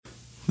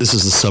This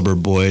is the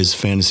Suburb Boys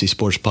Fantasy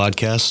Sports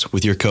Podcast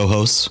with your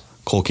co-hosts,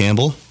 Cole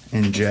Campbell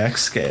and Jack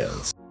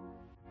Scales.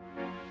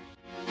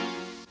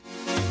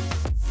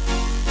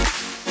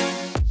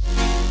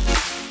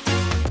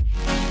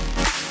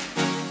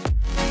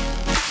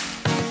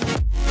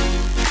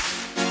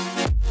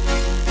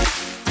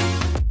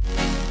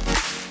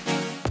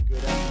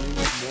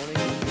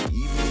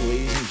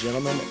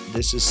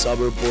 This is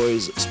Suburb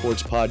Boys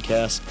Sports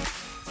Podcast.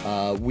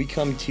 We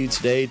come to you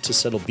today to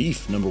settle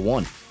beef, number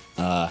one.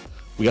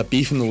 We got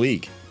beef in the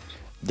league.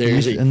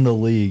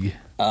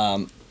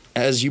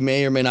 As you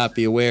may or may not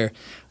be aware,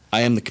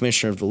 I am the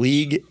commissioner of the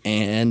league,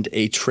 and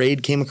a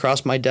trade came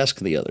across my desk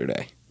the other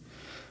day.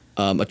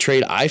 A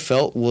trade I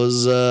felt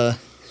was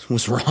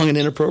wrong and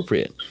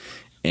inappropriate,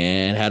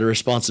 and had a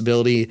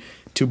responsibility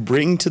to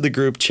bring to the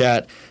group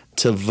chat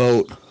to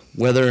vote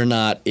whether or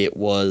not it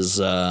was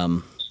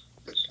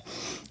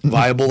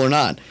viable or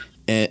not,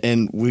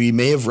 and we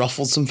may have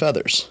ruffled some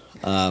feathers.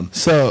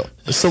 So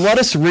let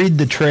us read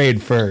the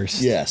trade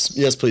first. Yes,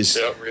 please.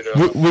 Yeah, read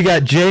it. We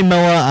got Jay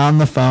Milla on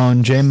the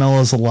phone. Jay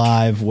Milla's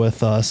alive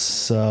with us,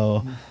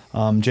 so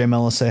Jay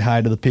Milla, say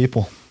hi to the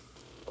people.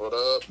 What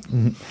up?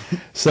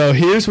 So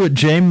here's what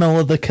Jay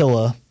Milla the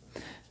Killer,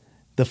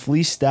 the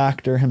fleece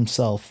doctor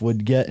himself,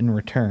 would get in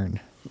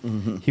return.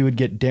 Mm-hmm. He would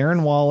get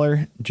Darren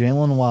Waller,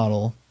 Jalen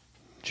Waddle,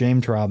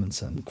 James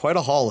Robinson. Quite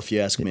a haul, if you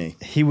ask me.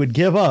 He would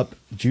give up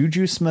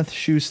Juju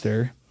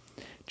Smith-Schuster,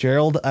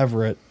 Gerald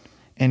Everett,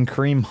 and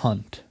Kareem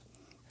Hunt.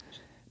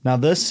 Now,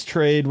 this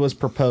trade was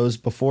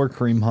proposed before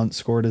Kareem Hunt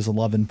scored his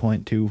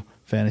 11.2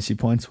 fantasy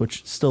points,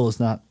 which still is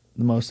not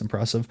the most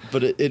impressive.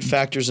 But it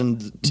factors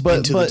into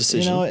the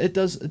decision. But it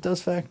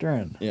does factor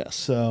in. Yes.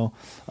 So,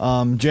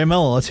 Jay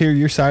Miller, let's hear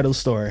your side of the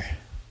story.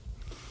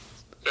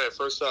 Okay,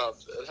 first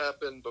off, it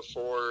happened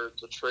before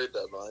the trade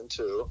deadline,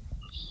 too.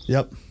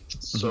 Yep.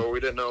 So we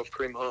didn't know if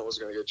Kareem Hunt was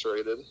going to get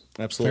traded.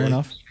 Absolutely. Fair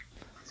enough.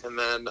 And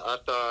then I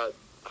thought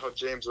how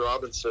James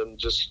Robinson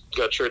just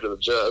got traded to the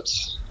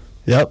Jets.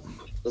 Yep.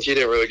 And he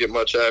didn't really get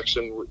much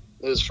action with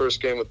his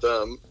first game with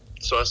them.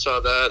 So I saw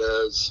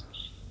that as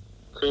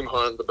Kareem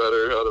Hunt, the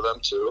better out of them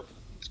two.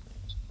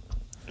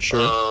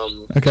 Sure.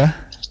 Okay.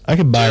 I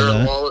can buy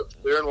that.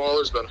 Darren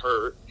Waller's been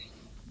hurt.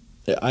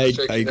 Yeah, I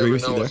agree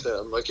with you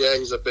there. Him. Yeah,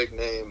 he's a big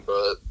name,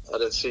 but I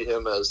didn't see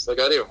him as I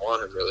didn't even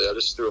want him really. I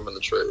just threw him in the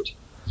trade.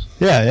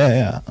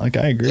 Yeah. I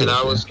agree. And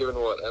I was given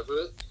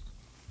Everett?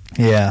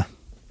 Yeah.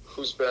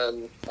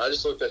 I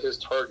just looked at his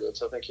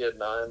targets. I think he had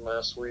 9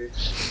 last week.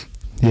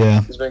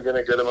 Yeah. He's been getting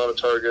a good amount of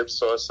targets,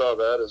 so I saw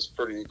that as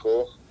pretty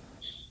equal.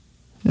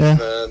 Yeah. And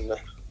then,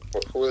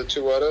 who were the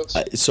two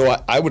wideouts? So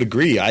I would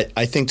agree. I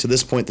think to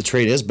this point the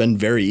trade has been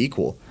very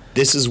equal.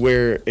 This is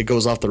where it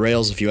goes off the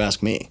rails if you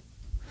ask me.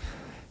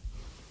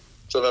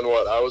 So then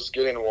what? I was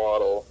getting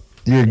Waddle.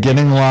 You're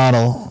getting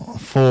Waddle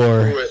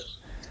for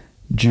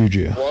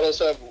Juju. Waddle's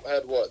had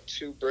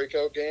 2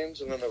 breakout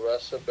games, and then the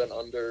rest have been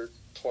under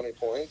 20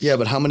 points. Yeah,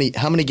 but how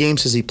many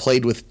games has he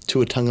played with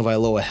Tua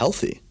Tagovailoa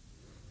healthy?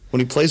 When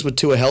he plays with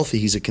Tua healthy,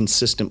 he's a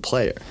consistent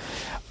player.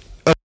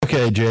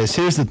 Okay, Jace,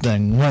 here's the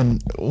thing.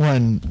 When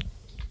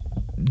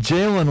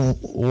Jalen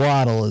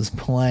Waddle is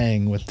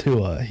playing with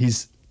Tua,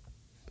 he's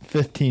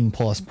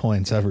 15-plus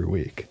points every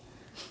week.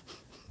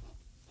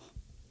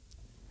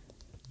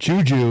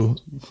 Juju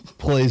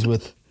plays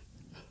with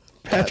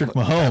Patrick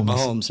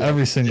Mahomes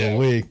every single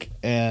week.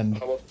 And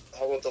how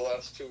about the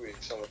last 2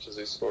 weeks? How much has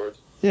he scored?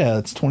 Yeah,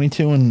 it's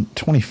 22 and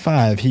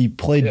 25. He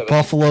played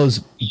Buffalo's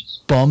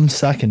bum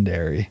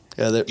secondary.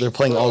 Yeah, they're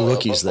playing all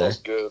rookies there.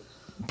 Good.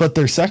 But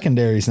their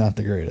secondary is not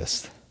the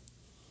greatest.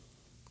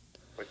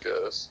 I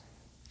guess.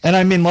 And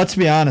I mean, let's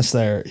be honest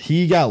there.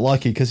 He got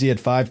lucky because he had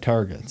 5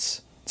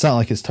 targets. It's not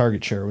like his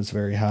target share was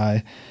very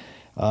high.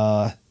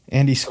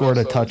 And he scored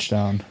a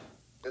touchdown.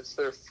 It's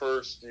their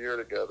first year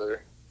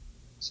together.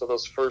 So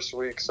those first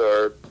weeks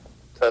are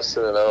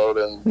testing it out.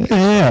 And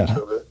yeah.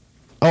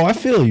 Oh, I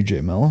feel you,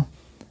 Jay Miller.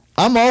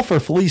 I'm all for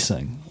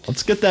fleecing.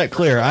 Let's get that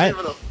clear.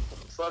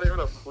 It's not even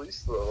a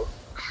fleece, though.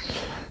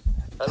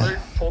 I already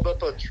pulled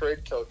up a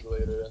trade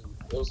calculator, and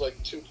it was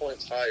like 2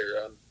 points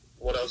higher on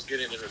what I was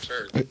getting in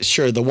return.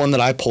 Sure, the one that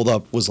I pulled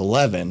up was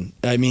 11.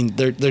 I mean,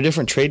 they're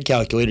different trade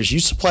calculators. You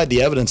supplied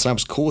the evidence, and I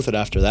was cool with it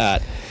after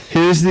that.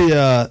 Here's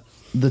the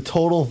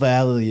total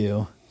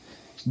value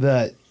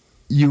that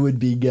you would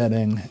be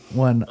getting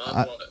when what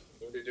are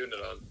you doing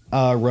it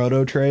on?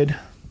 Roto trade.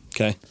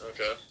 Okay.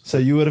 So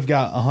you would have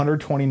got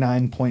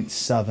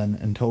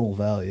 129.7 in total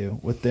value,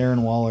 with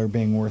Darren Waller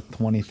being worth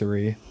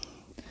 23,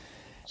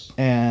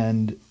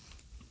 and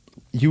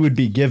you would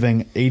be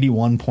giving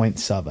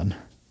 81.7.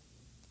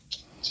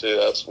 See,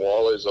 that's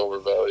Waller's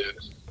overvalued.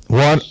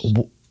 Well,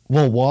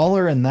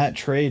 Waller in that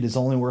trade is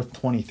only worth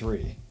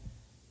 23,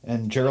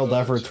 and Gerald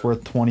Everett's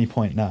worth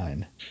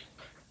 20.9.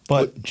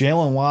 But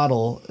Jalen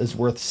Waddle is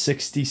worth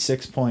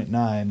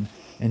 66.9,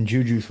 and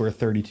Juju's worth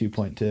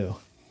 32.2.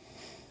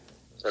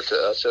 Okay,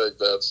 I feel like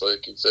that's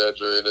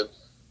exaggerated.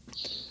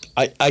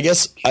 I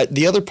guess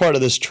the other part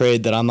of this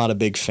trade that I'm not a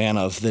big fan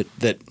of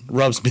that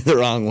rubs me the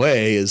wrong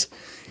way is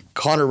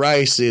Connor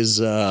Rice is,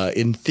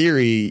 in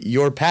theory,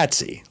 your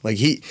patsy. Like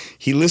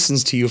he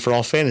listens to you for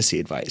all fantasy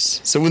advice.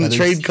 So when the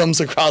trade comes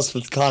across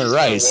with Connor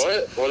Rice,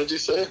 what did you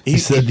say? He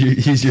said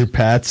he's your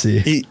patsy.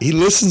 He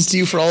listens to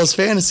you for all his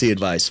fantasy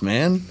advice,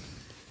 man.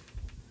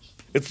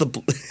 It's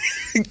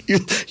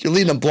you're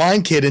leading a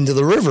blind kid into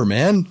the river,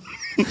 man.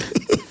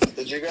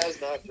 Did you guys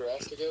not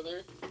draft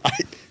together?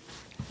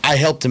 I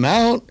helped him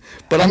out,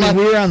 but I mean,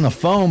 we were on the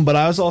phone, but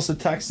I was also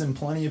texting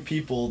plenty of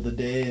people the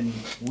day and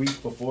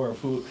week before of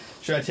who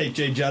should I take,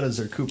 Jay Jettas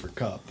or Cooper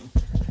Kupp.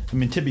 I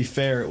mean, to be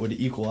fair, it would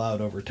equal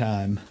out over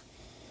time.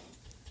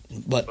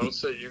 But I would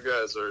say you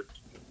guys are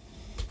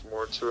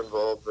more too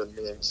involved than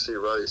me and C.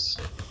 Rice.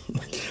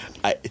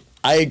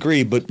 I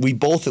agree, but we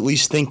both at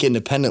least think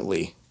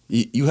independently.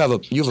 You have a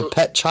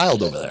pet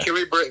child over there. Can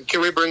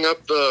we bring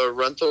up the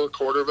rental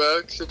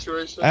quarterback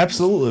situation?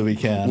 Absolutely, we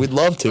can. We'd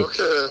love to.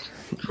 Okay.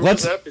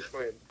 Let's- Who's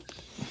that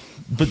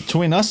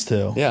Between us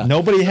two, Yeah.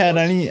 Nobody had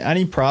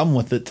any problem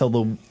with it till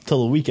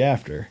the week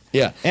after.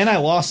 Yeah. And I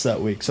lost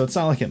that week, so it's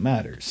not like it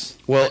matters.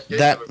 Well, I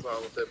that have a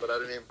problem with it, but I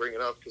didn't even bring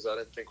it up because I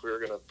didn't think we were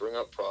going to bring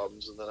up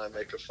problems, and then I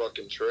make a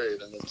fucking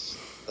trade, and it's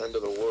the end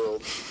of the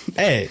world.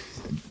 Hey,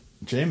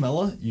 Jay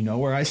Miller, you know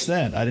where I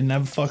stand. I didn't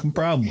have a fucking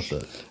problem with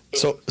it.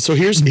 so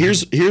here's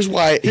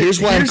why I'm Here's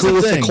cool the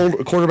with thing.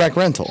 the quarterback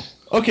rental.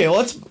 Okay,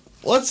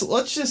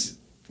 let's just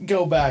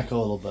go back a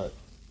little bit.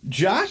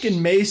 Jock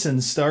and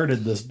Mason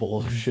started this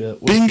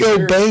bullshit.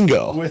 Bingo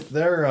bango. With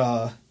their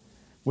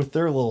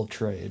little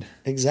trade.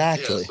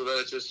 Exactly. Yeah, so then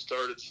it just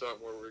started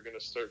something where we're going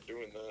to start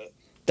doing that.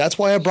 That's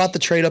why I brought the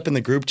trade up in the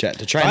group chat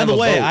to try and By have the a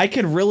way, vote. I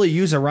could really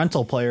use a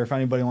rental player if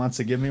anybody wants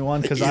to give me one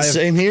because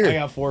Same here. I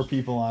got 4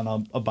 people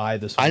on a buy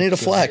this week. I need a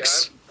so-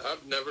 flex. Yeah,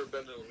 I've never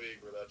been in a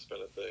league where that's been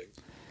a thing.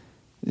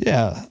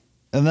 Yeah,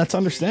 and that's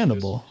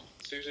understandable.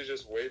 It's usually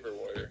just waiver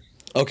wire.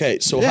 Okay,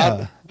 so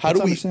Yeah, how that's do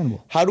we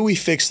understandable. how do we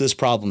fix this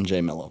problem, Jay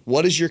Mello?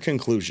 What is your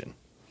conclusion?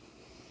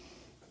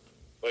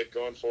 Like,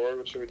 going forward,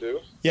 what should we do?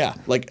 Yeah,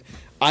 like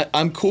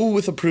I'm cool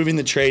with approving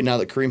the trade now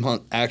that Kareem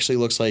Hunt actually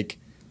looks like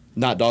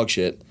not dog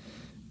shit.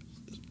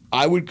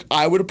 I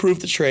would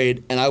approve the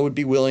trade, and I would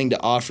be willing to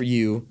offer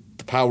you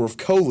the power of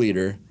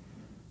co-leader,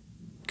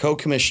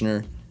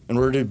 co-commissioner, in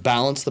order to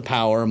balance the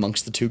power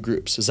amongst the two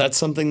groups. Is that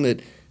something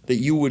that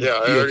you would be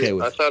okay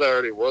with? I thought I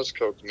already was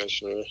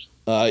co-commissioner.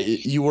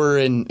 You were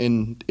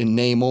in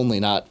name only,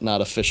 not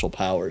official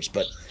powers.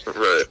 But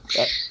Right.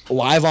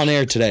 live on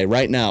air today,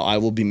 right now, I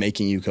will be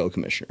making you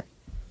co-commissioner.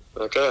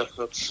 Okay,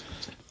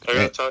 I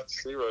gotta talk to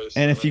C. Rice.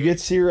 And if you get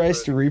C.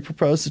 Rice to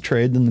repropose the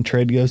trade, then the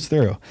trade goes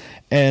through.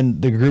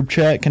 And the group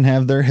chat can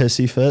have their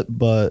hissy fit,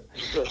 but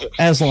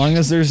as long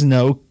as there's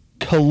no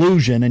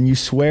collusion and you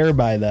swear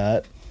by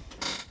that,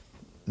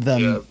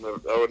 then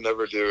I would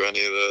never do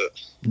any of that.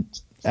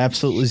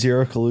 absolutely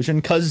zero collusion.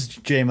 Because,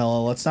 Jay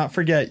Mello, let's not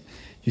forget,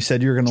 you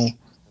said you were going to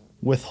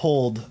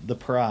withhold the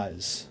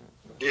prize.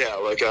 Yeah,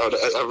 like I would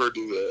ever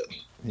do that.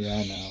 Yeah,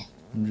 I know.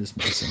 I'm just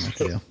messing with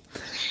you.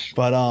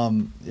 But,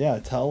 yeah,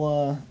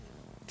 tell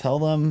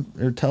them,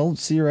 or tell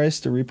C. Rice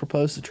to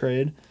repropose the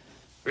trade.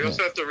 We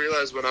also have to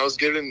realize when I was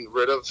getting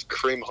rid of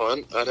Kareem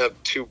Hunt, I'd have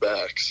 2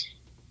 backs.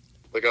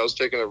 Like, I was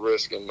taking a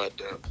risk in my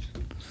depth.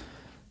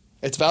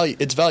 It's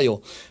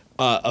valuable.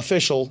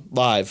 Official,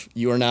 live,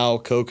 you are now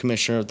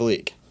co-commissioner of the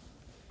league.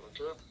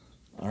 Okay.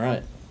 All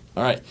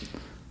right.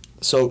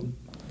 So,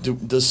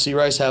 does C.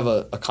 Rice have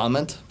a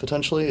comment,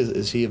 potentially?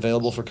 Is he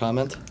available for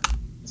comment?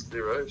 C.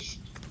 Rice.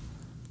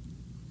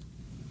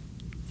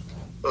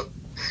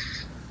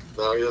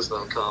 No, he has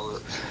no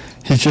comment.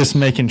 He's just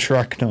making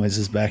truck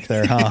noises back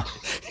there, huh?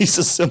 He's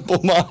a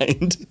simple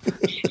mind.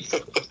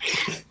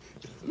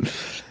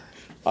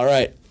 All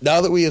right.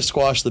 Now that we have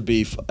squashed the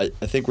beef, I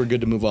think we're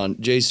good to move on.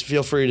 Jace,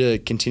 feel free to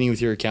continue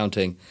with your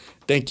accounting.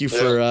 Thank you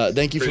for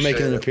appreciate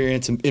making an it.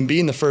 appearance and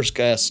being the first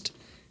guest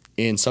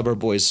in Suburb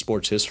Boys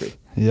sports history.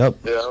 Yep.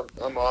 Yeah,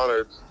 I'm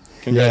honored.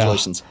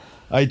 Congratulations.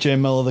 All right, Jay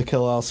Mello the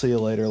Killer. I'll see you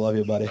later. Love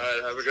you, buddy. All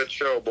right, have a good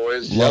show,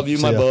 boys. Love you,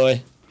 see my ya.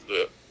 boy.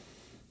 Yeah.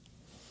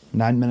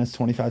 9 minutes,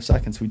 25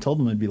 seconds. We told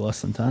him it'd be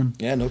less than 10.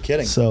 Yeah, no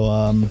kidding.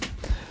 So,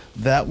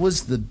 that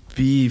was the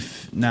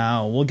beef.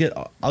 Now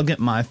I'll get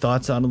my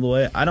thoughts out of the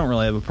way. I don't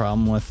really have a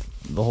problem with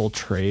the whole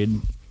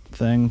trade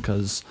thing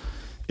because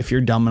if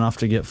you're dumb enough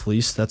to get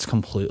fleeced, that's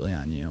completely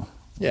on you.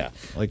 Yeah.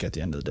 Like at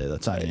the end of the day,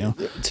 that's on you.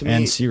 To me-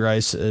 And C.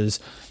 Rice is.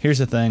 Here's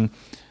the thing.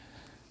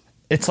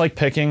 It's like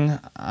picking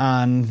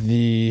on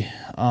the.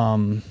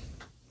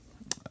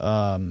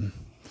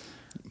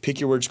 Pick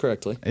your words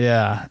correctly.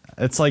 Yeah,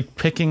 it's like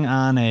picking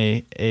on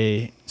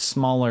a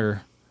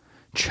smaller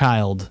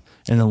child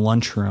in the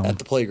lunchroom. At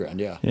the playground,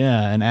 yeah.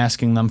 Yeah, and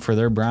asking them for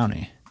their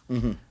brownie.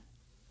 Mm-hmm.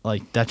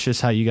 Like that's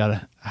just how you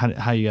gotta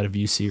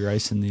view C.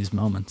 Rice in these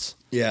moments.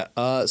 Yeah.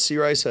 C.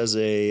 Rice has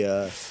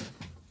a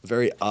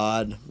very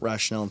odd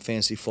rationale in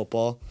fantasy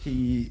football.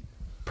 He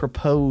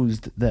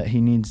proposed that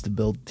he needs to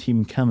build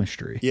team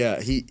chemistry. Yeah,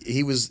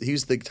 he was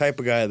the type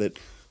of guy that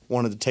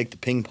wanted to take the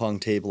ping pong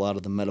table out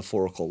of the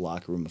metaphorical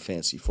locker room of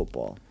fantasy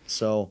football.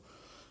 So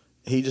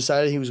he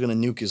decided he was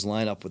going to nuke his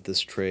lineup with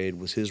this trade,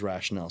 was his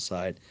rationale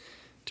side,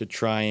 to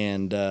try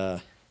and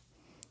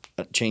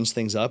change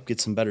things up, get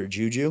some better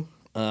juju.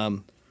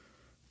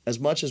 As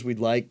much as we'd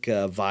like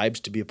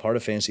vibes to be a part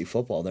of fantasy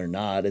football, they're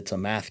not. It's a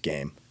math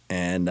game,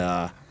 and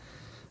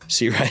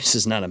C. Rice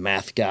is not a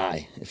math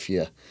guy. If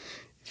you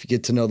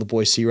get to know the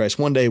boy C. Rice,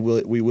 one day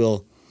we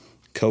will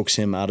coax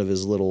him out of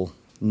his little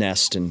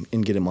nest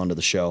and get him onto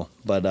the show.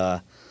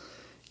 But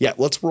yeah,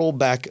 let's roll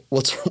back.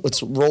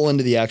 Let's roll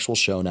into the actual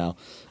show now.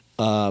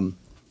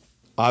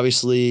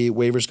 Obviously,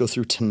 waivers go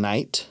through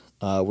tonight.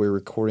 We're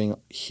recording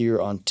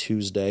here on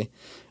Tuesday,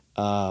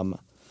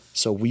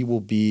 so we will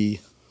be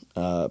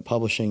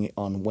publishing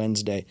on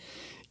Wednesday.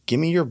 Give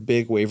me your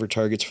big waiver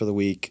targets for the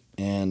week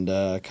and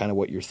kind of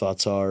what your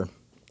thoughts are,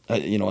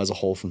 as a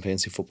whole from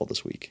fantasy football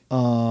this week.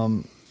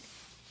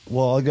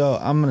 Well,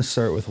 I'm going to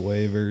start with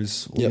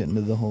waivers. We'll get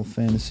into the whole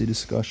fantasy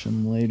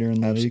discussion later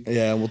in the week.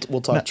 Yeah,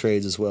 we'll talk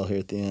trades as well here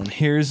at the end.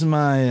 Here's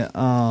my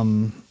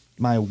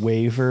my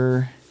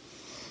waiver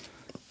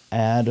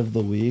ad of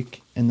the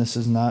week, and this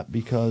is not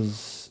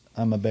because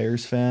I'm a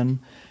Bears fan,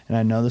 and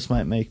I know this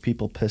might make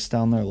people piss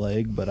down their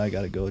leg, but I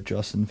got to go with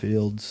Justin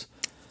Fields.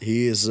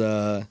 He is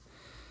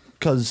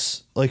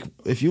because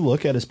if you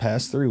look at his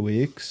past 3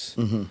 weeks,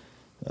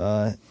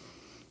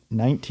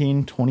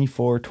 19,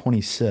 24,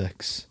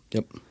 26.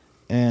 Yep.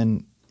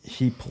 And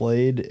he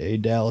played a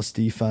Dallas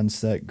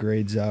defense that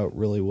grades out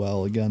really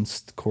well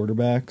against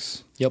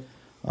quarterbacks. Yep.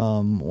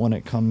 When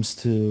it comes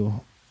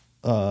to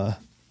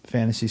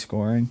fantasy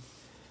scoring.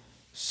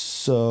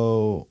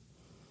 So,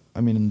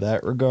 I mean, in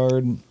that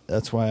regard,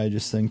 that's why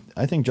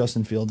I think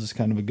Justin Fields is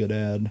kind of a good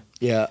ad.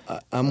 Yeah,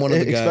 I'm one of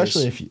the guys.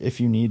 Especially if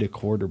you need a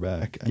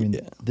quarterback. I mean,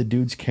 the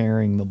dude's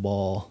carrying the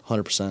ball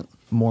 100%.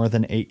 More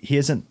than 8. He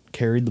hasn't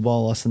carried the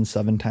ball less than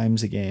 7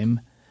 times a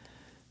game.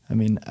 I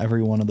mean,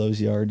 every 10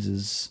 yards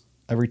is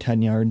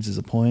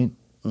a point,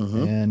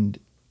 and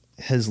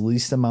his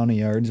least amount of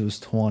yards was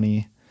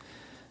 20.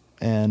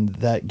 And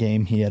that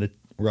game, he had a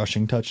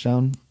rushing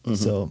touchdown.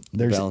 So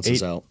there's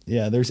balances 8. Out.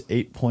 Yeah, there's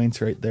 8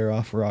 points right there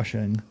off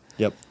rushing.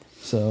 Yep.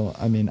 So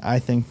I mean, I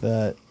think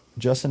that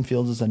Justin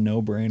Fields is a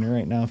no-brainer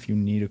right now if you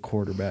need a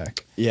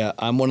quarterback. Yeah,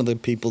 I'm one of the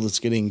people that's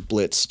getting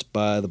blitzed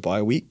by the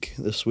bye week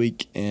this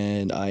week,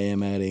 and I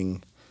am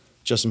adding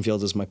Justin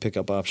Fields as my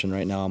pickup option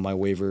right now on my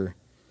waiver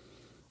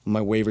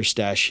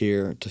stash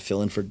here to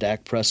fill in for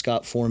Dak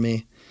Prescott for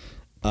me.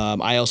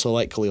 I also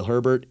like Khalil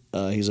Herbert.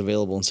 He's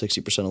available in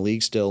 60% of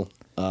leagues still,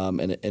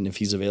 and if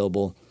he's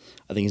available,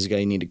 I think he's a guy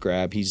you need to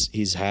grab. He's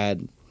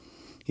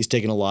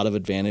taken a lot of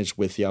advantage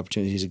with the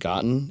opportunities he's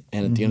gotten,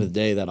 and at the end of the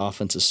day, that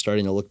offense is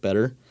starting to look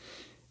better.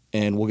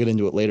 And we'll get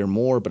into it later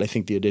more, but I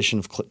think the addition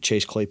of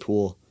Chase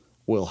Claypool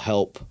will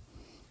help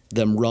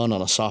them run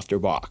on a softer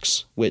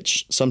box,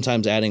 which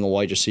sometimes adding a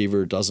wide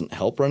receiver doesn't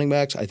help running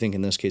backs. I think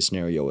in this case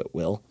scenario it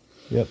will.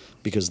 Yep.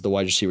 Because the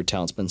wide receiver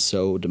talent's been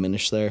so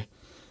diminished there.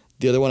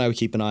 The other one I would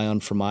keep an eye on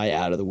for my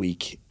ad of the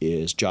week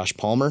is Josh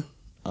Palmer.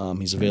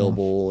 He's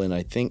available in,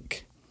 I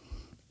think,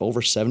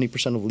 over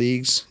 70% of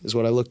leagues is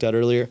what I looked at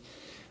earlier.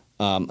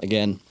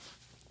 Again,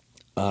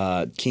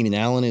 Keenan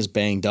Allen is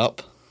banged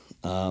up.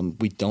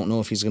 We don't know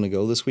if he's going to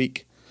go this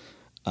week.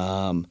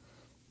 And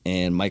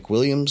Mike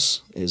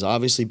Williams is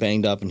obviously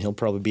banged up, and he'll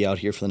probably be out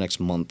here for the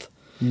next month.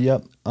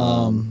 Yep.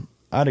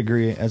 I'd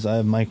agree, as I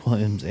have Mike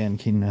Williams and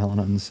Keenan Allen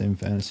on the same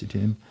fantasy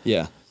team.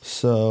 Yeah.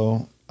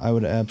 So I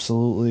would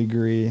absolutely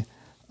agree.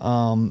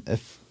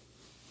 If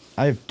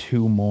I have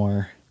 2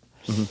 more.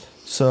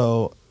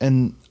 So,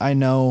 and I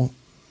know,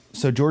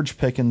 so George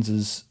Pickens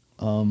is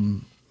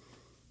 76%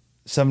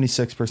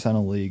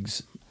 of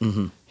leagues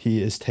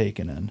he is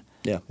taken in.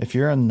 Yeah. If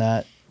you're in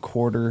that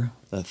quarter,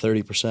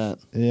 30%.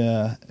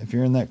 Yeah, if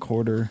you're in that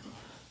quarter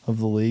of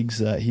the leagues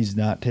that he's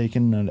not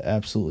taken, I'd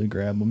absolutely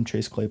grab him.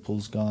 Chase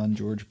Claypool's gone.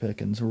 George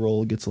Pickens'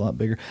 role gets a lot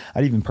bigger.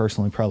 I'd even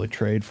personally probably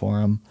trade for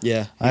him.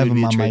 Yeah, I have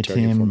him on my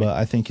team, but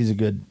I think he's a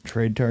good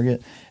trade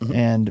target.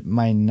 And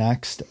my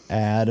next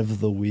ad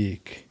of the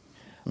week,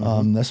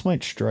 this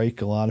might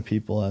strike a lot of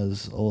people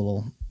as a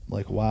little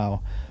like,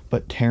 wow,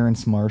 but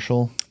Terrence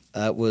Marshall.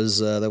 That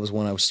was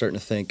one I was starting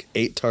to think.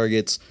 8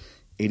 targets,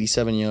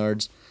 87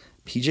 yards.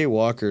 PJ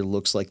Walker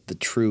looks like the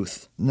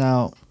truth.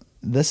 Now,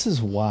 this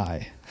is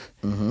why.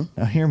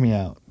 Now, hear me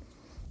out.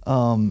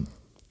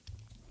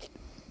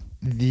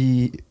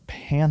 The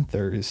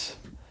Panthers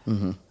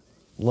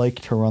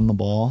like to run the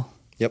ball.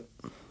 Yep.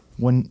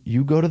 When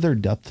you go to their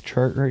depth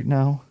chart right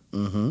now,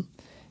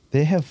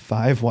 they have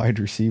 5 wide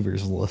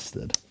receivers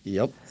listed.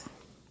 Yep.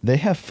 They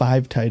have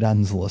 5 tight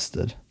ends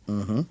listed.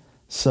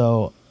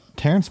 So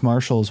Terrence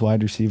Marshall is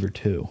wide receiver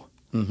 2.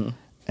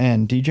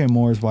 And DJ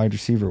Moore is wide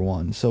receiver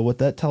 1. So what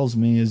that tells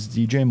me is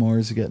DJ Moore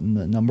is getting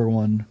the number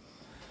 1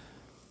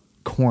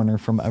 corner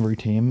from every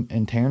team,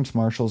 and Terrence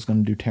Marshall is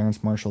going to do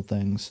Terrence Marshall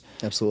things.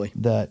 Absolutely.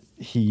 That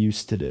he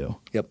used to do.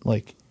 Yep.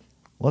 Like,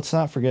 let's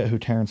not forget who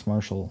Terrence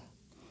Marshall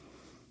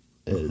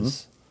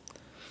is.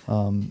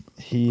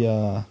 He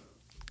hell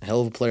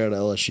of a player at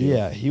LSU.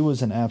 Yeah, he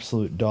was an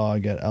absolute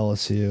dog at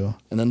LSU.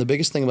 And then the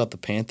biggest thing about the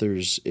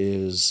Panthers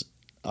is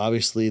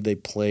obviously they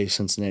play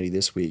Cincinnati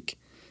this week,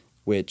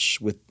 which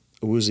with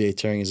Awuzie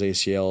tearing his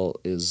ACL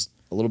is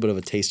a little bit of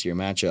a tastier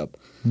matchup.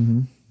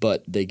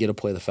 but they get to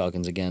play the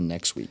Falcons again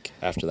next week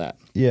after that.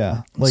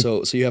 Yeah.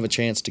 So you have a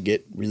chance to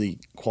get really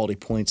quality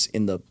points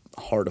in the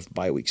heart of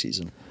bye week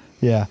season.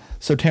 Yeah.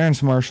 So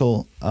Terrence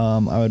Marshall,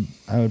 I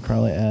would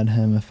probably add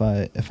him if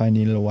I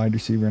needed a wide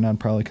receiver, and I'd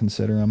probably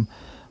consider him.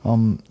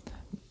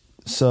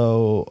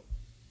 So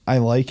I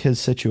like his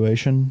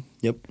situation.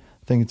 Yep.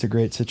 I think it's a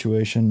great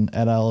situation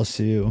at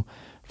LSU.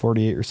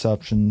 48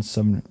 receptions,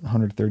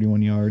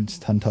 731 yards,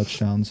 10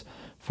 touchdowns,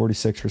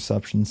 46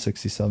 receptions,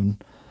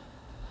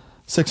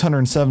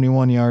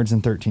 671 yards,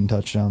 and 13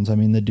 touchdowns. I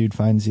mean, the dude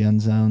finds the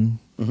end zone.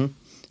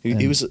 Mm-hmm.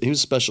 He was a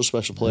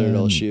special player at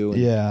LSU.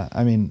 Yeah,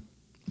 I mean,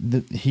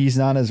 he's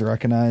not as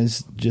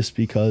recognized just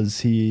because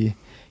he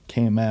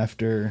came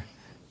after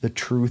the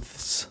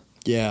truths.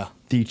 Yeah.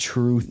 The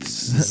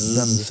truths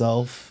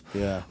themselves.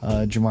 Yeah.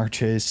 Jamar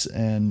Chase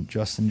and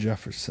Justin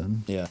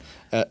Jefferson. Yeah,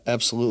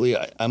 absolutely.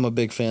 I'm a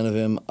big fan of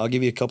him. I'll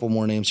give you a couple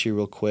more names here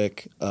real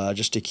quick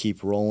just to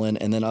keep rolling.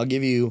 And then I'll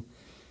give you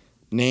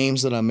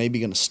names that I'm maybe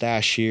going to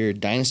stash here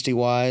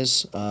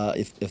dynasty-wise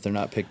if they're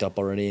not picked up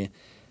already.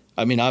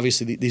 I mean,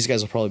 obviously, these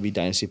guys will probably be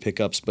dynasty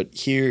pickups. But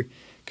here,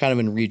 kind of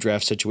in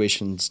redraft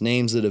situations,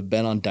 names that have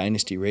been on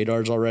dynasty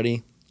radars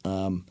already.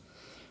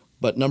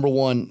 But number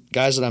one,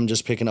 guys that I'm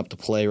just picking up to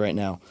play right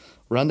now.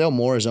 Rondale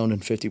Moore is owned in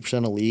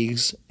 50% of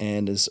leagues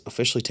and is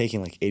officially taking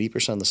like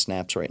 80% of the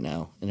snaps right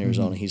now in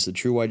Arizona. Mm-hmm. He's the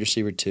true wide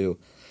receiver too.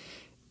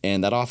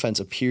 And that offense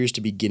appears to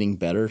be getting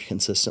better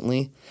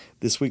consistently.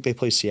 This week they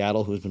play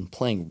Seattle, who's been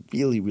playing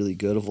really, really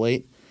good of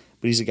late.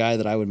 But he's a guy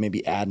that I would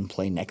maybe add and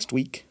play next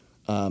week.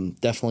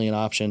 Definitely an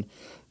option.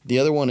 The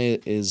other one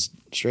is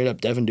straight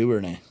up Devin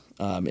Duvernay.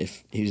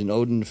 If he's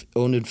owned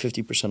in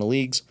 50% of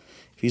leagues,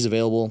 if he's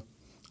available,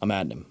 I'm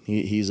adding him.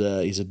 He's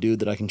a dude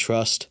that I can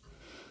trust.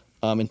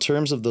 In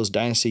terms of those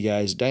dynasty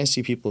guys,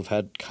 dynasty people have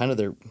had kind of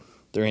their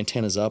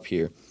antennas up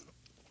here.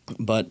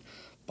 But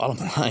bottom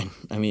line,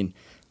 I mean,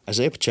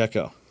 Isaiah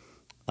Pacheco,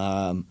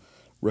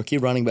 rookie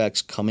running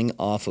backs coming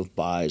off of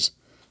buys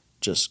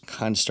just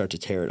kind of start to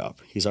tear it up.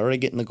 He's already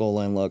getting the goal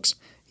line looks.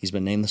 He's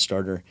been named the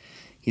starter.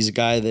 He's a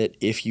guy that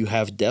if you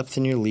have depth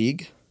in your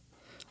league,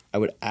 I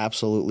would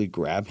absolutely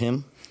grab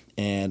him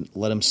and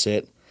let him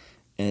sit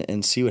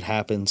and see what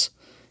happens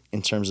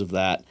in terms of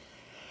that.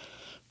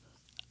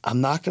 I'm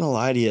not going to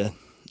lie to you.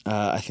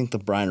 I think the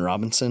Brian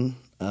Robinson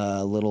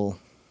little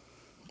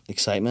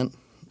excitement,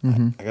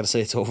 I got to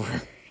say it's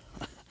over.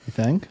 You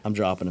think? I'm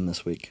dropping him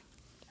this week.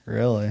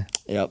 Really?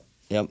 Yep.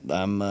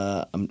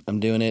 I'm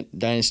doing it.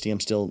 Dynasty, I'm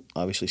still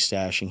obviously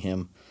stashing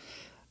him.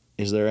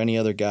 Is there any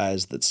other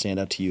guys that stand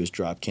out to you as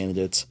drop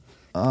candidates?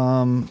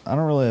 I don't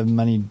really have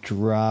many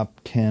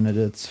drop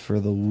candidates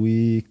for the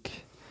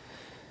week.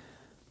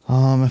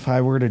 If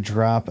I were to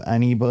drop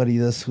anybody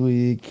this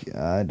week,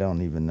 I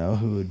don't even know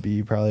who it would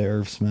be. Probably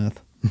Irv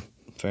Smith.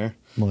 Fair.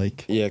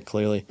 Yeah,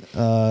 clearly.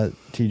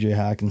 TJ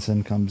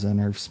Hawkinson comes in.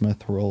 Irv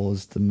Smith role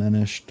is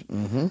diminished.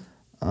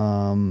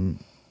 Mm-hmm.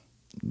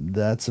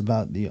 That's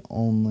about the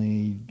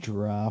only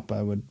drop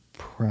I would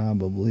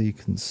probably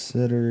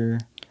consider.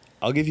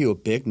 I'll give you a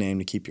big name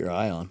to keep your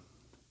eye on.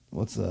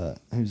 What's that?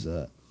 Who's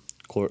that?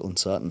 Courtland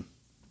Sutton.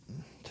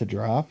 To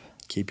drop?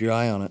 Keep your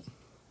eye on it.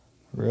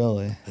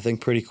 Really? I think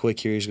pretty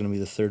quick here he's going to be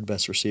the third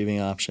best receiving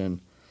option.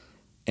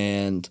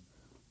 And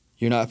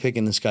you're not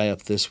picking this guy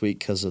up this week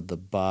because of the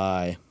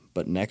bye,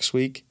 but next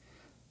week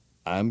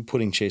I'm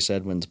putting Chase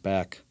Edmonds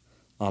back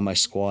on my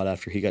squad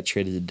after he got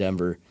traded to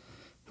Denver,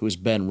 who has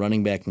been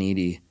running back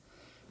needy.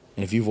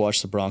 And if you've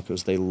watched the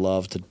Broncos, they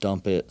love to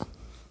dump it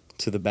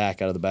to the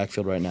back out of the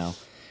backfield right now.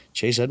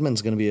 Chase Edmonds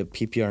is going to be a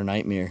PPR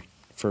nightmare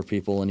for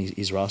people, and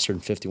he's rostered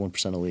in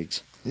 51% of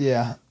leagues.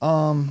 Yeah.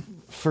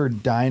 For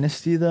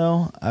Dynasty,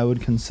 though, I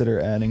would consider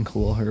adding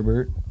Khalil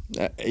Herbert.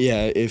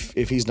 Yeah,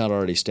 if he's not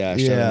already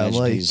stashed, yeah,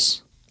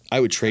 I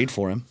would trade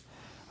for him.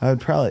 I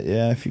would probably,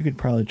 if you could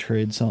probably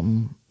trade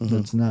something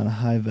that's not a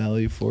high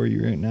value for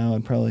you right now,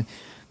 I'd probably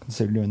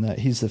consider doing that.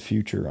 He's the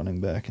future running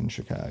back in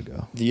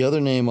Chicago. The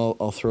other name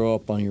I'll throw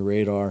up on your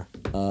radar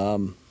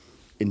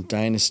in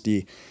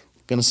Dynasty,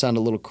 going to sound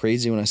a little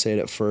crazy when I say it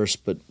at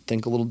first, but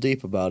think a little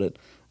deep about it.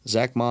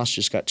 Zach Moss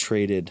just got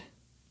traded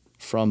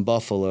from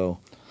Buffalo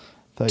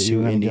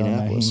to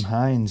Indianapolis. Naheem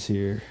Hines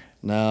here.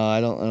 No,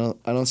 I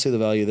don't see the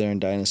value there in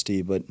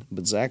Dynasty, but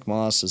Zach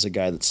Moss is a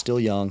guy that's still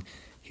young.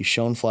 He's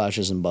shown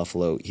flashes in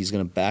Buffalo. He's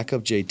going to back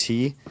up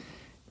JT,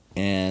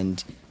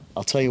 and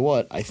I'll tell you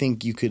what, I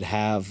think you could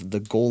have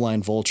the goal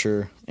line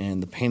vulture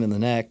and the pain in the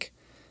neck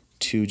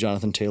to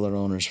Jonathan Taylor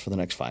owners for the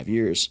next 5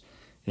 years.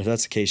 And if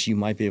that's the case, you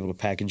might be able to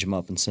package him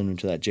up and send him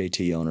to that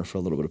JT owner for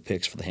a little bit of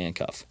picks for the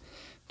handcuff.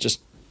 Just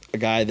a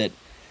guy that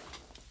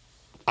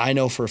I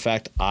know for a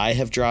fact I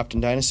have dropped in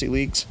Dynasty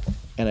leagues,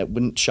 and it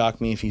wouldn't shock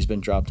me if he's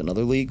been dropped in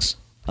other leagues.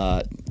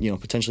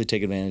 Potentially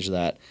take advantage of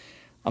that.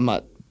 I'm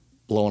not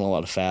blowing a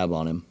lot of fab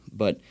on him,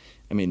 but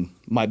I mean,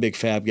 my big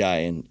fab guy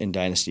in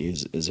Dynasty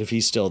is if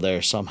he's still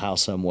there somehow,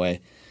 some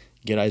way,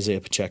 get Isaiah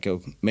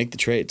Pacheco, make the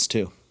trades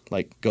too.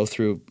 Like, go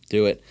through,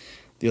 do it.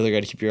 The other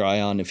guy to keep your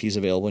eye on, if he's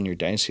available in your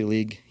Dynasty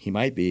league, he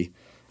might be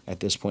at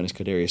this point, is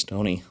Kadarius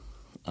Toney.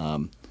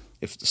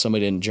 If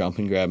somebody didn't jump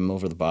and grab him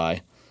over the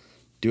bye,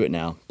 do it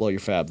now. Blow your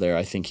fab there.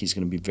 I think he's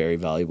going to be very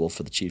valuable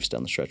for the Chiefs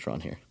down the stretch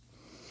run here.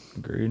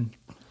 Agreed.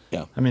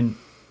 Yeah. I mean,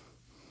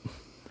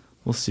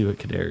 we'll see what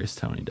Kadarius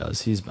Toney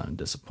does. He's been a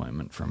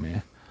disappointment for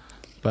me.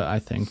 But I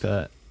think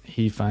that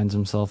he finds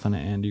himself in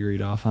an Andy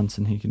Reid offense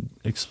and he can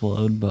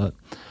explode. But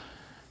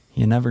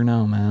you never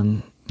know,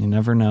 man. You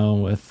never know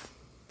with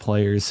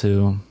players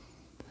who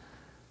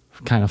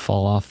kind of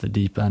fall off the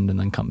deep end and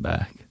then come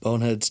back.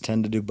 Boneheads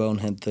tend to do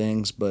bonehead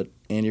things, but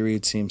Andy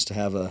Reid seems to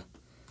have a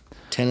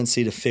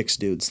tendency to fix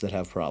dudes that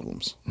have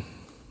problems.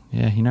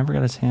 Yeah, he never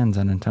got his hands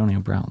on Antonio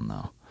Brown,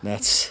 though.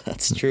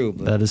 That's true.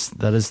 But That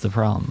is the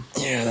problem.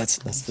 yeah, that's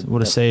the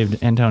Would have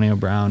saved Antonio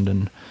Brown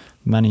and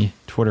many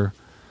Twitter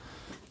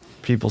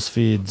people's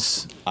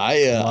feeds.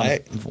 A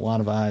lot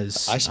of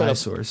eyes. I set up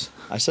eyesores.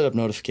 I set up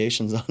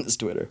notifications on his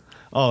Twitter.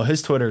 Oh,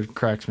 his Twitter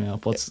cracks me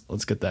up. Let's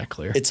get that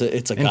clear. It's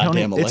a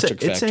goddamn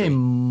electric it's factory. a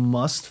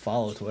must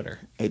follow Twitter.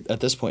 At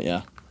this point,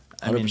 yeah,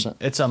 100%. I mean,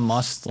 it's a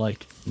must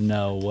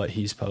know what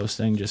he's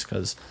posting just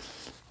because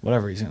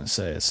whatever he's gonna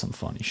say is some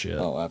funny shit.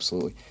 Oh,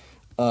 absolutely.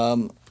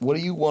 What do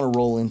you want to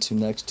roll into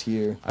next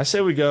here? I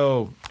say we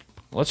go.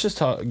 Let's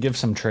just give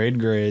some trade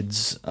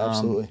grades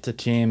Absolutely. to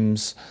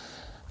teams.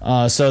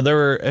 So there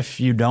were,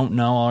 if you don't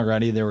know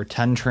already, there were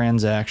 10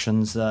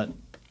 transactions that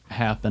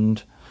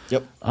happened.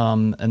 Yep.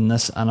 In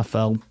this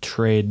NFL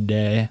trade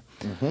day.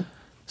 Mm-hmm.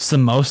 It's the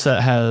most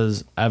that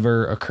has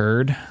ever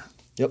occurred.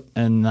 Yep.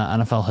 In the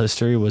NFL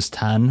history was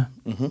 10.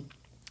 Mm-hmm.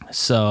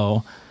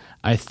 So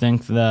I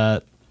think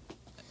that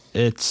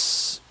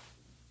it's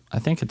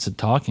a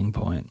talking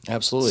point.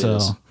 Absolutely. So,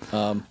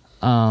 it is.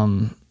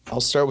 I'll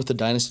start with the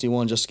dynasty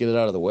one just to get it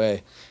out of the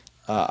way.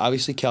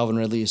 Obviously, Calvin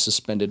Ridley is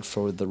suspended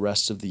for the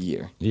rest of the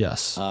year.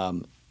 Yes.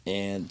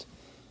 And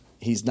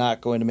he's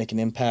not going to make an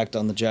impact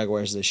on the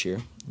Jaguars this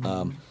year.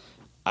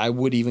 I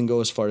would even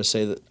go as far to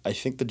say that I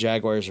think the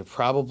Jaguars are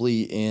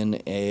probably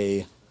in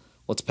a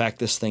let's pack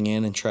this thing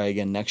in and try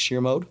again next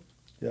year mode.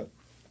 Yep.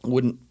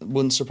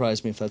 Wouldn't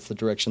surprise me if that's the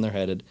direction they're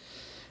headed.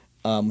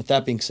 With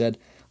that being said,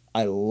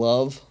 I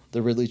love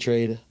the Ridley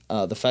trade.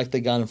 The fact they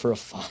got him for a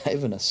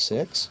 5 and a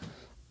 6.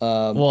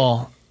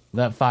 Well,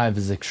 that 5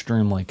 is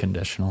extremely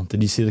conditional.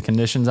 Did you see the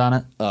conditions on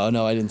it? Oh,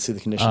 no, I didn't see the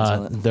conditions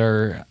on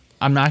it.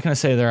 I'm not going to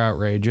say they're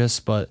outrageous,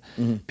 but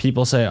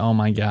people say, oh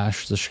my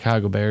gosh, the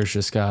Chicago Bears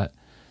just got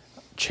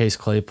Chase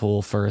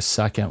Claypool for a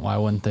second. Why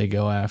wouldn't they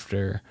go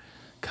after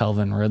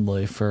Calvin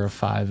Ridley for a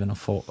 5 and a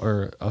 4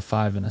 or a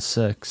 5 and a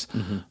 6?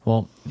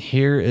 Well,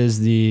 here is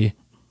the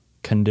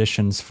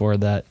conditions for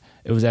that.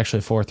 It was actually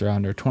a 4th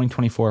rounder,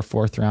 2024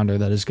 4th rounder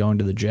that is going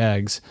to the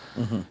Jags,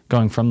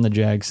 going from the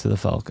Jags to the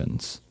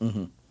Falcons.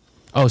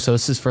 Oh, so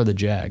this is for the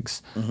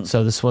Jags.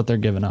 So this is what they're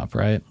giving up,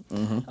 right?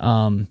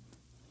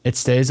 It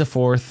stays a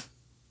 4th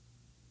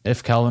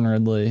if Calvin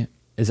Ridley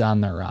is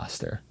on their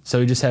roster. So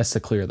he just has to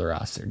clear the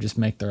roster. Just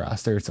make the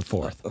roster. It's a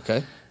 4th.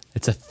 Okay.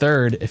 It's a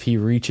 3rd if he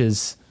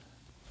reaches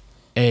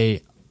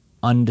a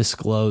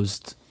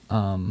undisclosed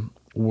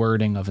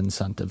wording of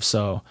incentive.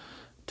 So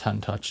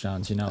 10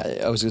 touchdowns,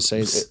 I was going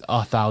to say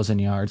 1,000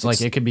 yards.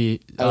 Like it could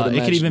be, it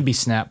could even be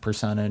snap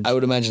percentage. I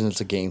would imagine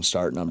it's a game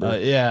start number.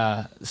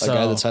 Yeah. A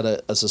guy that's had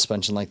a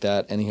suspension like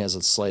that and he has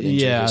a slight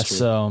injury history.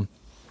 So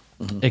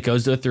it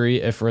goes to a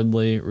 3 if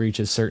Ridley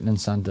reaches certain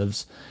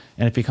incentives,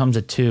 and it becomes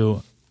a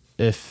 2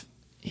 if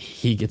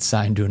he gets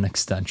signed to an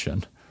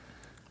extension.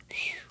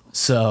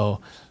 So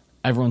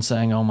everyone's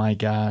saying, oh my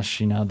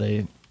gosh,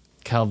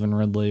 Calvin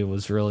Ridley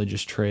was really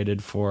just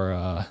traded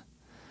for,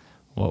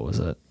 what was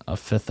it, a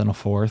 5th and a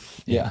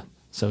 4th? Yeah.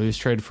 So he was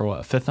traded for what,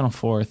 a 5th and a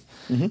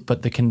 4th,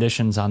 but the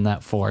conditions on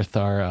that 4th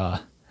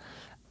are,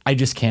 I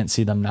just can't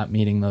see them not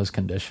meeting those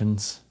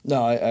conditions.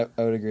 No, I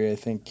would agree. I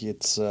think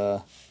it's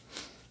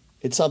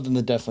something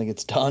that definitely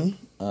gets done,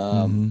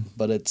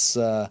 but I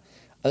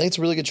think it's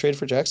a really good trade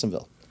for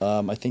Jacksonville.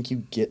 I think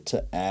you get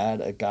to add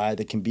a guy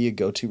that can be a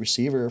go-to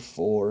receiver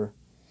for,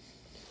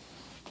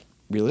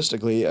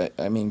 realistically,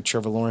 I mean,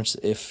 Trevor Lawrence,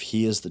 if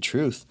he is the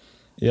truth.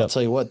 Yep. I'll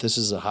tell you what, this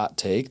is a hot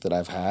take that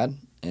I've had,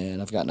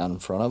 and I've gotten out in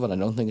front of it. I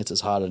don't think it's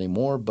as hot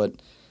anymore,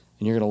 and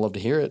you're going to love to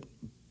hear it.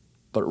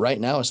 But right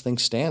now, as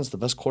things stands, the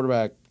best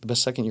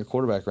second-year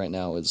quarterback right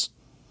now is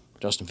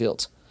Justin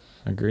Fields.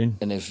 Agreed.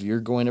 And if you're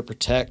going to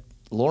protect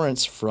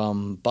Lawrence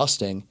from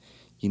busting,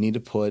 you need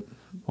to put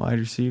wide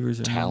receivers,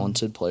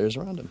 talented players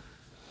around him.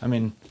 I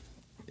mean,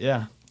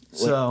 yeah.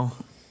 So,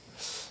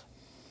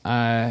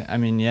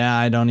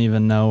 I don't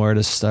even know where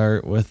to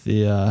start with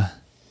the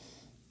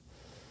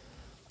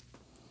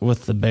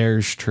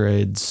Bears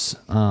trades.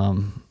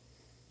 We'll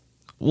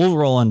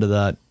roll into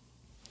that.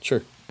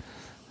 Sure.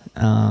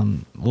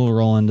 We'll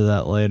roll into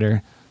that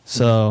later.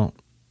 So,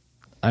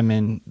 I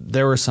mean,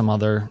 there were some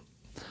other.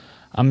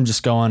 I'm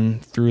just going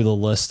through the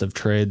list of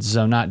trades,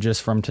 so not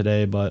just from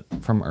today, but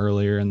from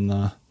earlier in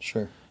the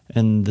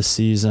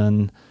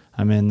season.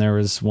 I mean, there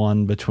was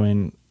one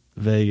between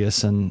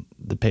Vegas and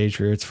the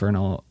Patriots for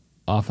an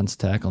offensive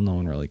tackle. No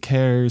one really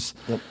cares.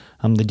 Yep.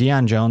 The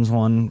Deion Jones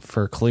one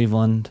for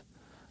Cleveland.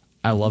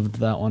 I loved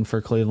that one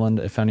for Cleveland.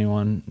 If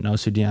anyone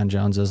knows who Deion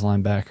Jones is,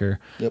 linebacker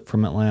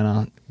from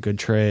Atlanta, good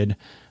trade.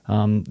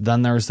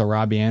 Then there was the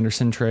Robbie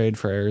Anderson trade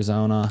for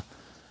Arizona.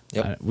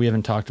 Yep. We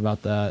haven't talked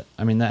about that.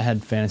 I mean, that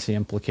had fantasy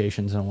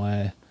implications in a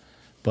way,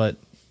 but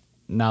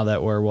now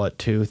that we're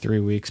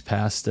 2-3 weeks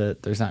past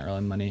it, there's not really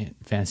many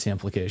fantasy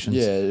implications.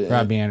 Yeah,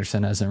 Robbie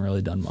Anderson hasn't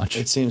really done much.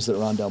 It seems that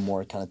Rondell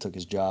Moore kind of took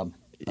his job.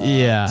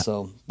 Yeah.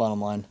 So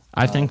bottom line,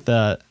 I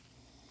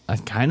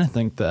kind of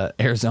think that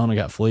Arizona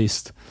got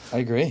fleeced. I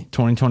agree.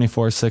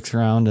 2024 6th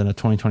round and a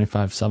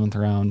 2025 7th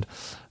round.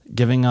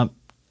 Giving up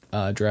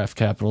draft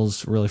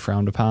capitals really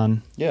frowned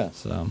upon. Yeah.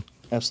 So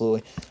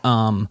Absolutely.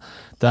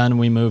 then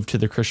we moved to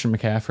the Christian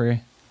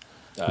McCaffrey,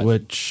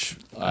 which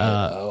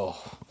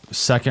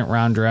second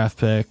round draft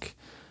pick,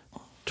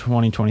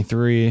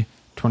 2023,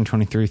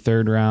 2023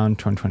 third round,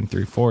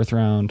 2023 fourth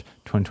round,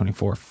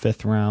 2024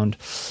 fifth round.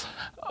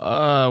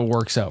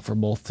 Works out for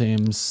both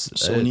teams.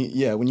 So when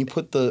you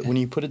put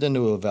it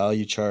into a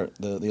value chart,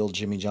 the old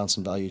Jimmy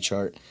Johnson value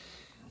chart,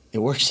 it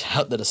works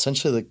out that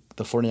essentially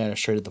the 49ers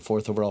traded the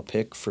 4th overall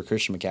pick for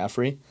Christian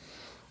McCaffrey,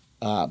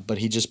 but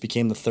he just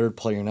became the 3rd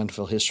player in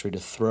NFL history to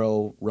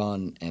throw,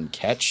 run, and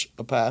catch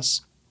a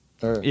pass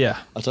or a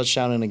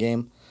touchdown in a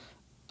game.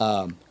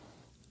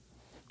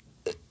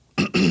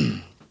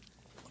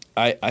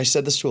 I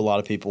said this to a lot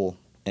of people,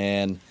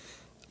 and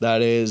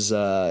that is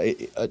a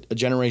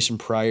generation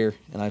prior,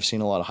 and I've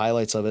seen a lot of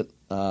highlights of it.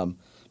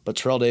 But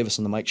Terrell Davis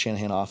and the Mike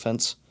Shanahan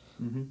offense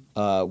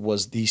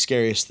was the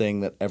scariest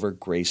thing that ever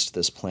graced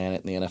this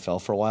planet in the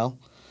NFL for a while.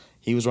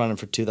 He was running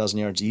for 2,000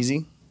 yards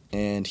easy,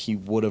 and he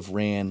would have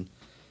ran.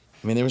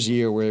 I mean, there was a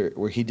year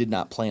where he did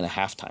not play in a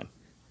halftime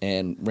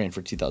and ran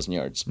for 2,000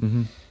 yards.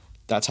 Mm-hmm.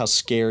 That's how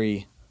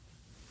scary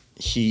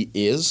he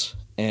is.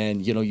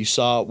 And, you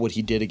saw what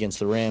he did against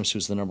the Rams,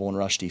 who's the number 1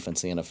 rush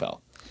defense in the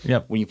NFL.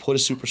 Yep. When you put a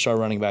superstar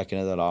running back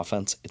into that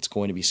offense, it's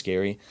going to be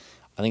scary.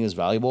 I think it's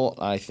valuable.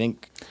 I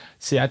think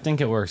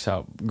it works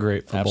out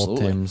great for both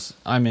teams.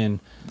 I mean,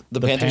 the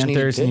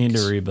Panthers need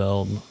to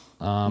rebuild,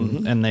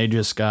 and they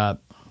just got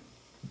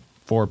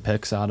 4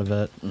 picks out of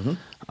it.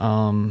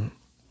 Mm-hmm.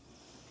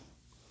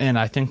 And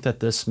I think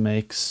that this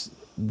makes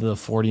the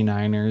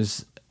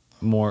 49ers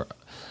more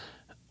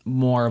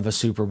of a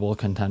Super Bowl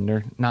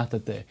contender. Not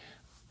that they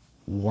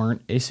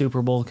weren't a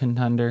Super Bowl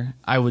contender.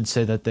 I would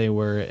say that they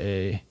were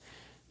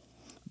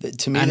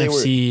to me,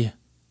 NFC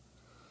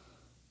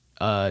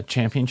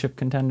championship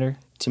contender.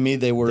 To me,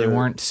 they were. They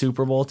weren't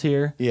Super Bowl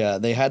tier. Yeah,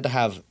 they had to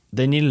have.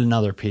 They needed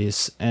another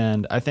piece,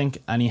 and I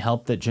think any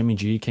help that Jimmy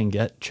G can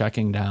get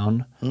checking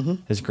down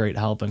is great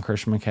help, and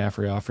Christian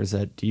McCaffrey offers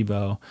that.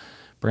 Debo,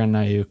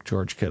 Brandon Ayuk,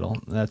 George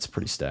Kittle. That's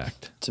pretty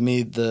stacked. To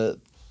me,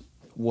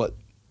 what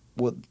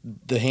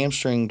the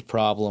hamstringed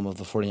problem of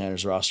the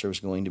 49ers roster was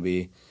going to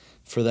be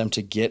for them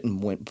to get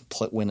and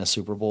win a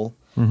Super Bowl.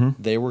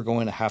 They were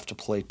going to have to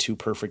play 2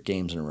 perfect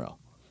games in a row,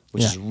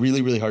 which is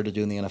really, really hard to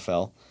do in the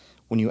NFL.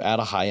 When you add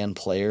a high-end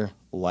player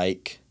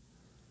like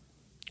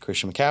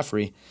Christian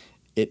McCaffrey,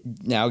 it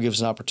now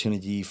gives an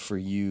opportunity for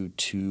you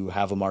to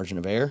have a margin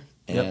of error,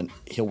 and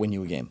he'll win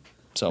you a game.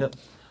 So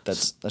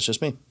that's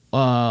just me.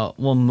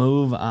 We'll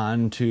move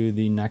on to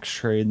the next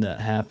trade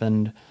that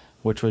happened,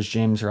 which was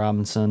James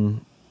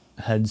Robinson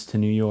heads to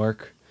New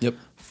York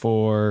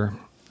for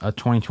a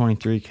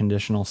 2023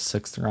 conditional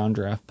 6th round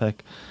draft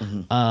pick.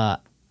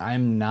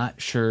 I'm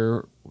not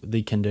sure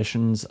the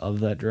conditions of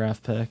that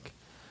draft pick.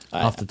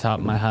 Off the top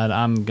of my head,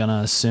 I'm gonna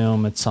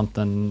assume it's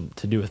something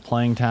to do with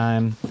playing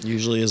time.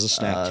 Usually is a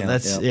snap count.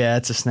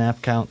 It's a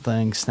snap count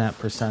thing, snap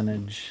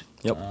percentage.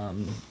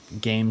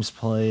 Games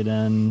played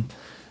in.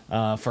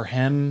 For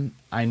him,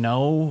 I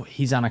know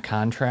he's on a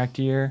contract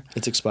year.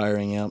 It's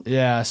expiring,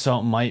 Yeah, so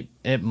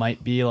it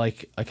might be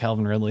like a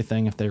Calvin Ridley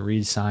thing if they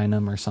re-sign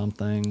him or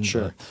something.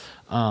 Sure.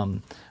 But,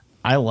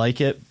 I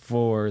like it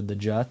for the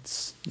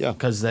Jets. Yeah.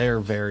 Because they are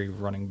very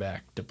running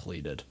back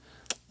depleted.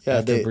 Yeah,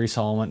 after Breece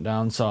Hall went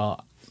down, so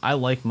I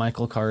like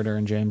Michael Carter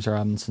and James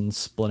Robinson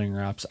splitting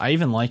reps. I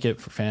even like it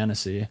for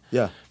fantasy.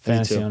 Yeah,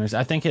 fantasy owners.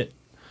 I think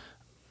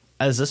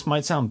as this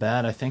might sound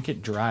bad, I think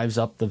it drives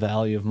up the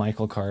value of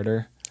Michael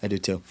Carter. I do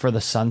too. For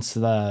the sense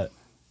that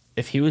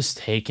if he was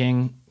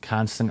taking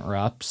constant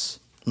reps,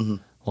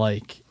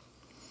 like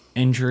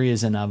injury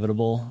is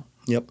inevitable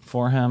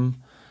for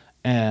him.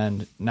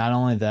 And not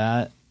only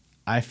that,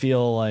 I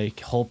feel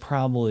like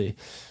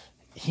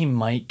he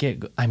might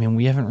get, I mean,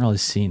 we haven't really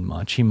seen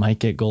much. He might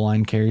get goal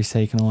line carries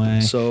taken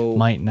away. So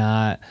might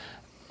not.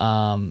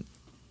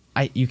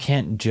 You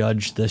can't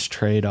judge this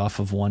trade off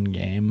of one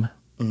game.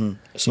 So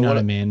you know what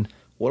I mean?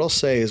 What I'll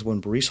say is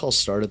when Breece Hall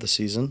started the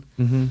season,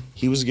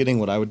 he was getting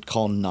what I would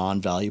call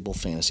non-valuable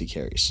fantasy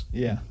carries.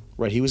 Yeah.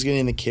 Right, he was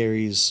getting the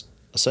carries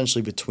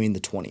essentially between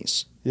the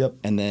 20s. Yep.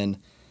 And then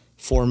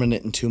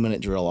 4-minute and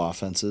 2-minute drill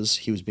offenses,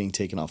 he was being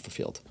taken off the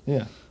field.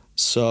 Yeah.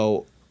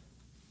 So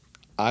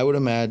I would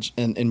imagine,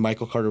 and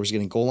Michael Carter was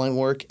getting goal line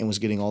work and was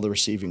getting all the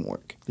receiving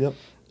work. Yep.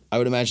 I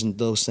would imagine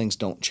those things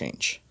don't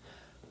change.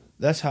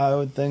 That's how I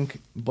would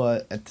think,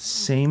 but at the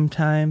same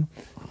time,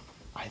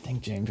 I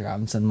think James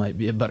Robinson might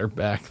be a better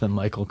back than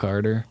Michael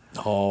Carter.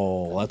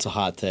 Oh, that's a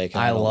hot take.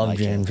 I love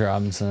James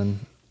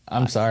Robinson.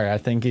 I'm sorry. I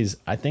think he's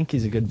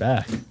a good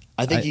back.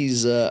 I think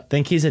he's. I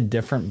think he's a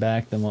different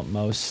back than what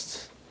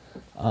most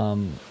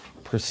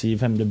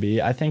perceive him to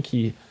be. I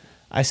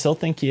still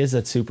think he is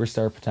that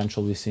superstar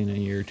potential we've seen a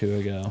year or two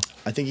ago.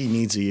 I think he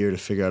needs a year to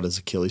figure out his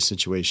Achilles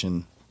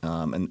situation,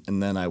 and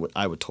then I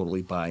would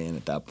totally buy in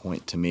at that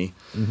point. To me,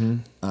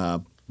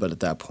 but at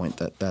that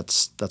point,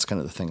 that's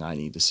kind of the thing I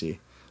need to see.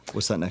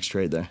 What's that next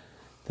trade there?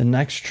 The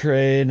next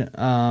trade,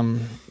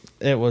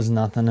 it was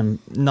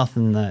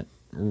nothing that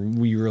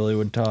we really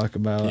would talk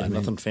about. Yeah,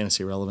 nothing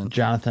fantasy relevant.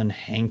 Jonathan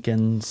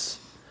Hankins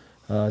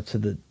to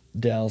the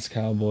Dallas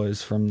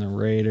Cowboys from the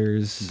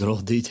Raiders. Good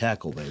old D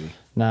tackle, baby.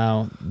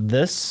 Now,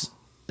 this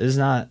is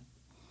not.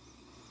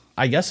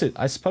 I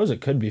suppose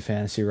it could be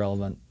fantasy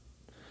relevant.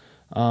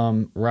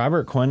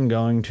 Robert Quinn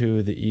going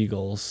to the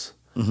Eagles.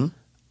 Mm-hmm.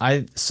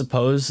 I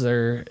suppose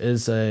there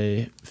is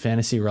a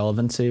fantasy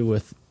relevancy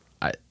with.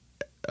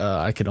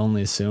 I could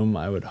only assume.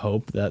 I would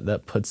hope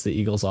that puts the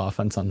Eagles'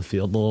 offense on the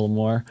field a little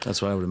more.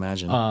 That's what I would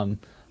imagine.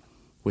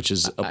 Which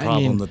is a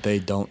problem that they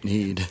don't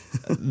need.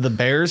 The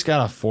Bears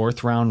got a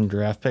 4th-round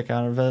draft pick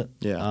out of it.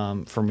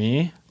 Yeah. For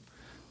me,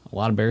 a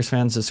lot of Bears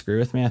fans disagree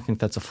with me. I think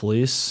that's a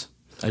fleece.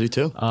 I do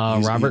too.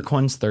 Robert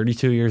Quinn's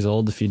 32 years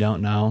old, if you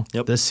don't know.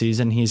 Yep. This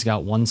season, he's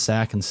got 1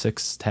 sack and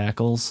 6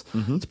 tackles.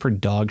 Mm-hmm. It's pretty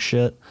dog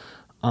shit.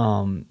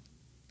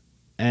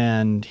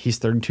 And he's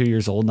 32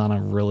 years old on a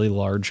really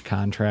large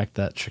contract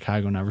that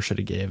Chicago never should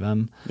have gave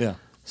him. Yeah.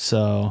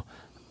 So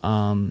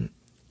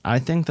I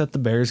think that the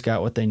Bears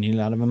got what they needed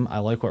out of him. I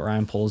like what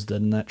Ryan Poles did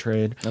in that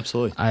trade.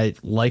 Absolutely. I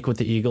like what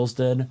the Eagles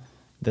did.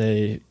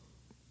 They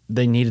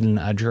needed an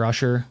edge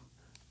rusher,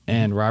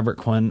 and Robert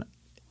Quinn,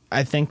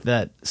 I think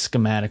that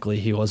schematically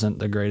he wasn't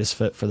the greatest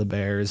fit for the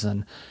Bears,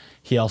 and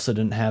he also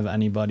didn't have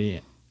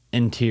anybody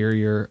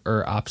interior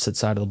or opposite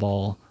side of the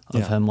ball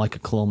of him like a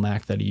Khalil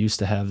Mack that he used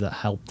to have that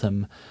helped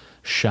him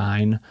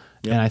shine.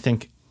 Yep. And I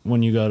think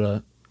when you go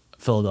to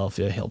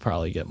Philadelphia, he'll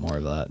probably get more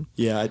of that.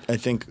 Yeah, I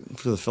think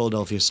for the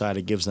Philadelphia side,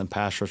 it gives them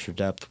pass rusher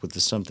depth, which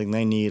is something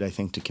they need, I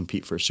think, to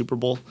compete for a Super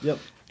Bowl. Yep.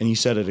 And you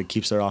said it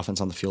keeps their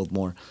offense on the field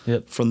more.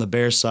 Yep. From the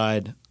Bears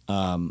side,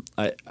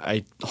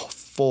 I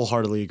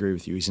full-heartedly agree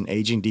with you. He's an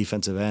aging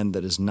defensive end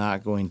that is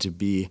not going to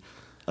be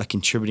a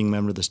contributing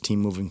member of this team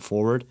moving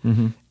forward.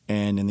 Mm-hmm.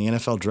 And in the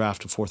NFL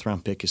draft, a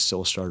 4th-round pick is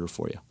still a starter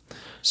for you.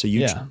 So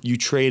you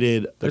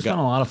traded. There's been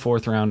a lot of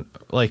 4th-round.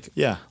 A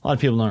lot of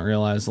people don't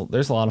realize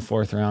there's a lot of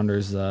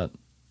 4th-rounders that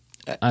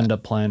end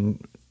up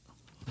playing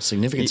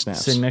significant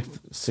snaps.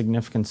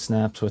 Significant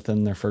snaps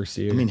within their first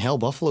year. I mean, hell,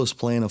 Buffalo's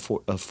playing a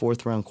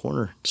 4th-round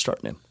corner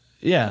starting him.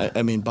 Yeah.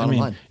 I mean, bottom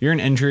line. You're an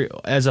injury.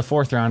 As a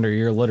 4th-rounder,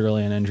 you're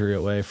literally an injury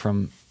away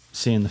from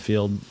seeing the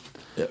field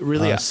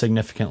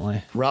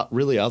significantly.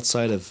 Really,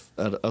 outside of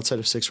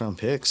 6th-round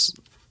picks,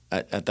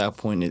 at that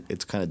point,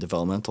 it's kind of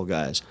developmental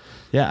guys.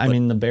 Yeah, I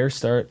mean, the Bears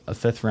start a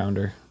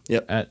 5th-rounder.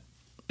 Yep.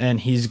 And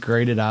he's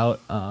graded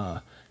out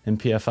in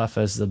PFF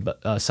as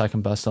the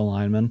second best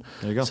lineman.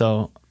 There you go.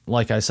 So,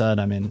 like I said,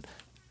 I mean,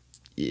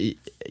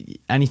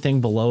 anything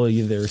below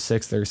either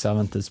 6th or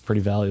 7th is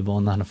pretty valuable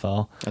in the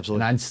NFL. Absolutely.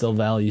 And I'd still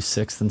value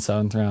 6th and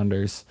 7th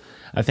rounders.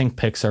 I think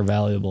picks are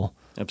valuable.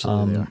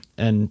 Absolutely, they are.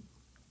 And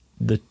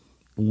the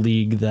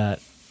league that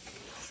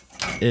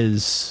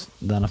is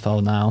the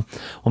NFL now.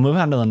 We'll move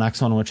on to the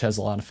next one, which has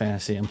a lot of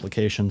fantasy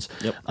implications.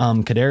 Yep.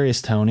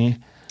 Kadarius Toney.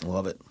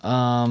 Love it.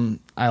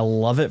 I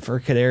love it for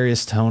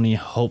Kadarius Toney.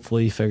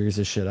 Hopefully he figures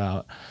his shit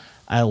out.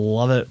 I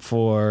love it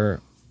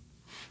for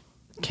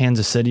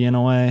Kansas City in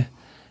a way,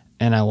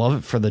 and I love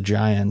it for the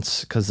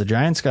Giants because the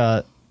Giants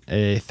got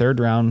a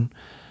 3rd-round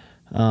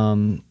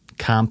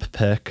comp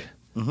pick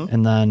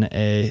and then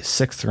a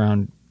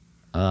 6th-round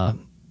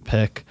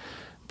pick,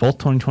 both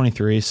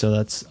 2023, so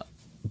that's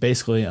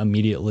basically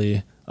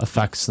immediately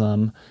affects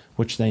them,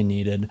 which they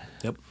needed.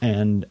 Yep.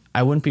 And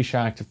I wouldn't be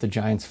shocked if the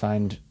Giants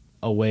find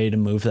a way to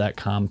move that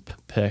comp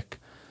pick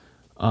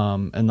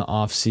in the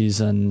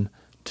offseason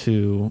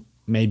to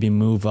maybe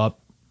move up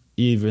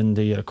even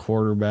to get a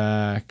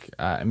quarterback.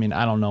 I mean,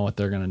 I don't know what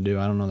they're going to do.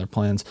 I don't know their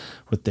plans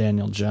with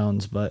Daniel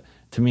Jones, but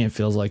to me it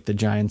feels like the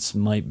Giants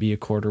might be a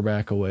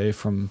quarterback away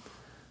from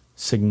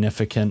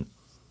significant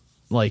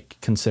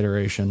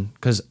consideration,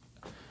 because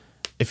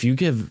if you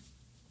give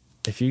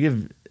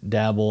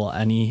Dabble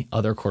any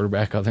other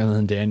quarterback other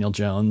than Daniel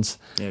Jones,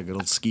 good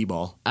old skee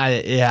ball.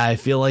 I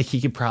feel like he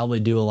could probably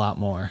do a lot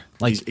more.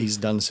 He's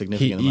done a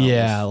significant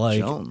amount with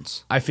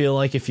Jones. I feel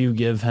like if you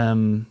give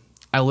him,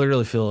 you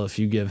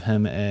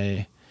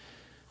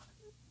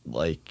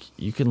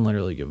can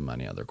literally give him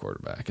any other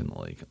quarterback in the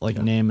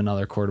league. Name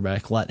another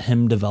quarterback, let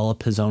him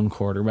develop his own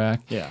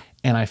quarterback. Yeah.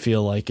 And I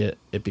feel like it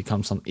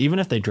becomes something. Even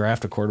if they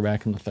draft a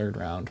quarterback in the 3rd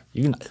round,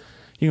 you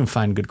can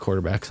find good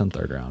quarterbacks in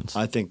 3rd rounds.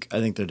 I think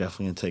they're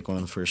definitely going to take one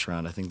in the 1st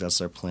round. I think that's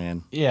their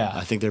plan. Yeah.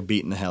 I think they're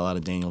beating the hell out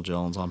of Daniel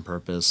Jones on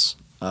purpose.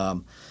 At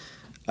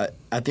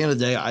the end of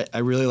the day, I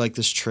really like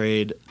this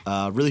trade,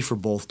 really for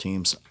both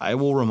teams. I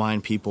will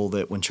remind people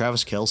that when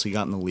Travis Kelce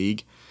got in the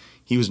league,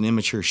 he was an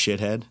immature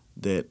shithead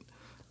that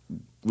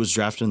was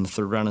drafted in the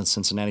 3rd round in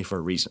Cincinnati for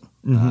a reason.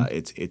 Mm-hmm.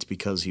 It's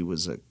because he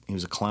was a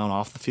clown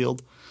off the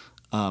field.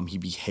 He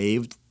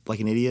behaved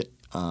like an idiot.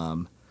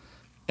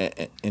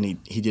 and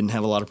he didn't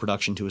have a lot of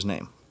production to his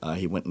name.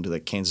 He went into the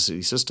Kansas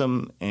City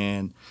system,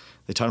 and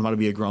they taught him how to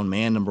be a grown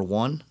man, number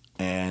one,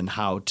 and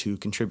how to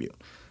contribute.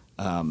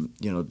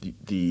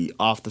 The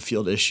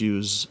off-the-field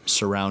issues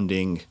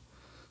surrounding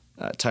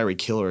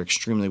Tyreek Hill are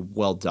extremely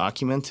well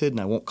documented, and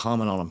I won't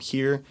comment on them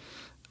here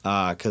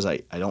because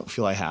I don't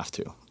feel I have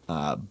to.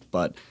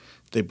 But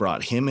they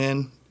brought him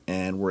in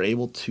and were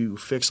able to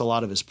fix a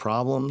lot of his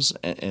problems,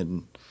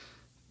 and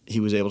he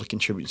was able to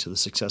contribute to the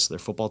success of their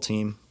football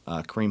team.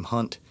 Kareem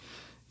Hunt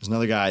is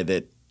another guy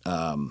that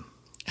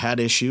had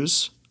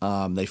issues.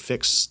 They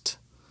fixed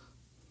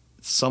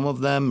some of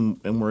them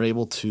and were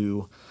able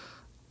to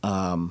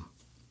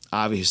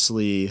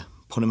obviously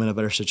put him in a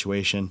better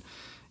situation.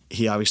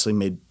 He obviously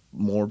made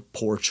more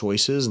poor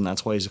choices, and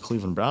that's why he's a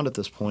Cleveland Brown at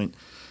this point.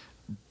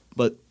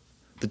 But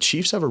the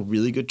Chiefs have a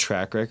really good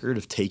track record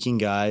of taking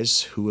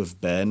guys who have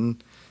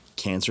been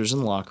cancers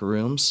in locker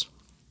rooms,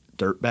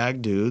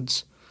 dirtbag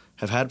dudes,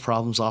 have had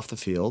problems off the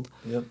field,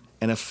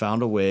 and have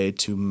found a way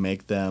to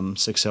make them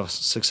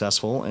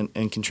successful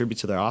and contribute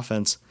to their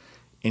offense.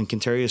 And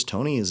Kadarius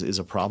Toney is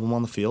a problem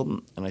on the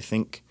field, and I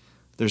think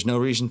there's no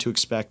reason to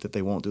expect that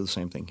they won't do the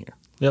same thing here.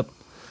 Yep.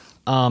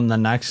 The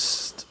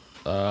next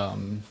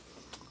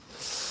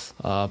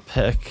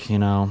pick,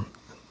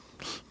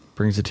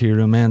 brings a tear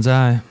to a man's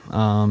eye.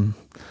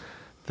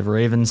 The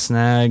Ravens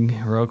snag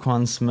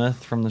Roquan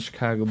Smith from the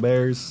Chicago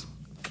Bears.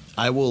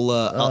 I will.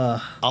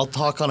 I'll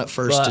talk on it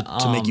first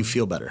to make you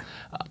feel better.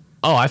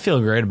 Oh, I feel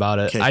great about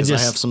it. I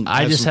just have an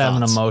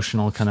thoughts.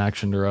 Emotional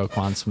connection to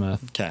Roquan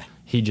Smith. Okay.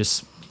 He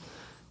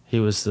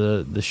was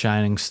the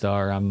shining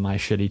star on my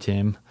shitty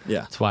team.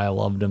 Yeah. That's why I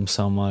loved him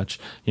so much.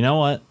 You know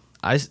what?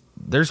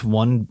 There's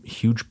one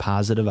huge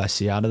positive I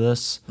see out of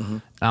this. Mm-hmm.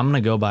 I'm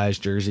gonna go buy his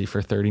jersey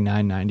for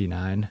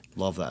 $39.99.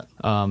 Love that.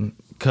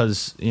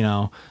 Because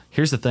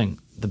here's the thing: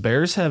 the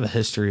Bears have a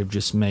history of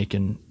just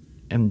making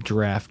and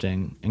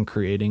drafting and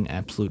creating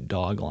absolute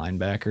dog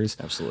linebackers.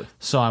 Absolutely.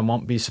 So I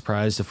won't be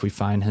surprised if we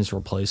find his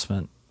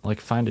replacement.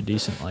 Find a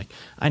decent.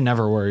 I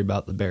never worry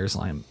about the Bears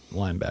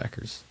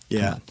linebackers.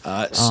 Yeah.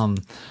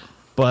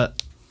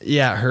 But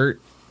yeah, it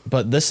hurt.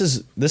 But this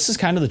is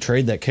kind of the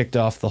trade that kicked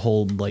off the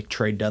whole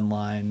trade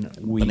deadline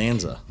week.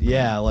 Bonanza.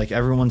 Yeah,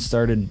 everyone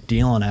started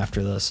dealing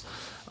after this.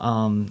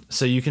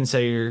 So you can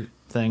say your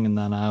thing, and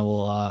then I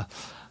will.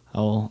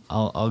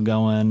 I'll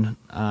go in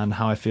on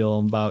how I feel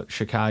about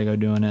Chicago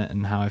doing it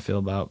and how I feel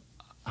about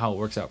how it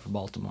works out for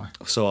Baltimore.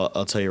 So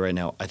I'll tell you right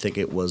now, I think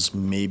it was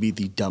maybe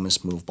the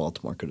dumbest move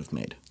Baltimore could have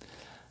made.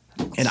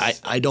 And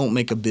I don't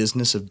make a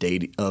business of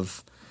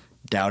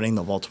doubting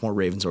the Baltimore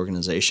Ravens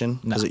organization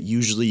because it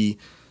usually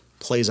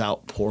plays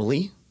out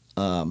poorly.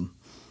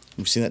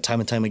 We've seen that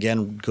time and time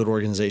again. Good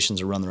organizations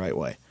are run the right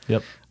way.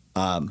 Yep.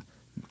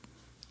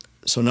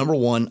 So number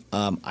one,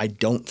 I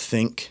don't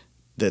think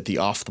that the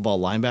off-the-ball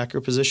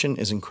linebacker position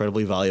is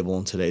incredibly valuable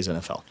in today's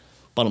NFL.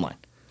 Bottom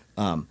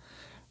line.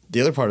 The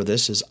other part of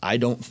this is I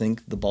don't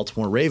think the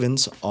Baltimore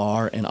Ravens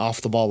are an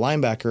off-the-ball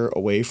linebacker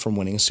away from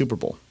winning a Super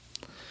Bowl,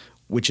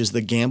 which is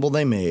the gamble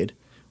they made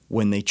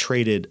when they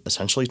traded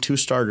essentially two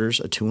starters,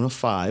 a 2 and a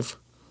 5,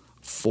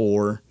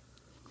 for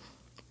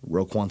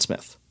Roquan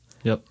Smith.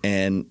 Yep.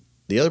 And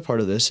the other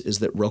part of this is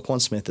that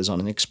Roquan Smith is on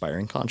an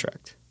expiring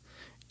contract.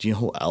 Do you know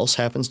who else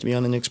happens to be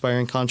on an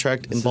expiring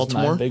contract in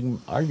Baltimore? This is my big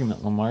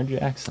argument, Lamar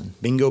Jackson.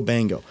 Bingo,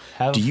 bango.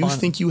 Do you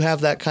think you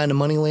have that kind of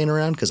money laying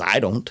around? Because I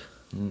don't.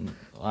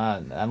 I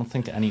don't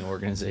think any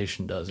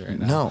organization does right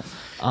now.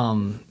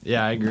 No.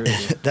 Yeah, I agree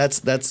with you.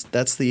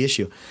 That's the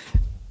issue.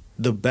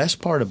 The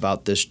best part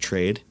about this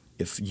trade,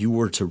 if you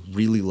were to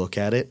really look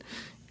at it,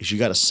 is you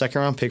got a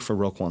second-round pick for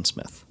Roquan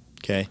Smith,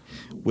 okay?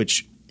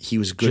 Which he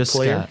was a good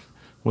player.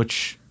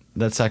 Which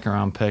that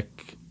second-round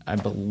pick, I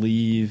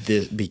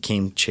believe,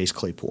 became Chase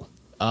Claypool.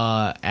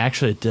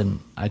 Actually, it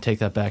didn't. I take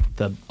that back.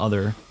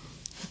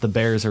 The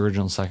Bears'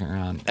 original second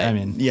round.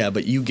 Yeah,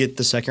 but you get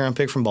the second round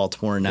pick from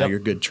Baltimore, and now you're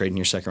good trading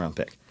your second round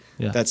pick.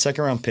 Yeah. That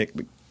second round pick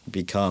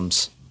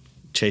becomes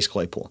Chase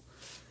Claypool.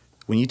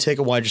 When you take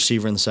a wide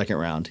receiver in the second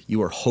round,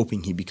 you are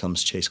hoping he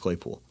becomes Chase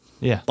Claypool.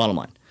 Yeah. Bottom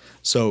line.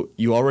 So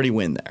you already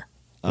win there.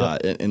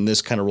 And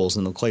this kind of rolls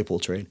into the Claypool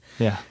trade.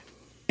 Yeah.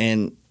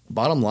 And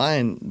bottom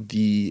line,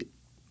 the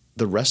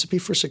recipe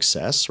for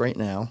success right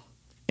now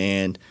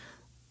and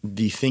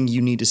the thing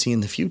you need to see in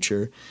the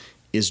future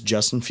is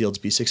Justin Fields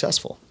be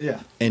successful.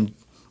 Yeah. And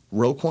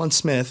Roquan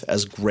Smith,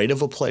 as great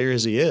of a player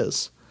as he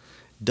is,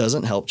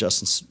 doesn't help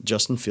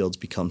Justin Fields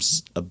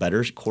becomes a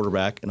better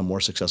quarterback and a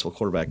more successful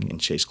quarterback, and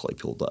Chase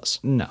Claypool does.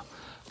 No.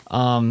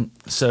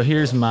 So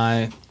here's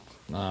my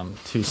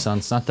 2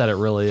 cents. Not that it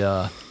really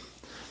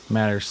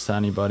matters to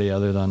anybody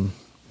other than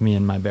me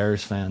and my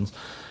Bears fans.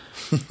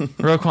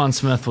 Roquan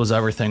Smith was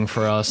everything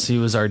for us. He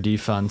was our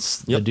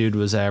defense. Yep. The dude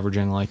was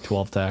averaging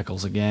 12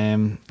 tackles a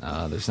game.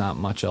 There's not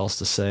much else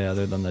to say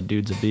other than the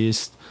dude's a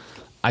beast.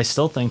 I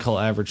still think he'll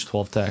average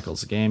 12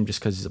 tackles a game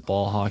just because he's a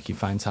ball hawk. He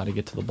finds how to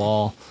get to the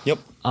ball. Yep.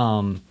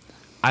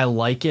 I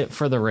like it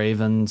for the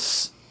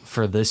Ravens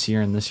for this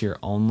year and this year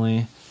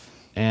only.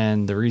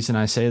 And the reason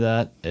I say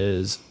that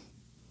is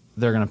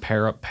they're going to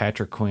pair up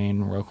Patrick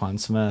Queen, Roquan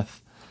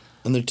Smith.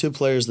 And they're two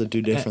players that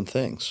do different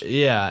things.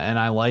 Yeah, and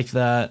I like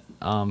that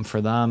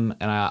for them.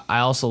 And I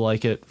also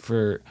like it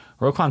for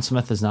Roquan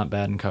Smith is not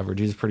bad in coverage.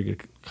 He's a pretty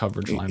good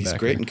coverage linebacker. He's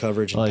great in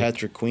coverage, and Like,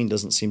 Patrick Queen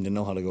doesn't seem to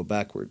know how to go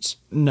backwards.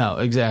 No,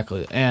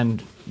 exactly.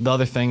 And the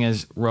other thing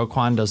is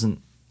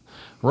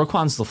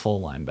Roquan's the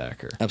full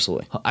linebacker.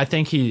 Absolutely. I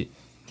think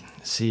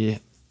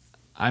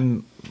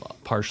I'm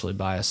partially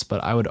biased,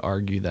 but I would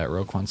argue that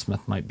Roquan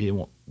Smith might be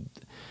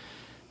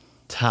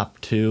top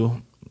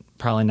 2,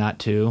 probably not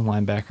 2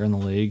 linebacker in the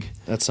league.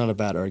 That's not a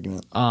bad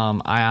argument.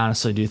 I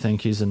honestly do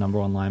think he's the number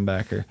 1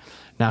 linebacker.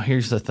 Now,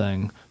 here's the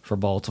thing for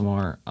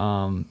Baltimore.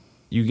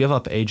 You give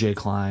up A.J.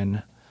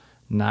 Klein,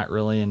 not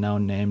really a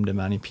known name to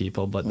many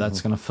people, but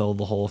that's going to fill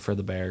the hole for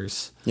the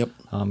Bears. Yep.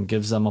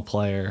 Gives them a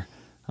player.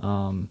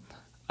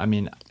 I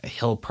mean,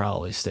 he'll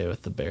probably stay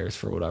with the Bears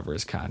for whatever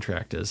his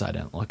contract is. I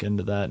didn't look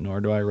into that,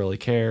 nor do I really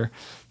care.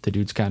 The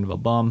dude's kind of a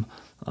bum.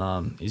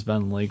 He's been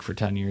in the league for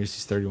 10 years.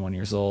 He's 31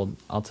 years old.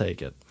 I'll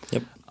take it.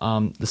 Yep.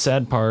 The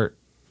sad part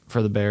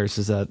for the Bears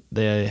is that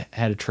they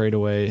had to trade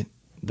away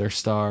their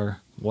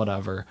star,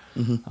 whatever.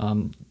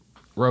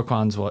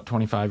 Roquan's,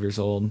 25 years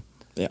old?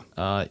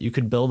 Yeah. You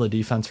could build a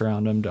defense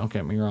around him, don't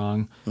get me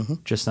wrong.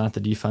 Just not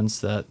the defense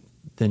that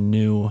the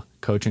new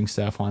coaching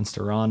staff wants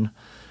to run.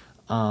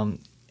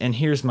 And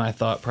here's my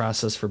thought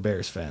process for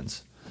Bears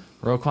fans.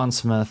 Roquan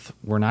Smith,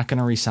 we're not going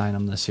to re-sign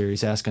him this year.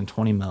 He's asking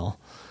 $20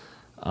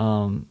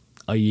 million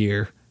a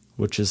year,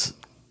 which is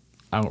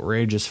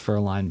outrageous for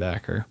a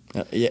linebacker.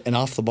 Yeah, an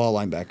off-the-ball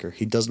linebacker.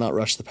 He does not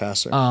rush the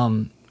passer.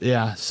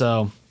 Yeah,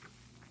 so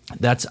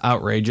that's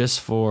outrageous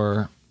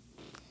for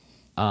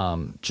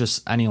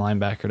just any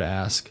linebacker to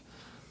ask.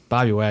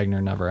 Bobby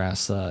Wagner never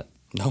asked that.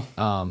 No.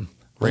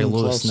 Ray even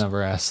Lewis close.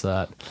 never asked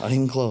that. Not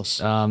even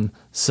close.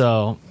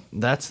 So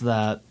that's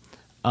that.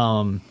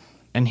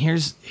 And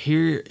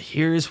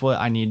here's what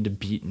I need to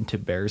beat into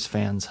Bears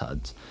fans'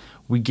 heads.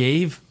 We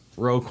gave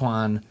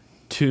Roquan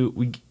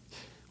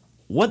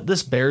what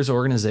this Bears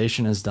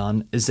organization has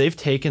done is they've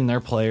taken their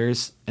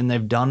players and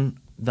they've done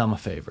them a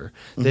favor.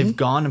 They've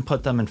gone and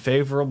put them in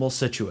favorable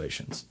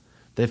situations.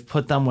 They've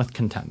put them with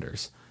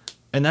contenders.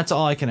 And that's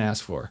all I can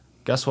ask for.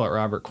 Guess what,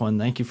 Robert Quinn?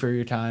 Thank you for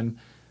your time.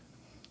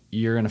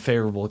 You're in a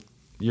favorable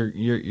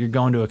you're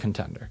going to a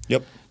contender.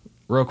 Yep.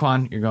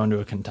 Roquan, you're going to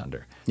a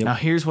contender. Yep. Now,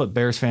 here's what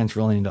Bears fans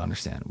really need to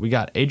understand. We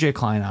got A.J.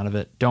 Klein out of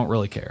it. Don't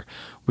really care.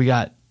 We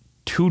got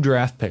 2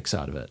 draft picks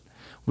out of it.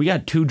 We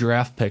got 2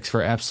 draft picks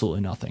for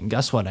absolutely nothing.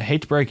 Guess what? I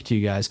hate to break it to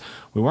you guys.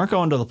 We weren't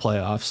going to the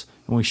playoffs,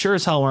 and we sure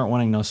as hell weren't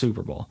winning no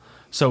Super Bowl.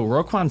 So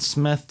Roquan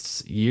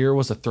Smith's year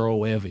was a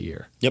throwaway of a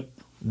year. Yep.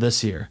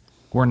 This year.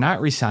 We're not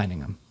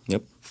re-signing him.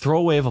 Yep.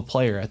 Throwaway of a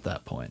player at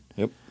that point.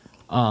 Yep.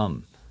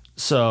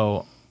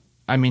 So,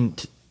 I mean,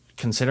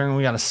 considering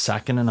we got a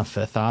 2nd and a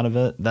 5th out of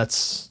it,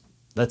 that's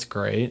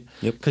great.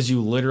 Yep. Because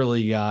you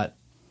literally got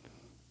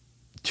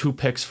 2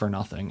 picks for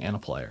nothing and a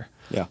player.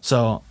 Yeah.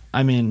 So,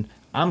 I mean,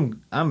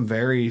 I'm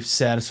very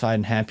satisfied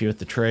and happy with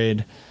the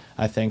trade.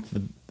 I think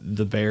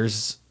the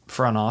Bears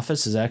front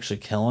office is actually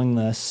killing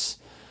this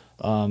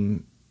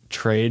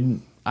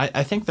trade.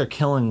 I think they're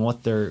killing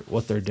what they're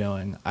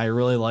doing. I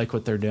really like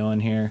what they're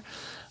doing here.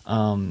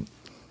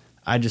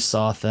 I just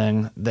saw a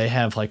thing. They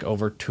have like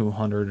over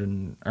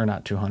 200 or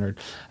not 200.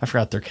 I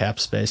forgot their cap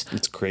space.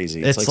 It's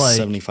crazy. It's like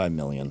 75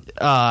 million.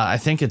 I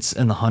think it's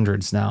in the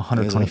hundreds now,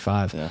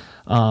 125. Yeah.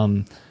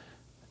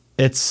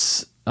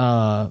 It's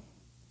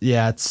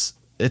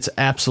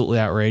absolutely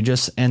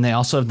outrageous, and they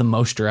also have the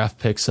most draft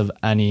picks of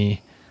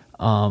any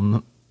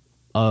team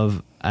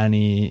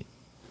in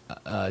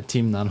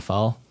the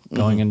NFL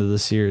going into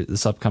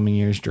this upcoming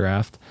year's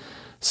draft.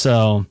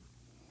 So,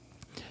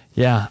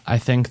 yeah, I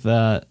think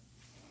that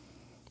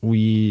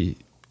I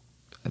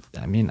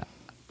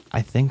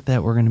think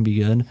that we're going to be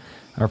good.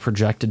 Our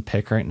projected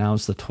pick right now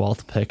is the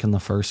 12th pick in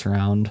the first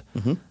round.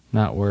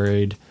 Not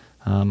worried.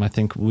 I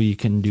think we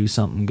can do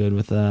something good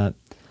with that.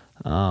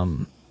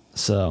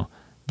 So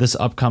this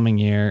upcoming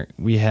year,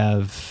 we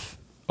have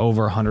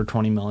over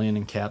 $120 million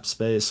in cap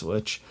space,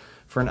 which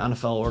for an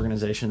NFL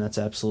organization, that's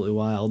absolutely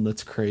wild.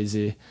 That's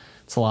crazy.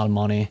 It's a lot of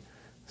money.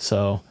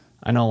 So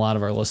I know a lot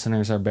of our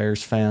listeners are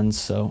Bears fans,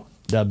 so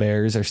the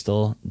Bears are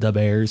still the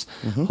Bears.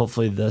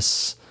 Hopefully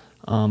this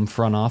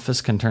front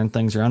office can turn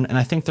things around, and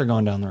I think they're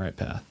going down the right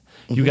path.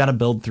 You got to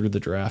build through the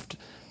draft.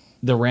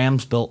 The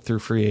Rams built through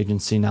free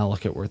agency. Now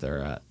look at where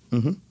they're at.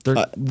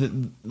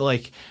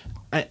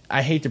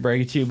 I hate to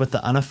break it to you, but the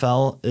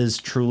NFL is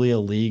truly a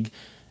league.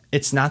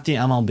 It's not the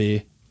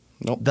MLB.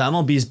 Nope. The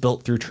MLB is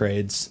built through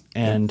trades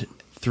and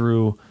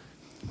through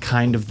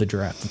kind of the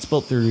draft. It's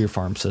built through your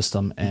farm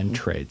system and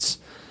trades.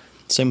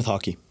 Same with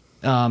hockey.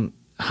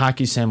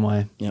 Hockey, same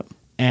way. Yep.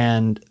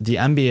 And the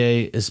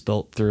NBA is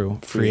built through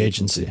free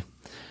agency.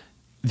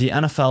 The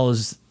NFL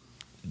is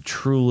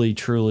truly,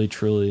 truly,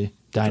 truly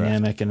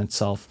dynamic in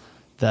itself,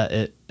 that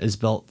it is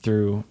built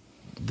through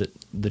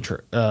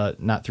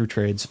not through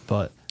trades,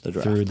 but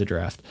through the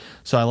draft.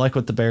 So I like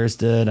what the Bears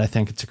did. I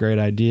think it's a great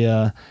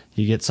idea.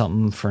 You get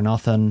something for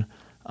nothing.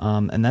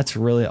 And that's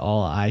really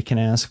all I can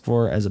ask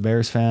for as a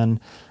Bears fan.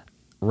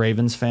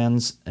 Ravens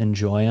fans,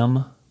 enjoy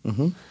them.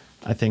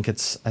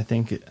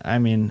 I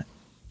mean,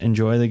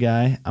 enjoy the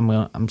guy.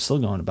 I'm still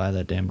going to buy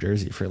that damn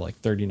jersey for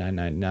like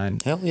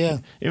 $39.99. Hell yeah.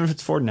 Even if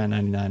it's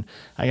 $49.99.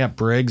 I got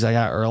Briggs, I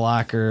got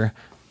Urlacher,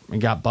 I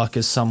got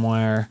Buckus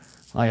somewhere.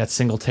 I got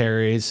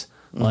Singletaries.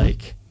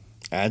 Like,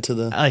 Add to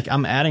the.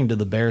 I'm adding to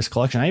the Bears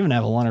collection. I even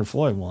have a Leonard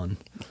Floyd one.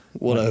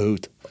 What a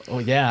hoot. Oh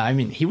yeah, I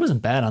mean he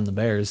wasn't bad on the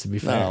Bears to be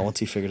fair. No, once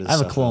he figured his I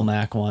have a stuff Khalil out.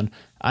 Mack one.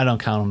 I don't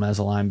count him as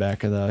a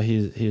linebacker though.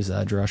 He's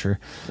an edge rusher.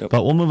 Yep.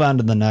 But we'll move on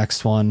to the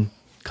next one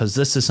because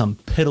this is some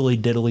piddly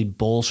diddly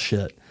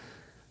bullshit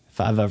if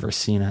I've ever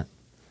seen it.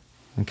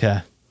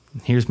 Okay,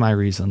 here's my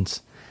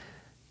reasons.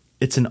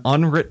 It's an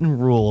unwritten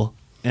rule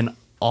in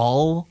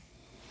all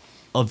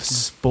of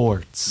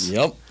sports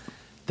Yep.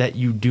 that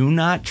you do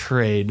not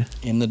trade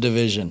In the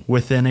division.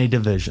 within a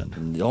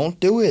division. Don't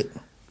do it.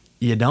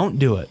 You don't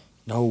do it.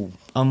 No.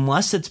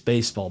 Unless it's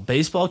baseball.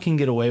 Baseball can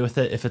get away with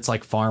it if it's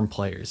like farm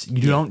players.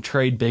 You don't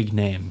trade big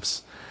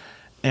names.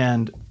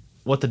 And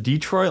what the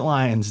Detroit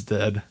Lions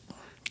did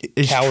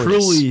is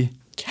truly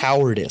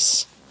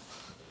Cowardice.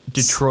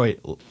 Detroit.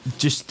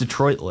 Just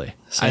Detroitly.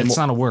 Same It's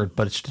ol- not a word,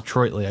 but it's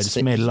Detroitly. I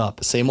just made it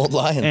up. Same old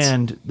Lions.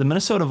 And the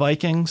Minnesota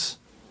Vikings,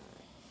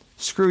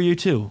 screw you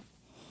too.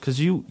 Because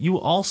you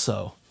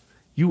also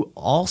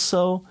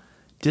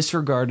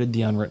disregarded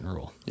the unwritten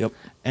rule. Yep.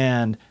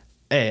 And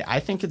hey, I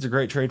think it's a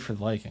great trade for the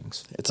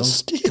Vikings. It's a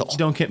steal.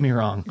 Don't get me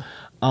wrong.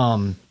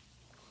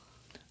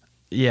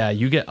 Yeah,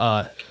 you get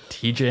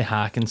TJ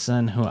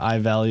Hawkinson, who I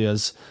value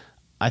as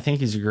I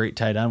think he's a great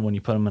tight end when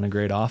you put him in a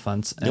great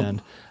offense. Yep.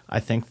 And I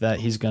think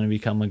that he's going to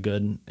become a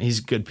good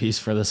piece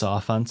for this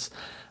offense.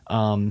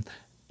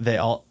 They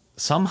all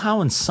somehow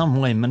in some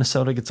way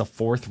Minnesota gets a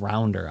 4th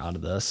rounder out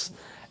of this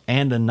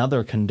and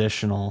another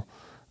conditional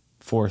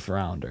 4th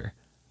rounder.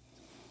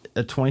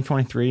 A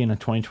 2023 and a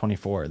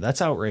 2024.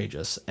 That's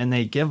outrageous. And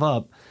they give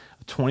up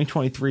a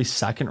 2023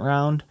 second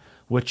round,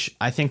 which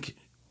I think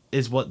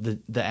is what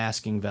the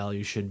asking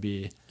value should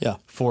be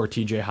for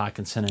TJ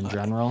Hawkinson in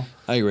general.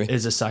 I agree.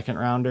 Is a second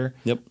rounder.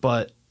 Yep.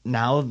 But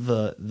now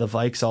the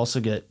Vikes also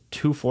get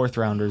 2 4th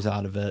rounders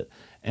out of it,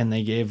 and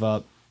they gave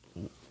up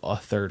a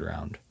third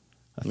rounder.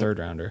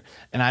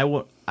 And I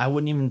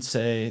wouldn't even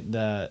say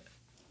that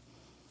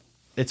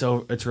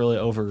it's really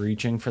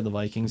overreaching for the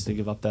Vikings to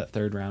give up that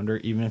 3rd rounder,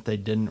 even if they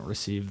didn't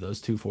receive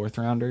those 2 4th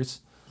rounders.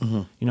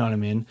 You know what I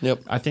mean?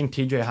 Yep. I think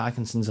TJ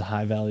Hawkinson's a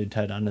high valued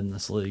tight end in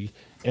this league,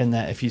 and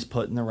that if he's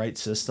put in the right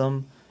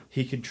system,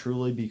 he could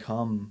truly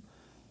become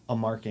a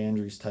Mark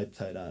Andrews type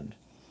tight end.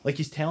 Like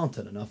he's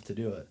talented enough to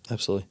do it.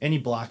 Absolutely. And he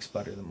blocks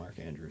better than Mark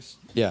Andrews.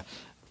 Yeah.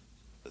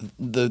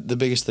 The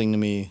biggest thing to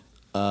me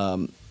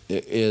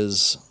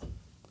is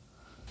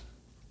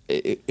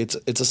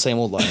it's a same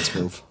old Lions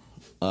move.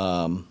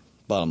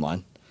 Bottom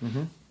line.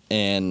 Mm-hmm.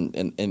 And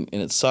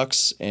it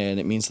sucks, and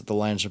it means that the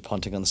Lions are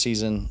punting on the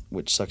season,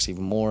 which sucks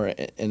even more,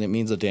 and it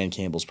means that Dan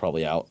Campbell's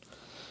probably out.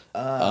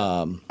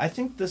 I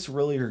think this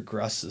really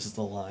regresses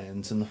the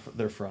Lions in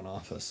their front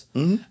office.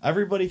 Mm-hmm.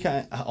 Everybody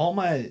all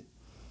my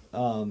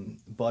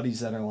buddies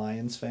that are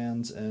Lions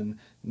fans and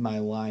my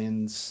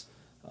Lions,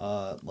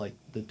 like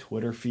the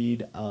Twitter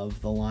feed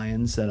of the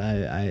Lions that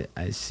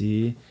I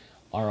see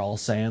are all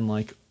saying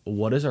like,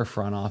 what is our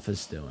front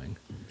office doing?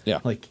 Yeah.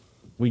 Like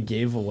we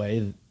gave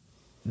away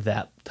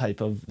that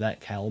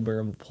caliber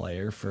of a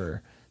player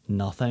for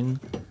nothing.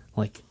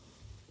 Like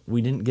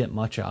we didn't get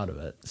much out of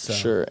it. So.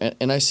 Sure,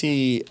 and I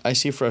see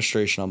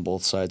frustration on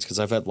both sides because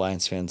I've had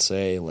Lions fans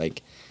say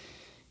like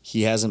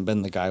he hasn't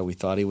been the guy we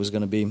thought he was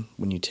going to be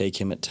when you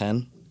take him at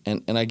 10,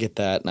 and I get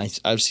that, and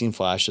I've seen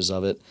flashes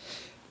of it.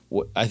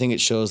 I think it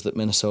shows that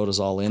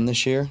Minnesota's all in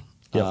this year.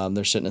 Yep.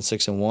 They're sitting at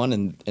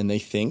 6-1, and they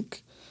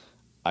think.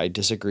 I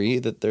disagree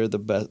that they're the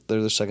best.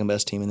 They're the second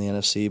best team in the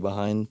NFC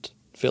behind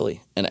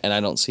Philly, and I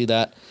don't see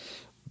that.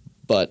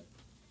 But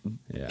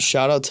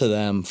shout out to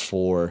them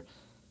for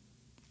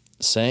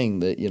saying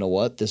that, you know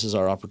what, this is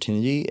our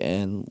opportunity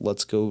and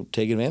let's go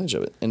take advantage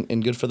of it.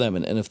 And good for them.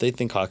 And if they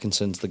think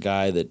Hawkinson's the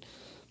guy that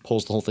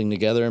pulls the whole thing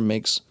together and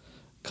makes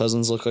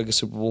Cousins look like a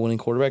Super Bowl winning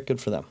quarterback, good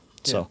for them.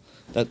 So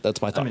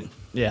that's my thought.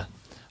 We'll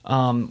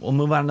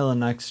move on to the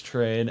next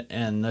trade,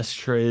 and this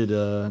trade,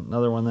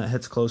 another one that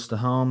hits close to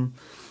home.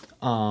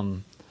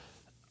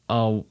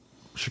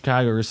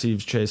 Chicago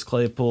receives Chase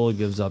Claypool,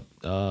 gives up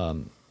a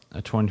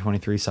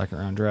 2023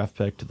 second-round draft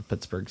pick to the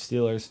Pittsburgh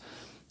Steelers.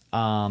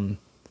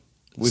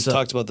 We've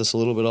talked about this a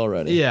little bit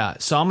already. Yeah,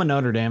 so I'm a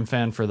Notre Dame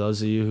fan for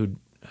those of you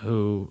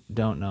who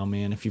don't know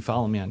me, and if you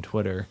follow me on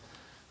Twitter,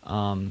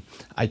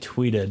 I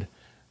tweeted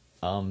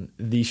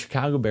the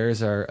Chicago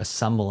Bears are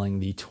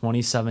assembling the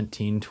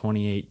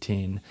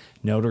 2017-2018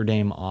 Notre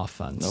Dame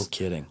offense. No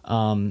kidding.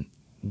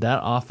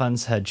 That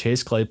offense had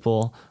Chase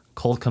Claypool,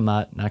 Cole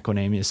Kmet, and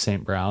Equanimeous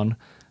St. Brown.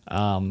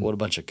 What a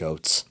bunch of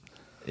goats.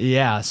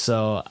 Yeah,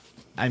 so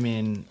I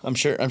mean, I'm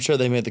sure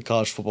they made the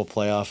college football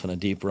playoff and a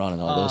deep run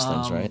and all those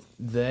things, right?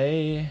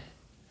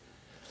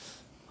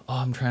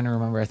 I'm trying to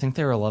remember. I think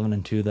they were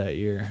 11-2 that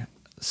year.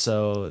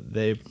 So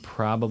they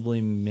probably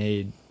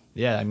made,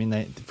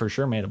 they for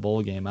sure made a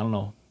bowl game. I don't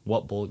know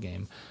what bowl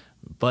game,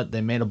 but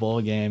they made a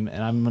bowl game,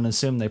 and I'm going to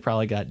assume they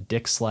probably got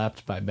dick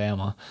slapped by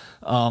Bama.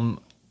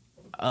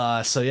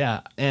 So,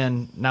 yeah,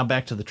 and now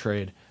back to the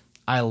trade.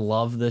 I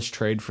love this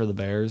trade for the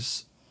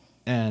Bears,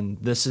 and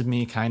this is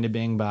me kind of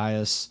being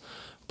biased,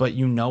 but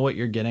you know what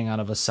you're getting out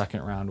of a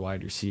second-round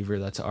wide receiver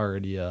that's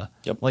already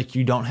like,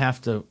 you don't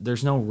have to –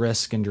 there's no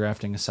risk in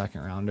drafting a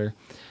second-rounder.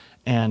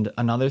 And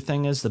another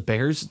thing is the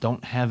Bears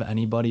don't have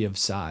anybody of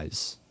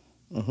size.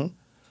 Mm-hmm.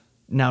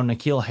 Now,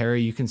 N'Keal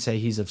Harry, you can say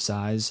he's of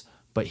size,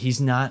 but he's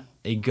not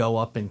a go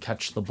up and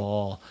catch the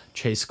ball,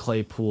 Chase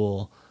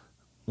Claypool,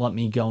 let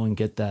me go and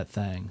get that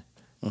thing,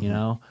 you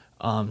know?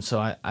 So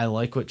I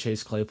like what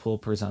Chase Claypool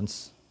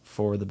presents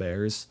for the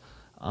Bears.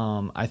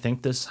 I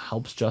think this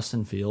helps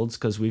Justin Fields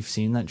because we've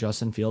seen that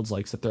Justin Fields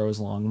likes to throw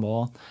his long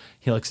ball.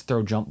 He likes to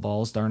throw jump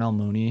balls. Darnell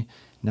Mooney,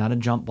 not a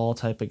jump ball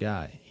type of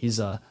guy. He's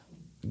a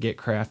get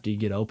crafty,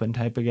 get open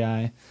type of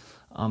guy.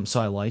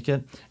 So I like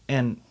it.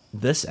 And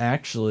this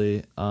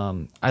actually,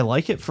 I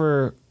like it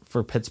for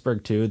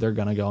Pittsburgh too. They're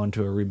going to go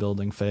into a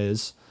rebuilding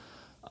phase.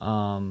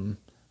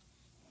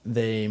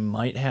 They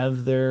might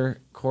have their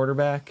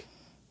quarterback.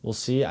 We'll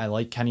see. I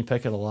like Kenny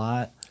Pickett a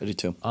lot. I do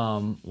too.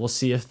 We'll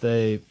see if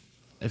they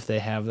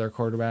have their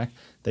quarterback,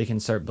 they can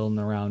start building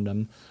around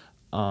him.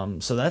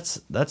 So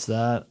that's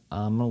that.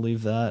 I'm gonna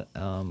leave that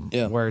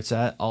where it's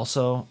at.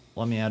 Also,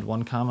 let me add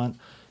one comment.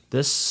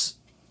 This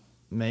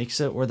makes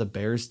it where the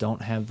Bears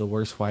don't have the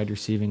worst wide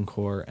receiving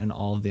core in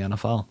all of the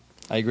NFL.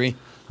 I agree.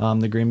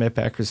 The Green Bay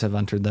Packers have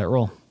entered that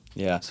role.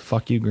 Yeah. So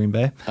fuck you, Green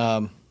Bay.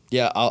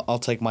 Yeah, I'll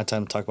take my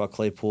time to talk about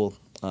Claypool,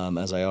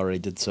 as I already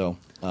did so,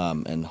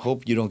 and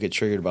hope you don't get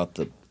triggered about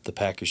the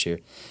Packers here.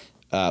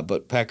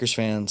 But Packers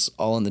fans,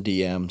 all in the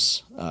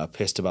DMs,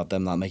 pissed about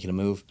them not making a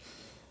move.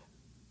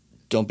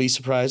 Don't be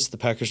surprised. The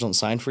Packers don't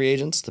sign free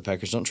agents. The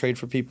Packers don't trade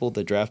for people.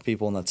 They draft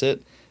people, and that's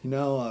it. You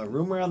know,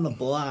 rumor on the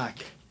block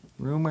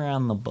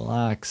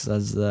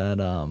says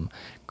that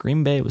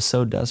Green Bay was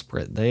so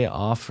desperate they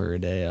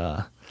offered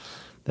a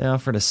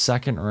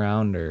second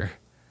rounder,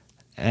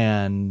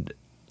 and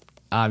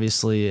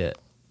obviously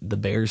the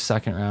Bears'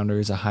 second rounder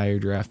is a higher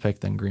draft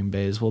pick than Green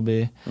Bay's will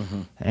be,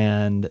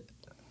 and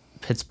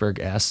Pittsburgh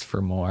asked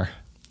for more.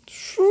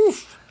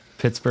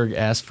 Pittsburgh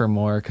asked for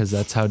more because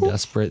that's how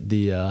desperate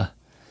the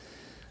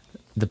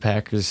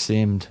Packers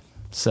seemed.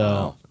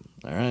 So,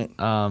 all right,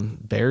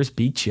 Bears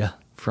beat you.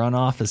 Front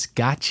office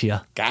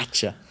gotcha.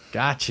 Gotcha.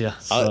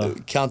 So, I'll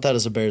count that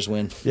as a Bears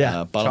win.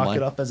 Yeah, bottom chalk line.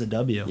 it up as a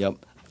W. Yep.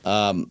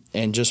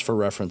 And just for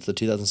reference, the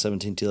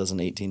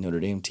 2017-2018 Notre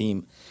Dame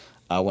team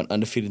went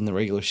undefeated in the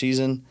regular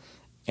season,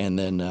 and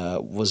then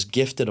was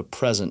gifted a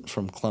present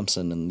from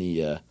Clemson in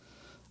the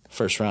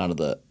first round of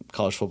the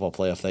college football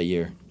playoff that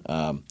year.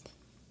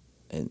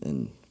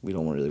 And we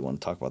don't really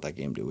want to talk about that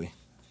game, do we?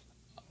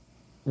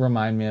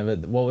 Remind me of it.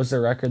 What was their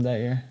record that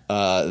year?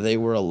 They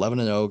were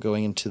 11-0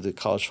 going into the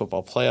college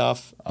football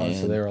playoff.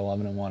 So they were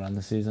 11-1 on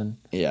the season.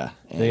 Yeah,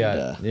 and, they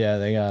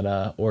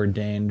got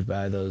ordained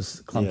by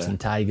those Clemson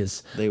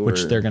Tigers,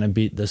 which they're going to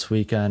beat this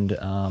weekend.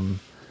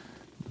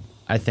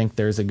 I think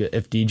there's a good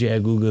if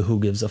DJ Aguga who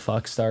gives a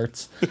fuck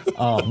starts.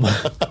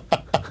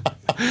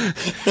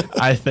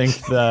 I think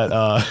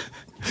that.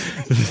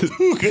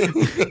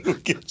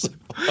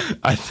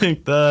 I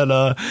think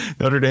that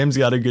Notre Dame's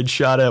got a good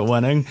shot at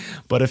winning,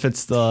 but if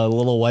it's the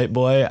little white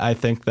boy, I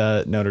think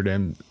that Notre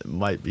Dame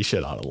might be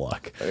shit out of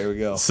luck. There we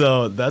go.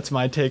 So that's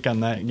my take on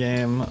that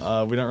game.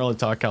 We don't really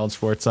talk college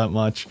sports that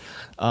much,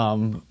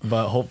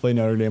 but hopefully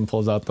Notre Dame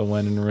pulls out the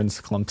win and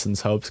ruins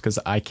Clemson's hopes because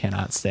I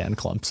cannot stand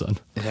Clemson.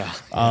 Yeah.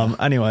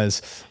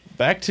 Anyways,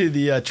 back to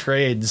the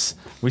trades.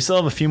 We still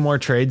have a few more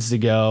trades to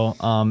go,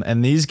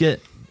 and these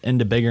get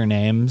into bigger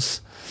names.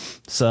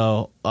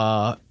 So,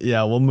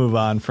 we'll move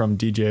on from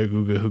DJ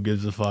Aguga, who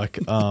gives a fuck.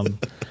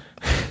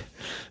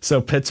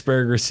 So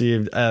Pittsburgh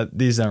received,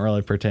 these don't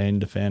really pertain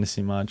to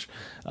fantasy much.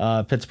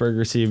 Pittsburgh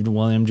received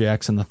William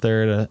Jackson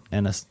III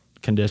and a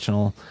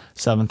conditional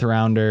 7th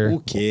rounder. Who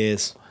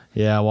cares?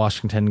 Yeah,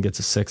 Washington gets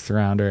a 6th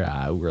rounder.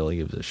 Who really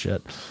gives a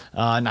shit?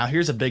 Now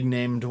here's a big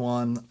named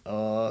one.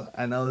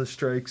 I know this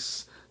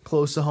strikes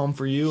close to home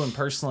for you, and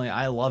personally,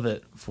 I love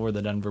it for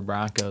the Denver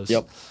Broncos.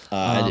 Yep,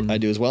 I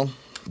do as well.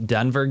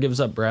 Denver gives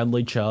up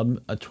Bradley Chubb,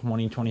 a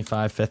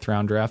 2025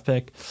 5th-round draft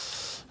pick.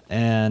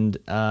 And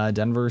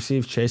Denver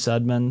receives Chase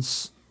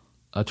Edmonds,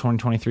 a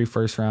 2023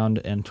 first round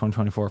and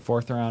 2024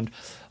 4th round.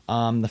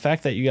 The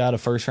fact that you got a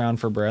first round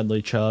for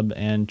Bradley Chubb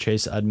and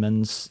Chase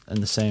Edmonds in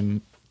the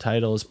same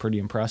title is pretty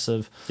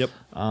impressive. Yep.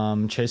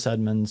 Chase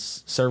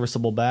Edmonds,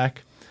 serviceable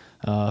back.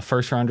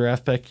 First round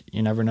draft pick,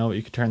 you never know what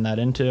you could turn that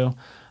into.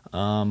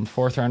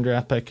 4th round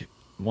draft pick,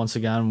 once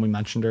again, we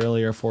mentioned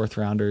earlier, 4th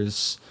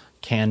rounders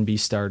can be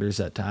starters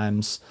at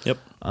times. Yep.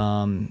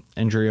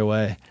 Injury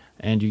away.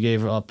 And you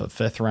gave up a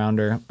 5th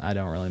rounder. I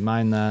don't really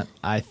mind that.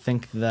 I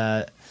think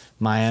that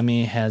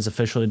Miami has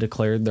officially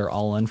declared they're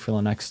all in for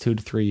the next 2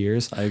 to 3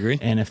 years. I agree.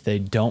 And if they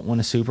don't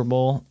win a Super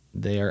Bowl,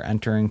 they are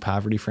entering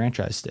poverty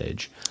franchise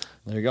stage.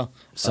 There you go.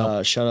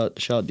 So shout out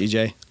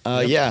DJ.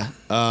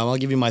 I'll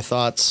give you my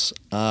thoughts.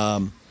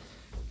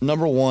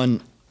 Number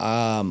one,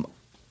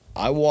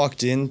 I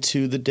walked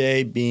into the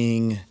day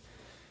being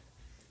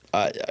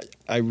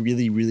I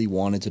really, really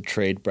wanted to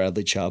trade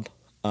Bradley Chubb.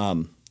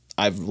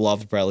 I've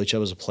loved Bradley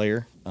Chubb as a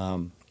player. I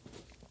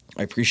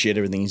appreciate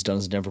everything he's done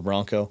as a Denver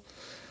Bronco.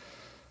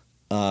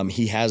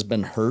 He has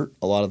been hurt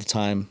a lot of the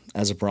time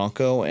as a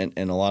Bronco, and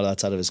a lot of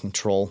that's out of his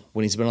control.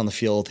 When he's been on the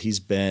field, he's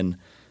been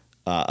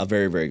a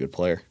very, very good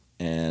player,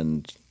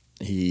 and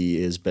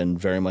he has been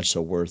very much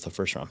so worth a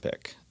first-round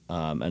pick,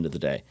 end of the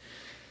day.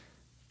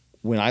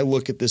 When I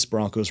look at this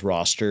Broncos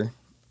roster,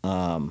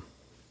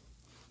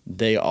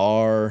 they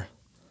are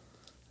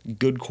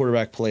good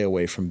quarterback play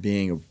away from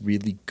being a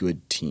really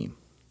good team.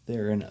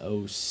 They're an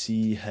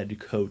OC head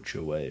coach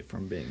away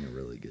from being a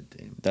really good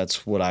team.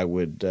 That's what I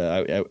would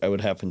I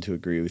would happen to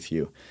agree with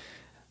you.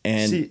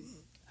 And see,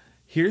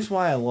 here's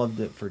why I loved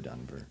it for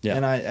Denver. Yeah.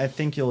 And I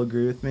think you'll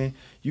agree with me.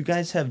 You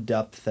guys have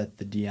depth at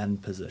the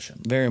DN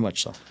position. very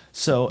much so.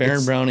 So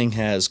Baron Browning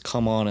has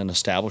come on and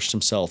established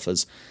himself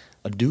as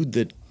a dude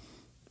that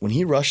when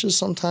he rushes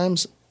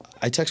sometimes,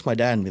 I text my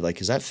dad and be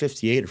like, is that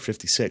 58 or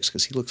 56?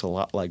 Because he looks a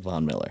lot like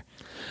Von Miller.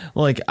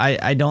 like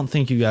I don't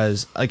think you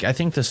guys like I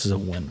think this is a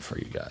win for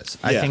you guys.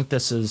 I Yeah. think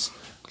this is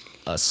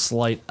a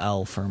slight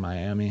L for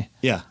Miami.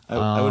 Yeah,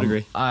 I would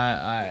agree.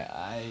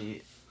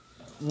 I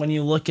when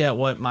you look at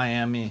what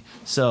Miami,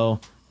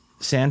 so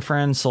San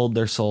Fran sold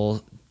their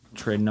soul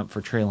trading up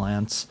for Trey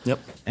Lance. Yep.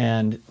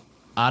 And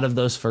out of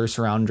those first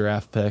round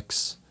draft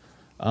picks,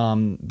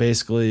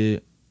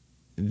 basically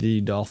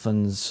the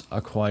Dolphins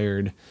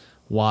acquired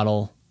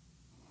Waddle,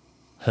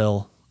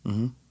 Hill,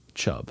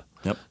 Chubb.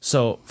 Yep.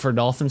 So for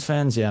Dolphins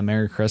fans, yeah,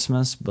 Merry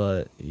Christmas,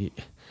 but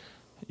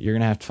you're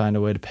gonna have to find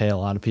a way to pay a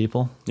lot of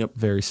people. Yep.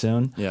 Very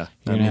soon. Yeah.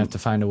 You're gonna have to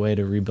find a way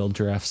to rebuild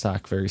draft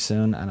stock very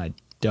soon, and I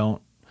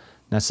don't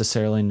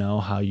necessarily know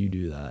how you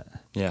do that.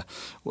 Yeah,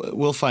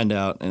 we'll find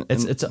out. And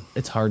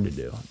It's hard to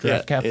do.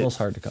 Draft capital's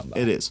hard to come by.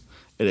 It is.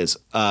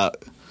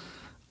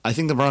 I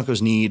think the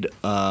Broncos need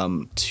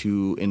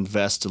to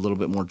invest a little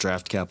bit more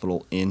draft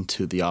capital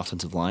into the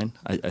offensive line.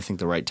 I think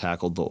the right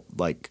tackle,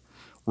 like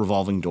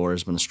revolving door,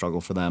 has been a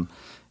struggle for them,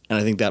 and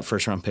I think that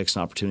first round pick's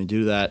an opportunity to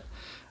do that.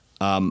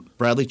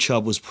 Bradley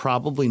Chubb was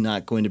probably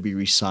not going to be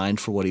re-signed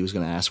for what he was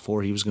going to ask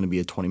for. He was going to be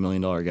a $20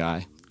 million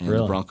guy, and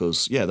Really? the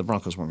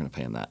Broncos weren't going to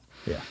pay him that.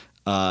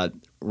 Yeah.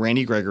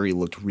 Randy Gregory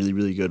looked really,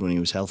 really good when he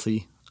was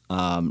healthy.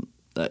 I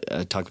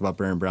talked about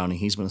Baron Browning.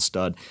 He's been a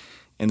stud.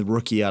 And the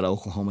rookie out of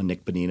Oklahoma,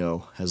 Nick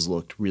Bonito, has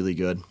looked really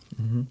good.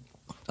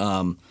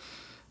 And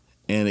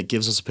it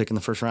gives us a pick in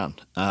the first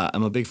round.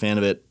 I'm a big fan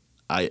of it.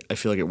 I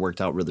feel like it worked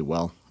out really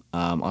well.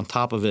 On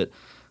top of it,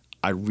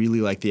 I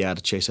really like the ad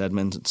of Chase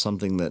Edmonds. It's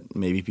something that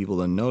maybe people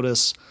didn't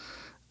notice.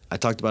 I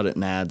talked about it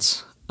in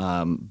ads.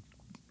 But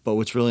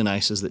what's really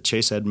nice is that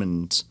Chase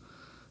Edmonds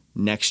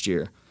next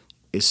year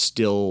is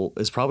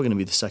probably going to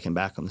be the second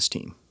back on this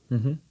team.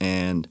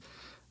 And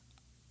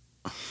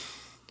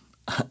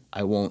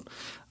I won't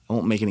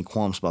make any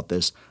qualms about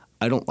this.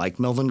 I don't like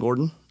Melvin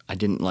Gordon. I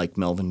didn't like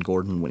Melvin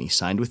Gordon when he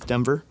signed with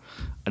Denver.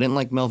 I didn't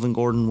like Melvin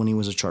Gordon when he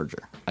was a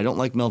Charger. I don't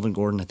like Melvin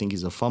Gordon. I think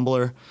he's a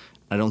fumbler.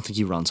 I don't think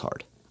he runs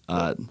hard.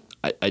 I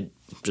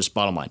just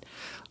bottom line.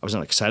 I was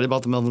not excited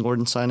about the Melvin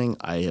Gordon signing.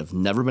 I have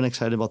never been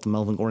excited about the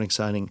Melvin Gordon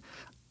signing.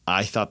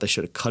 I thought they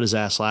should have cut his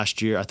ass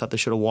last year. I thought they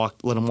should have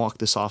let him walk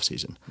this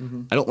offseason.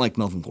 I don't like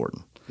Melvin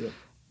Gordon. Yep.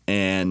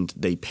 And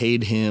they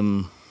paid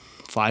him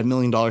 $5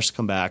 million to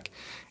come back.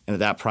 And at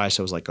that price,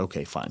 I was like,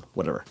 okay, fine,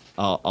 whatever.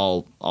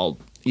 I'll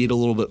eat a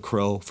little bit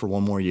crow for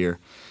one more year.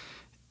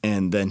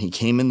 And then he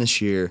came in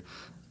this year,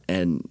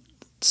 and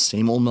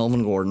same old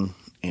Melvin Gordon,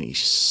 and he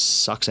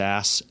sucks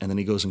ass. And then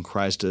he goes and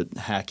tries to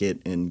hack it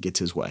and gets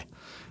his way.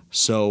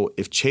 So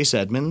if Chase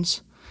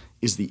Edmonds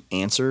is the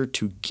answer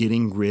to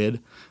getting rid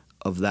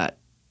of that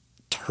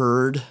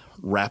turd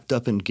wrapped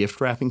up in gift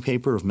wrapping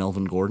paper of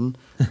Melvin Gordon,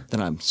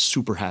 then I'm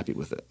super happy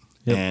with it.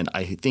 Yep. And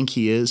I think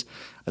he is.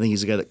 I think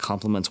he's a guy that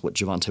complements what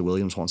Javonte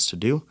Williams wants to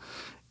do,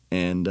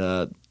 and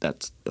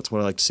that's what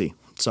I like to see.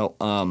 So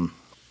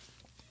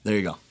there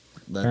you go.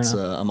 That's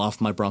I'm off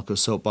my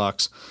Broncos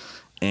soapbox,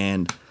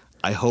 and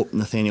I hope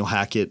Nathaniel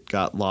Hackett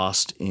got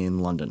lost in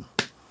London.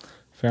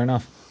 Fair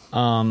enough.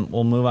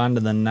 We'll move on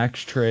to the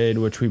next trade,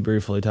 which we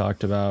briefly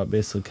talked about,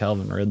 basically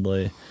Calvin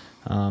Ridley.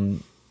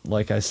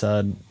 Like I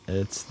said,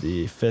 it's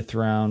the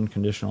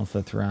conditional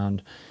fifth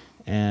round,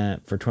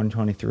 and for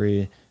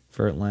 2023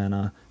 for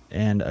Atlanta,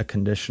 and a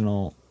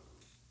conditional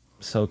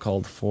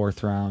so-called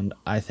fourth round.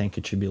 I think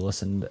it should be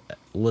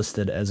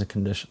listed as a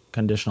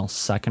conditional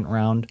second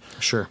round.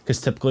 Sure. Because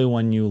typically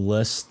when you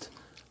list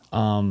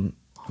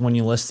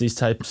these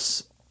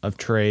types of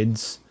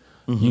trades,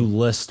 you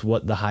list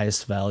what the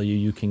highest value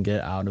you can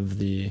get out of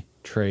the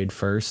trade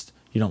first.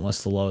 You don't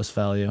list the lowest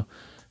value,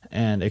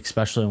 and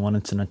especially when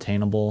it's an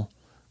attainable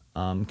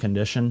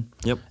condition.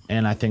 Yep.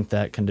 And I think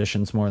that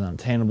condition's more than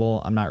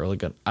attainable. I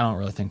don't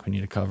really think we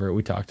need to cover it.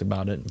 We talked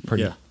about it in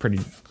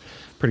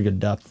pretty good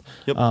depth.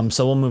 Yep.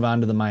 So we'll move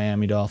on to the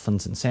Miami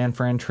Dolphins and San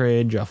Fran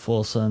trade. Jeff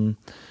Wilson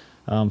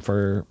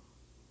for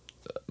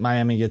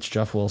Miami gets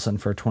Jeff Wilson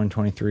for a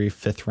 2023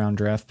 fifth round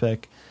draft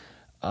pick.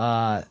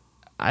 I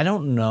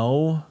don't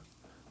know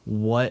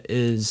what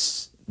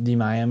is the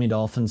Miami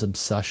Dolphins'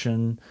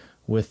 obsession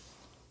with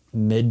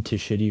mid to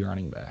shitty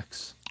running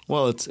backs?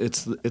 Well, it's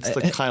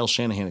the Kyle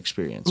Shanahan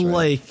experience,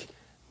 right?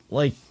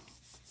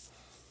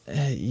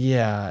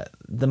 Yeah,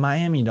 the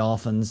Miami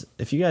Dolphins,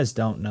 if you guys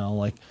don't know,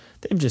 like,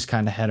 they've just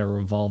kind of had a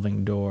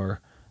revolving door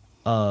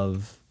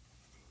of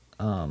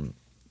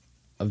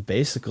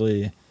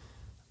basically,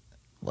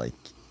 like,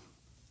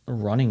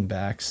 running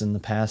backs in the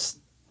past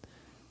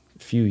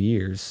few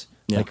years.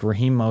 Yeah. Like,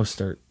 Raheem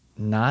Mostert,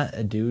 not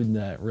a dude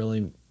that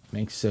really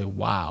makes you say,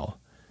 wow.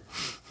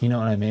 You know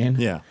what I mean?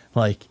 Yeah.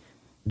 Like,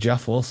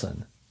 Jeff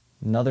Wilson,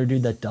 another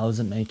dude that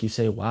doesn't make you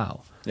say,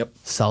 wow. Yep.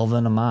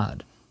 Salvin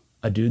Ahmad,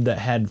 a dude that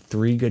had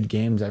 3 good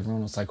games.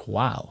 Everyone was like,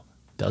 wow.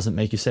 Doesn't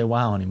make you say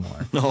wow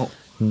anymore. No.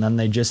 And then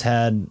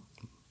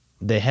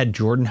they had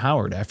Jordan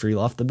Howard after he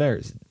left the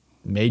Bears.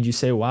 Made you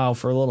say wow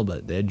for a little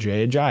bit. They had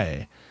Jay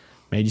Ajayi.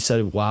 Made you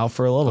say wow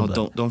for a little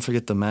bit. Don't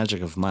forget the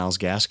magic of Myles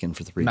Gaskin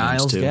for 3 games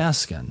Myles too.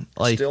 Gaskin.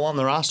 Like, Still on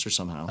the roster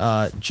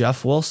somehow.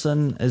 Jeff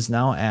Wilson is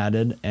now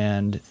added,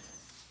 and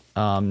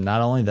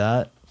not only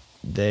that,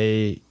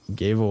 they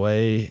gave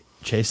away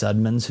Chase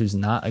Edmonds, who's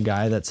not a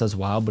guy that says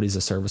wow, but he's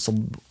a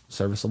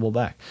serviceable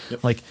back.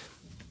 Yep. Like,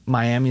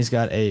 Miami's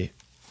got a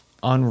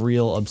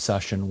unreal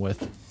obsession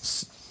with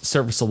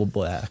serviceable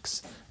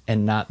backs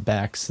and not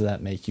backs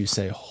that make you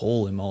say,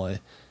 holy moly,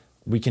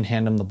 we can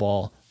hand him the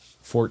ball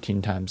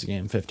 14 times a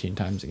game, 15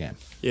 times a game.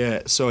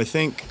 Yeah, so I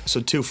think,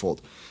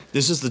 twofold.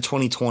 This is the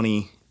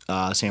 2020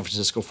 San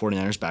Francisco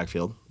 49ers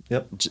backfield.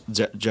 Yep.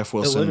 Jeff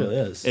Wilson. It literally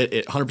is.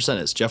 It 100%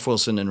 is. Jeff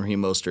Wilson and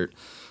Raheem Mostert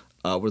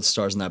were the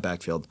stars in that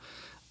backfield.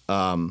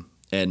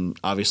 And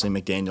obviously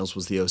McDaniels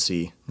was the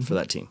OC for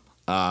that team.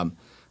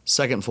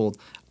 Second fold,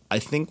 I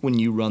think when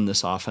you run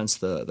this offense,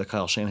 the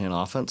Kyle Shanahan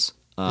offense,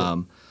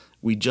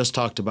 we just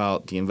talked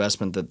about the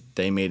investment that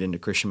they made into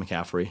Christian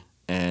McCaffrey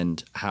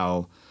and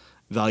how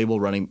valuable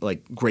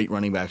great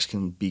running backs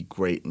can be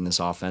great in this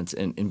offense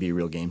and be a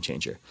real game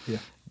changer. Yeah.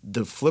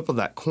 The flip of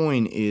that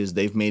coin is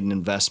they've made an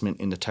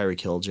investment into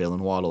Tyreek Hill, Jalen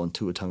Waddle, and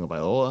Tua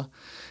Tagovailoa,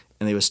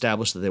 and they've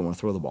established that they want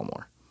to throw the ball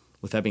more.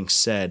 With that being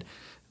said,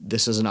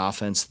 this is an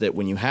offense that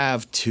when you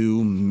have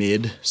 2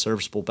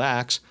 mid-serviceable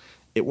backs,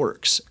 it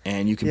works,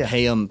 and you can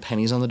pay them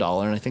pennies on the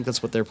dollar, and I think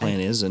that's what their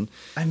plan is. And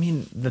I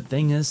mean, the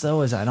thing is,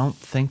 though, is I don't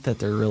think that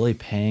they're really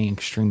paying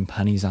extreme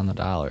pennies on the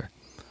dollar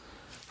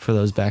for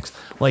those backs.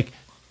 Like,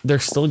 they're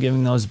still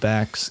giving those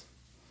backs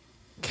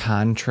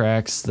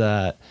contracts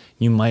that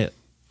you might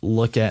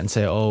look at and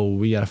say, oh,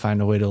 we got to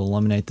find a way to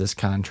eliminate this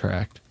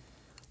contract.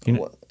 You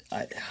know,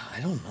 I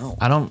don't know.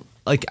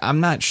 I'm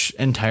not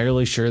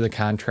entirely sure the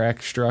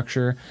contract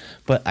structure,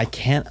 but I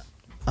can't,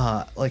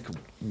 how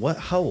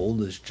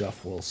old is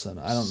Jeff Wilson?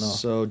 I don't know.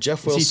 So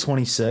Jeff Wilson. Is he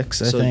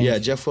 26, I think? Yeah,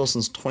 Jeff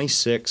Wilson's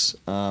 26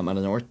 out of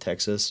North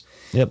Texas.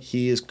 Yep.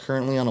 He is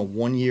currently on a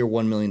 1-year,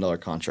 $1 million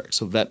contract,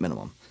 so vet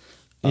minimum.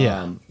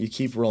 Yeah. You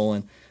keep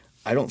rolling.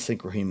 I don't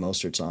think Raheem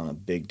Mostert's on a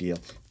big deal.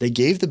 They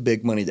gave the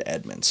big money to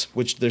Edmonds,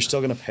 which they're still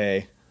going to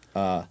pay.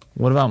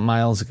 What about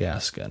Myles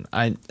Gaskin?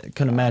 I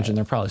can imagine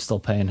they're probably still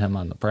paying him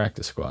on the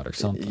practice squad or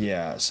something.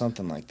 Yeah,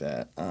 something like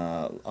that.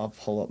 I'll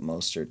pull up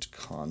Mostert's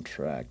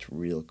contract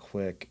real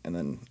quick and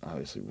then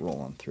obviously roll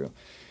on through.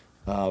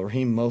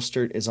 Raheem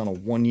Mostert is on a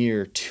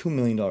 1-year, $2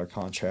 million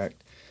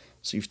contract.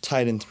 So you've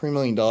tied in $3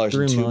 million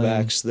in 2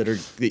 backs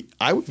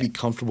I would be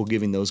comfortable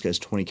giving those guys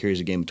 20 carries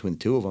a game between the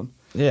 2 of them.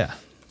 Yeah.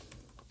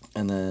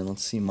 And then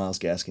let's see, Myles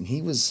Gaskin.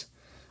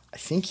 I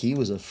think he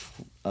was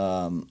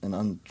an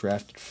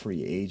undrafted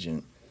free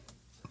agent.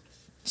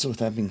 So with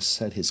that being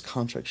said, his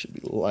contract should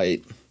be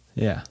light.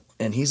 Yeah.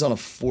 And he's on a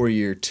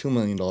 4-year, $2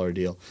 million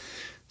deal.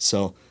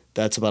 So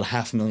that's about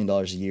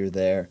 $500,000 a year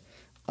there.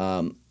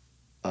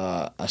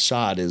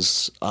 Ashad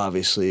is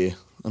obviously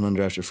an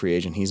undrafted free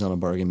agent. He's on a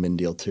bargain bin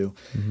deal too.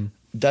 Mm-hmm.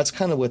 That's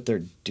kind of what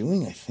they're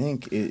doing, I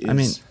think.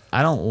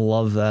 I don't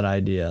love that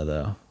idea,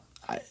 though.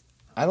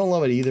 I don't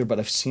love it either, but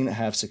I've seen it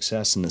have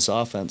success in this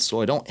offense,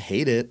 so I don't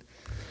hate it.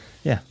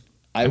 Yeah.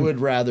 I would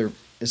rather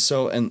 –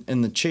 so, and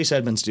the Chase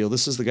Edmonds deal,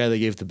 this is the guy they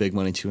gave the big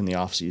money to in the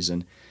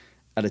offseason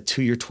at a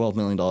 2-year, $12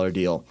 million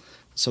deal.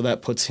 So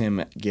that puts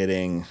him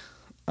getting,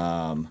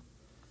 $6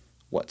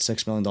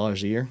 million a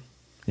year?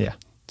 Yeah.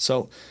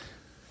 So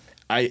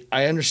I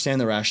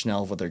understand the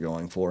rationale of what they're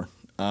going for.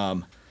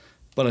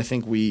 But I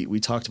think we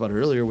talked about it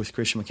earlier with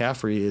Christian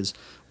McCaffrey is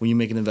when you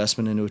make an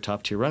investment into a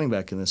top-tier running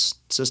back in this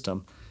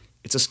system,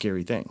 it's a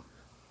scary thing.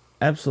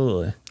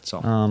 Absolutely.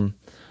 So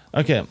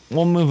okay,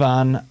 we'll move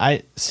on.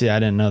 I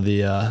didn't know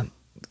the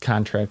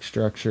contract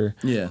structure.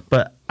 Yeah.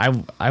 But I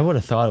would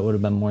have thought it would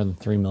have been more than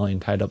 $3 million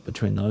tied up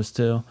between those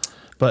 2.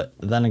 But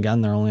then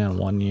again, they're only on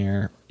 1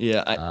 year.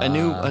 Yeah, I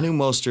knew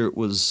Mostert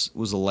was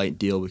a light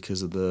deal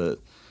because of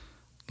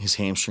his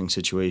hamstring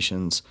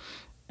situations,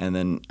 and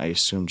then I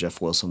assumed Jeff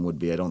Wilson would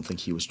be. I don't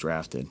think he was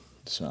drafted.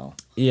 So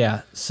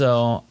yeah.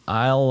 So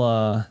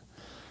I'll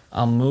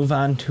move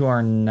on to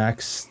our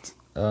next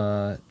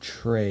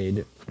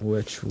trade,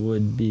 which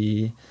would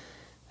be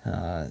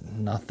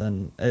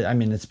nothing. I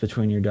mean, it's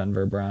between your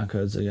Denver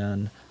Broncos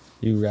again.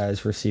 You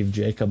guys received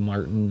Jacob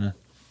Martin,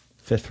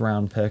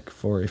 5th-round pick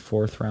for a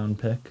 4th-round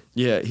pick.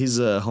 Yeah, he's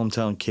a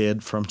hometown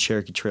kid from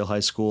Cherokee Trail High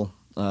School,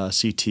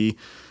 CT.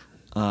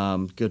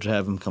 Good to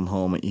have him come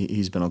home.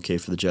 He's been okay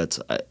for the Jets.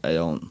 I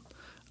don't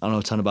know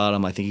a ton about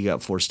him. I think he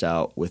got forced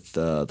out with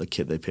the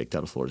kid they picked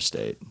out of Florida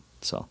State.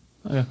 So,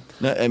 Okay.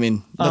 no, I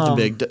mean, nothing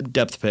big.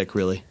 Depth pick,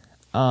 really.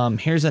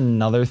 Here's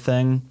another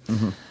thing.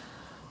 Mm-hmm.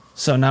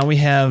 So now we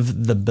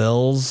have the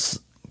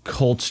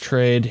Bills-Colts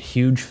trade,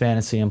 huge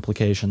fantasy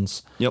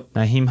implications. Yep.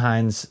 Nyheim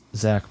Hines,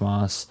 Zach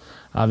Moss.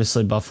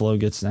 Obviously, Buffalo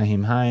gets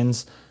Nyheim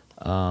Hines.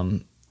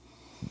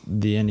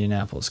 The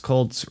Indianapolis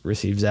Colts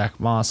receive Zach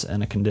Moss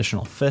and a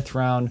conditional 5th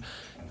round.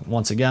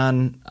 Once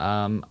again,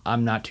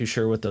 I'm not too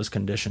sure what those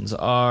conditions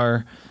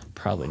are.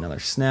 Probably another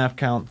snap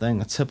count thing.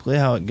 That's typically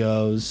how it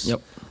goes.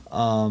 Yep.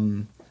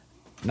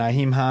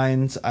 Nyheim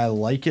Hines, I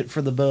like it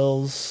for the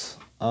Bills.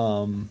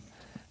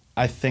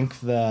 I think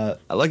that...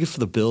 I like it for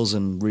the Bills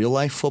in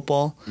real-life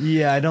football.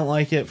 Yeah, I don't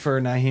like it for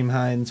Nyheim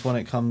Hines when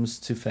it comes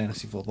to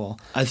fantasy football.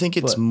 I think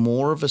it's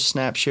more of a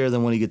snap share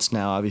than what he gets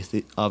now,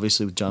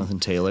 obviously with Jonathan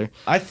Taylor.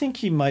 I think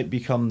he might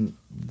become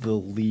the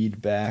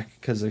lead back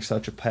because they're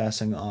such a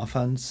passing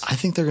offense. I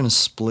think they're going to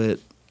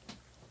split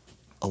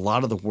a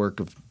lot of the work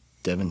of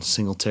Devin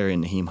Singletary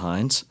and Nyheim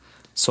Hines.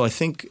 So I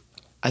think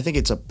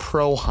it's a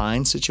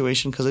pro-Hines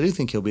situation because I do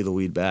think he'll be the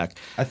lead back.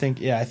 I think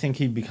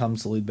he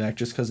becomes the lead back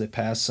just because they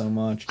pass so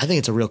much. I think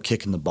it's a real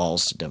kick in the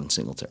balls to Devin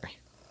Singletary.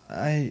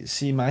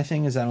 My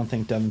thing is I don't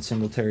think Devin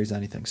Singletary is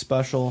anything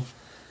special.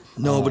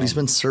 No, but he's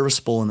been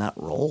serviceable in that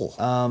role.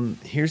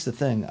 Here's the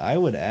thing. I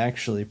would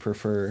actually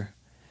prefer...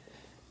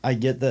 I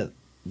get that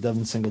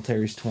Devin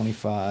Singletary's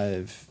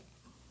 25.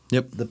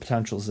 Yep. The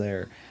potential's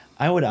there.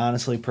 I would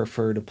honestly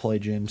prefer to play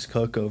James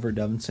Cook over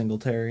Devin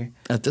Singletary.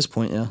 At this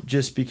point, yeah.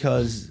 Just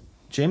because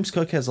James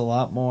Cook has a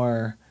lot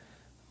more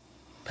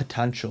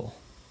potential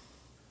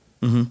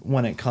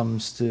when it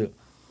comes to,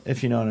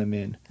 if you know what I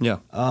mean. Yeah.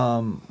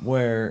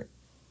 Where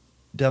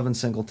Devin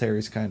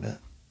Singletary's kind of,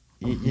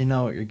 you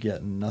know what you're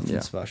getting,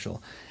 nothing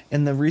special.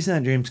 And the reason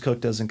that James Cook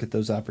doesn't get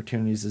those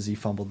opportunities is he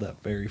fumbled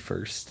that very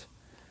first.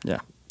 Yeah.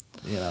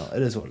 You know,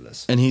 it is what it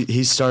is. And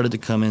he started to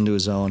come into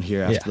his own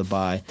here after the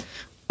bye.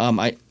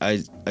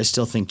 I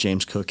still think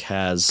James Cook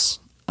has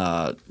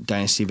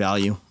dynasty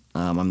value.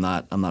 I'm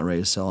not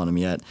ready to sell on him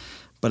yet,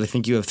 but I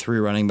think you have 3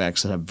 running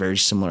backs that have very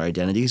similar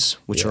identities,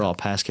 which are all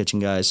pass catching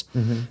guys.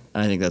 Mm-hmm. And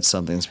I think that's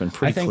something that's been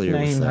pretty clear.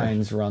 I think Nyheim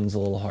Hines runs a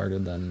little harder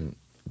than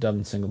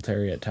Devin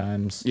Singletary at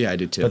times. Yeah, I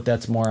do too. But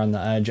that's more on the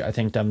edge. I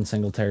think Devin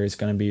Singletary is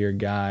going to be your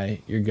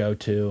guy, your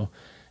go-to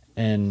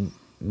in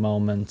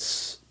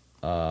moments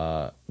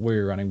where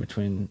you're running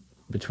between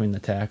the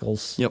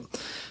tackles. Yep.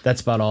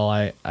 That's about all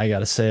I got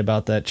to say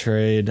about that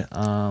trade.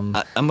 I'm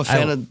a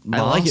fan of Moss.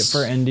 I like it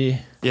for Indy.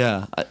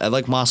 Yeah, I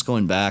like Moss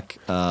going back.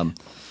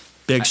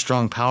 Big,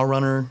 strong power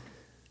runner.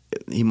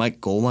 He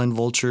might goal line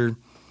vulture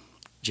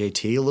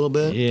JT a little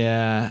bit.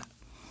 Yeah.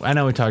 I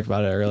know we talked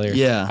about it earlier.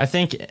 Yeah. I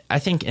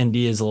think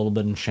Indy is a little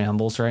bit in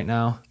shambles right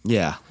now.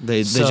 Yeah.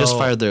 They just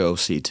fired their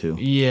OC too.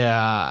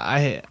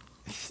 Yeah,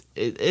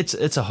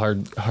 it's a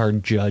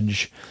hard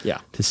judge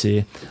to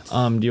see. Do you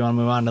want to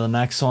move on to the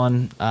next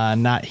one?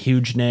 Not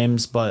huge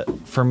names,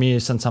 but for me,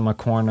 since I'm a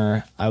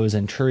corner, I was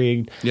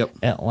intrigued. Yep.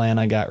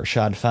 Atlanta got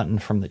Rashad Fenton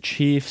from the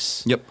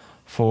Chiefs. Yep.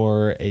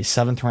 For a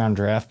 7th round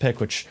draft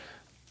pick, which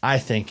I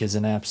think is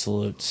an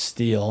absolute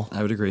steal.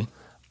 I would agree.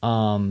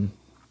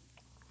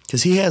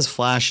 Because he has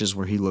flashes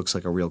where he looks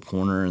like a real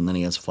corner, and then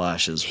he has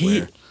flashes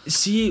where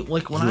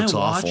when I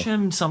watch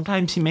him,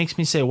 sometimes he makes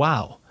me say,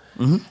 "Wow."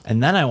 Mm-hmm.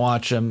 And then I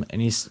watch him,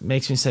 and he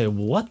makes me say,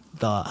 "What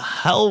the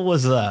hell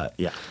was that?"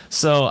 Yeah.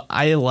 So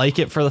I like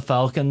it for the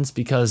Falcons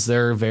because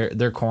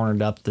their corner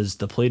depth is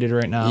depleted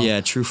right now. Yeah,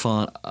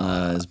 Trufant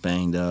is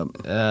banged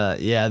up.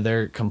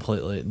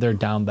 They're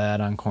down bad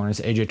on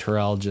corners. AJ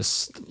Terrell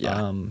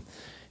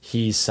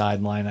he's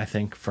sidelined. I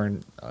think for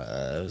it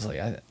was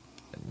like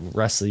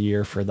rest of the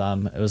year for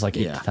them. It was like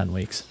 8 to 10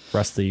 weeks.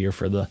 Rest of the year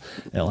for the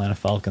Atlanta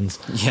Falcons.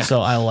 Yeah. So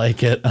I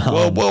like it.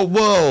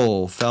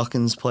 Whoa!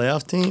 Falcons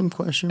playoff team?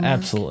 Question mark?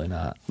 Absolutely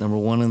not. Number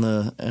 1 in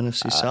the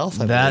NFC South.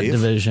 That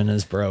division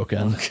is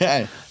broken.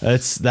 Okay.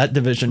 That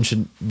division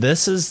should.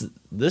 This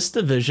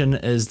division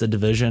is the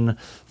division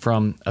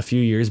from a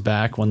few years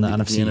back when the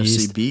NFC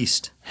East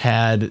Beast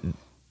had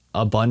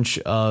a bunch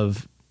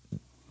of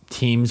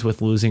teams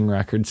with losing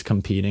records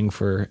competing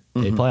for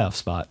a playoff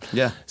spot.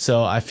 Yeah.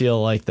 So I feel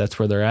like that's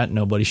where they're at.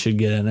 Nobody should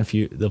get in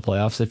the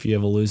playoffs if you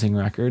have a losing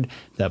record.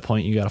 At that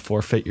point, you got to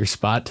forfeit your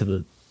spot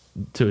to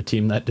a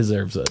team that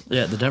deserves it.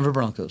 Yeah, the Denver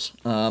Broncos.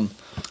 We'll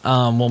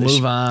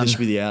move on. This should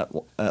be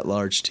the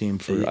at-large team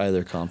for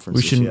either conference,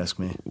 if you ask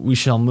me. We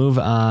shall move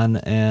on,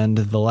 and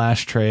the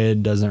last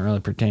trade doesn't really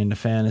pertain to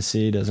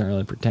fantasy, doesn't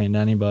really pertain to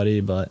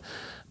anybody, but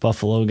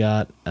Buffalo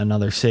got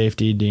another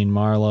safety, Dean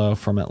Marlowe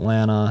from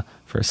Atlanta,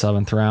 for a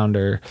 7th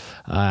rounder.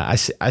 I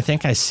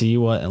think I see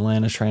what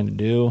Atlanta's trying to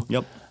do.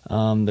 Yep.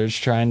 They're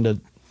just trying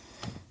to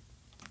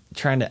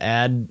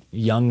add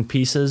young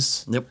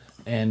pieces. Yep.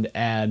 And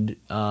add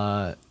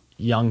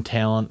young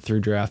talent through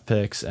draft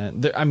picks,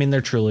 and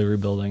they're truly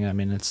rebuilding. I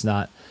mean, it's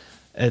not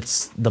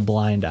it's the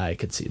blind eye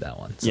could see that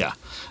one. So Yeah.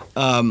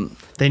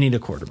 they need a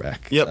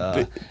quarterback.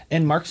 Yep.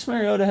 And Marcus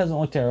Mariota hasn't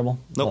looked terrible.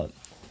 Nope.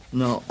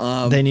 No.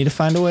 They need to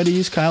find a way to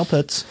use Kyle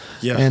Pitts.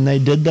 Yeah. And they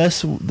did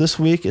this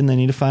week, and they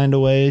need to find a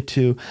way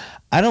to.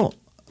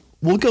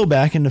 We'll go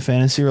back into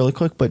fantasy really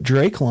quick, but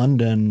Drake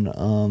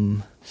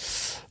London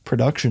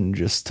production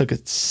just took a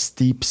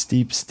steep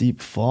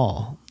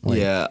fall.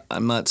 Yeah,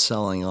 I'm not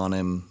selling on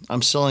him.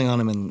 I'm selling on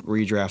him in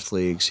redraft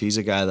leagues. He's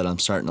a guy that I'm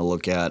starting to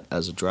look at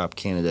as a drop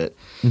candidate.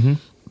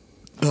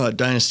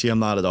 Dynasty, I'm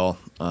not at all.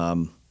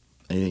 I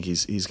think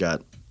he's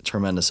got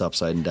tremendous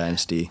upside in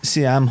Dynasty.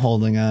 See, I'm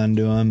holding on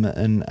to him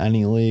in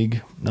any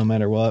league, no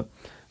matter what.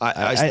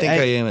 I think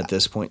I am at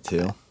this point,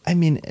 too. I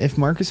mean, if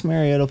Marcus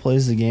Mariota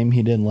plays the game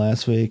he did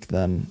last week,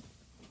 then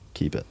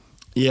keep it.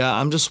 Yeah,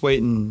 I'm just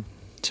waiting,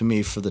 to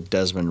me, for the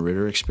Desmond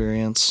Ridder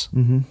experience.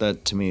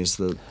 That, to me, is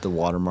the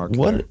watermark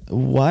there.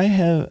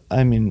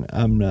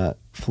 I'm not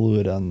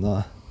fluid on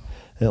the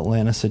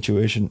Atlanta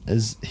situation.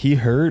 Is he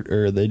hurt,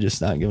 or are they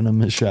just not giving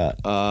him a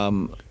shot?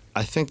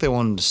 I think they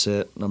wanted to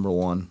sit, number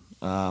one.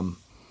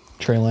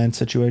 Trey Lance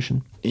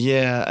situation?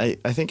 Yeah,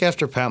 I think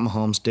after Pat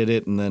Mahomes did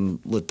it and then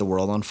lit the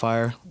world on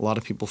fire, a lot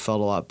of people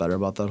felt a lot better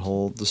about that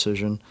whole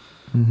decision.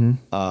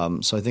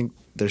 So I think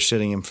they're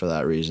sitting him for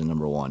that reason,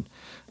 number one.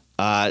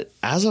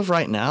 As of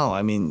right now,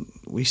 I mean,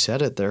 we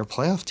said it, they're a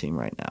playoff team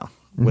right now,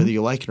 whether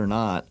you like it or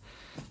not.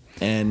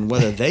 And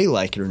whether they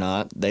like it or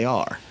not, they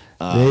are.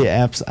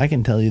 I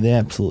can tell you they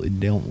absolutely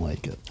don't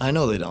like it. I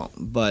know they don't,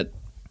 but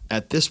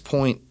at this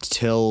point,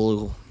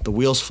 till the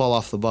wheels fall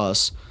off the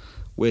bus,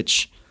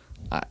 which,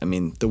 I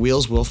mean, the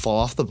wheels will fall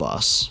off the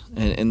bus,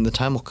 and the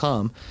time will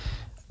come,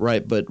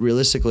 right? But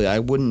realistically, I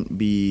wouldn't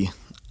be.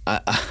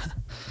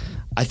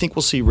 I think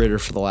we'll see Ridder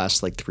for the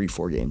last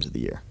 3-4 games of the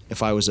year.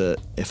 If I was a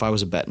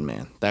betting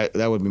man, that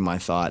would be my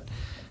thought.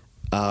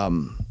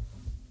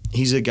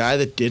 He's a guy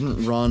that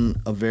didn't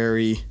run a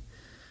very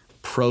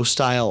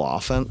pro-style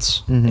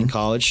offense in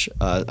college.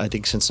 I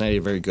think Cincinnati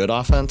had a very good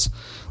offense.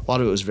 A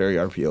lot of it was very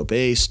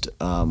RPO-based,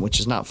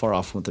 which is not far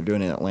off from what they're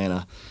doing in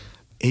Atlanta.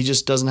 He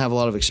just doesn't have a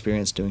lot of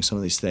experience doing some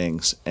of these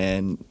things.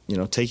 And,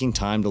 taking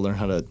time to learn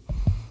how to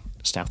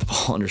snap the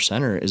ball under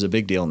center is a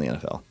big deal in the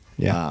NFL.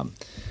 Yeah.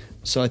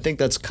 So I think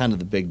that's kind of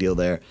the big deal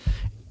there.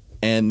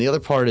 And the other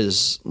part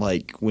is,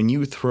 when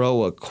you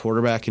throw a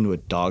quarterback into a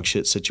dog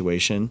shit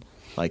situation,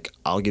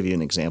 I'll give you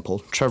an example.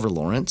 Trevor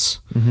Lawrence,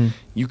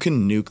 you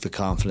can nuke the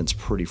confidence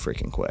pretty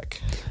freaking quick.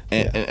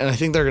 And I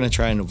think they're going to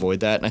try and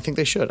avoid that, and I think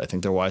they should. I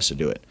think they're wise to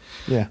do it.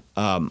 Yeah.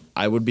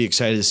 I would be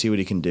excited to see what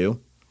he can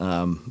do,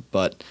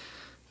 but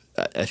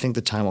I think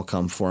the time will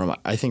come for him.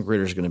 I think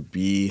Ridder's going to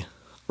be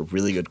a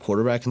really good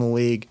quarterback in the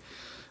league,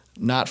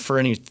 not for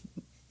anything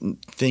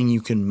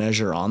you can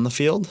measure on the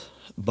field,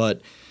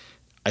 but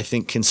I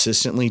think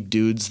consistently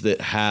dudes that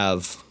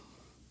have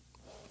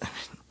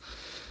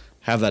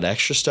that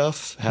extra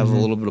stuff, have a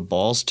little bit of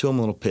balls to them,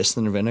 a little piss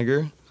in their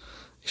vinegar,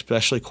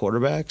 especially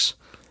quarterbacks.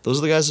 Those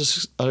are the guys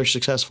that are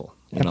successful.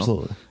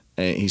 Absolutely.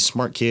 And he's a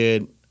smart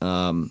kid.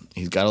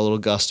 He's got a little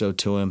gusto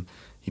to him.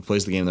 He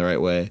plays the game the right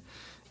way,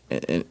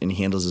 and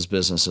he handles his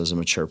business as a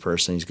mature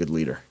person. He's a good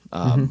leader,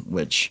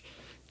 which,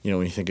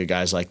 when you think of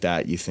guys like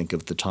that, you think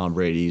of the Tom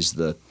Brady's,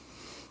 the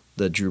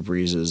Drew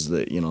Breeses,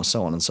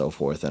 so on and so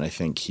forth. And I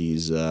think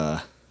he's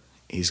a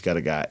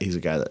guy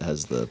that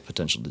has the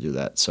potential to do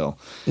that. So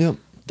yep.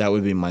 That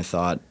would be my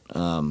thought.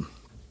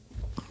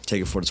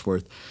 Take it for what it's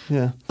worth.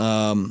 Yeah.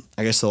 I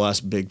guess the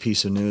last big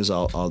piece of news,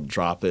 I'll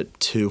drop it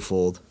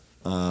twofold,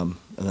 and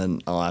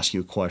then I'll ask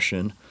you a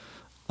question,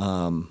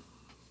 and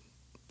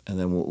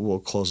then we'll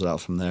close it out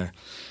from there.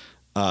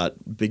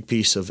 Big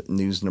piece of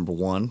news number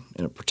one,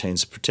 and it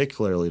pertains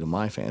particularly to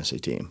my fantasy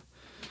team.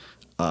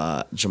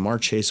 Jamar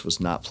Chase was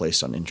not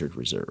placed on injured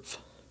reserve.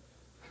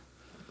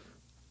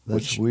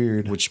 That's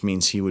weird. Which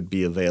means he would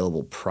be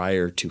available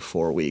prior to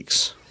 4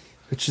 weeks.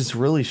 Which is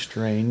really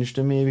strange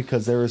to me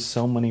because there was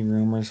so many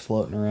rumors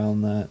floating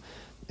around that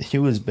he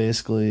was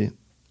basically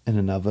an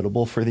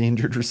inevitable for the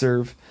injured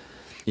reserve.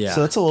 Yeah. So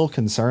that's a little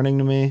concerning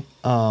to me.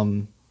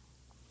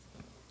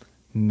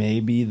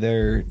 Maybe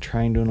they're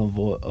trying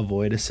to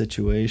avoid a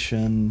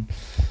situation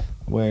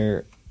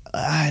where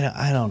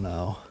I don't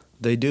know.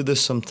 They do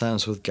this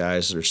sometimes with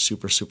guys that are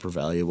super, super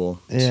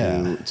valuable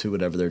to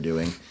whatever they're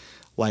doing.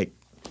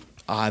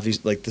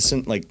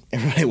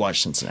 Everybody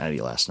watched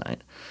Cincinnati last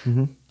night,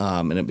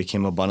 and it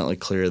became abundantly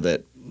clear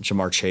that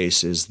Jamar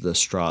Chase is the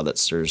straw that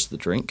stirs the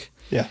drink.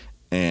 Yeah.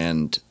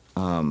 And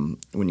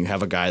when you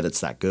have a guy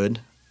that's that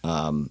good,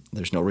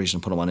 there's no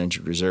reason to put him on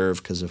injured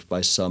reserve because if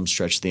by some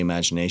stretch of the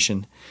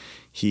imagination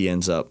he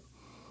ends up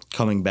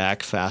coming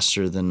back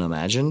faster than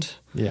imagined,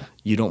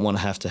 you don't want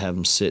to have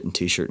him sit in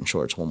T-shirt and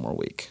shorts one more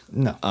week.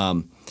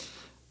 No.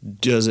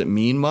 Does it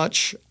mean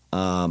much?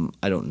 I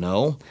don't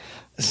know.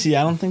 See,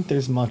 I don't think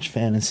there's much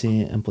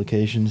fantasy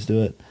implications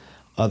to it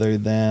other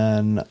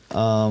than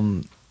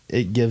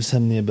it gives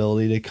him the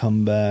ability to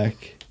come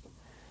back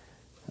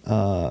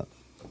a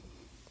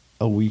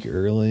week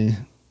early.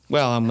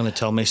 Well, I'm going to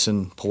tell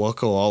Mason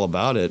Pawoko all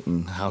about it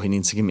and how he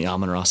needs to give me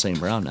Amon-Ra St.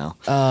 Brown now.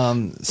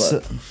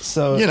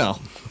 So You know.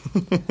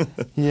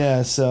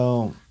 yeah,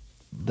 so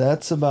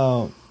that's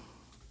about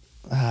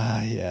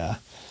yeah.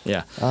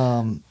 Yeah.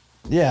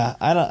 Yeah,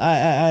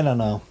 I don't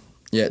know.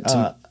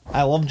 Yeah.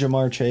 I love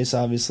Jamar Chase,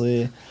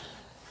 obviously.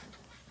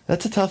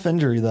 That's a tough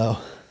injury, though.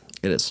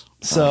 It is.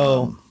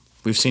 So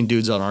we've seen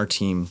dudes on our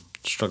team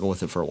struggle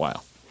with it for a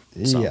while.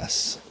 So,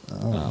 yes.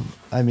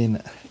 I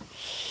mean,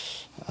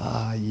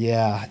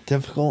 yeah,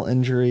 difficult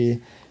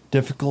injury,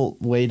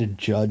 difficult way to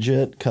judge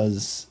it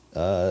because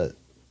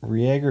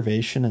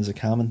re-aggravation is a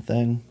common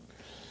thing.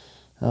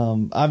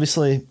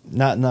 Obviously,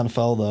 not in the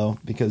NFL, though,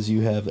 because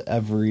you have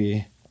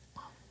every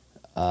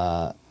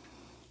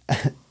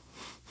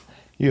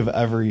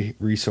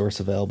resource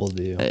available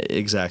to you.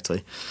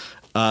 Exactly.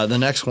 The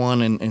next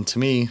one, and to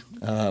me,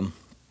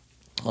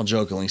 I'll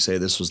jokingly say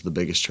this was the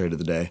biggest trade of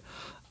the day.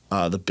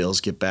 The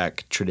Bills get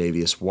back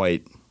Tre'Davious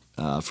White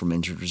from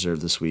injured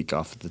reserve this week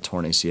off of the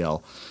torn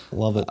ACL.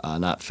 Love it.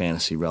 Not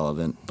fantasy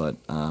relevant, but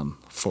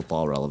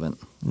football relevant.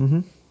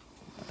 Mm-hmm.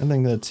 I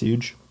think that's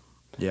huge.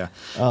 Yeah.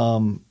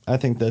 I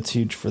think that's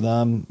huge for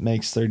them.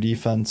 Makes their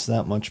defense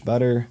that much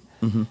better.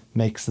 Mm-hmm.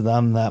 Makes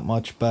them that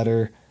much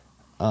better.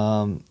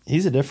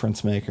 He's a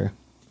difference maker.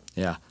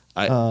 Yeah,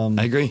 I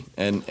agree,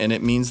 and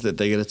it means that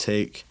they got to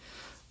take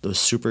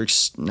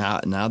those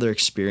now they're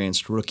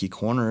experienced rookie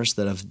corners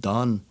that have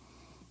done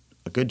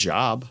a good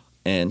job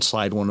and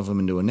slide one of them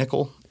into a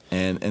nickel,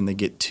 and they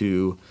get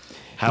to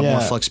have more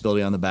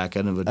flexibility on the back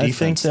end of a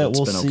defense. I think that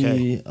we'll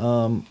see.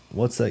 Okay.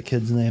 What's that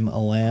kid's name?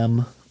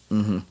 Elam,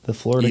 the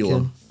Florida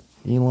Elam.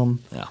 kid.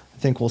 Elam. Yeah, I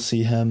think we'll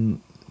see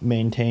him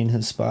maintain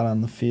his spot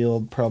on the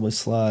field. Probably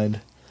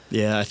slide.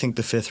 Yeah, I think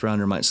the 5th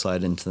rounder might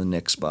slide into the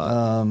Nick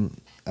spot.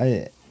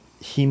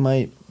 He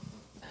might.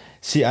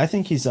 See, I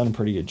think he's done a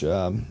pretty good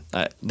job.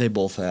 They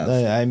both have.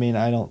 I mean,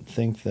 I don't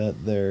think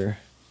that they're.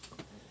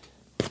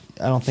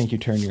 I don't think you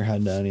turn your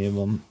head to any of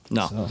them.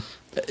 No. So.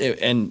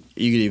 And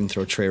you could even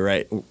throw Trey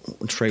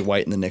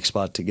White in the Nick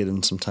spot to get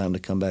him some time to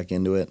come back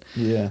into it.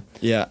 Yeah.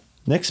 Yeah.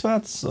 Nick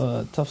spot's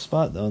a tough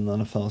spot, though, in the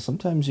NFL.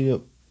 Sometimes you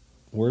get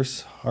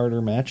worse,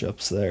 harder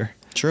matchups there.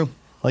 True.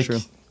 Like, True.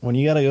 when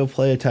you got to go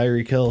play a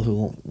Tyreek Hill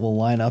who will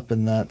line up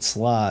in that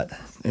slot.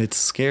 It's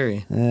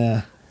scary.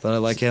 Yeah. But I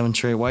like having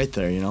Trey White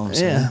there, you know what I'm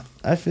saying? Yeah,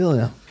 I feel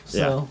you.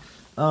 So,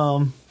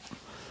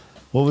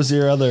 what was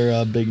your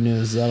other big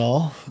news? Is that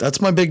all? That's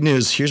my big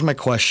news. Here's my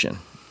question.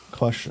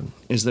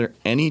 Is there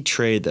any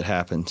trade that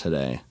happened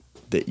today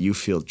that you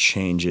feel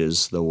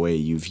changes the way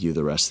you view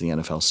the rest of the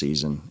NFL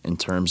season in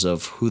terms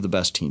of who the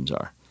best teams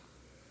are?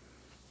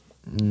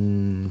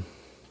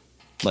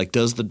 Like,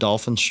 does the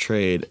Dolphins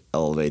trade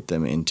elevate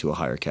them into a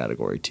higher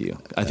category to you?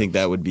 I think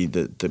that would be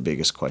the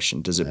biggest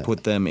question. Does it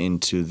put them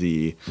into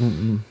the –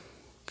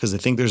 because I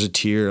think there's a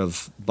tier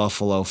of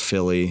Buffalo,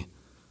 Philly,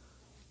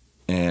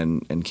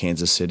 and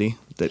Kansas City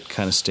that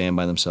kind of stand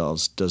by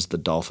themselves. Does the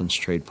Dolphins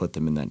trade put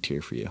them in that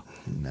tier for you?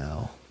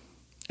 No.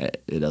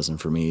 It doesn't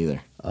for me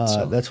either.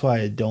 That's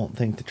why I don't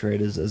think the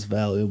trade is as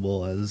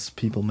valuable as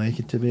people make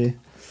it to be.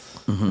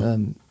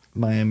 Mm-hmm.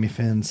 Miami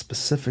fans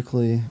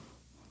specifically,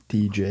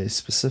 DJ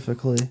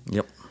specifically.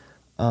 Yep.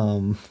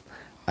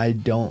 I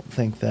don't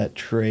think that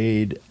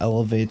trade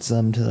elevates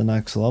them to the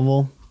next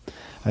level.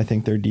 I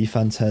think their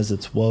defense has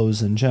its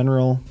woes in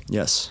general.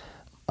 Yes.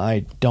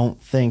 I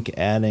don't think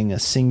adding a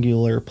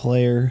singular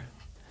player,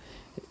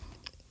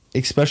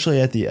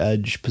 especially at the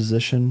edge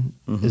position,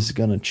 is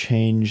going to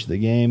change the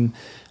game.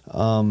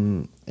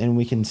 And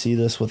we can see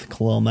this with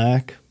Khalil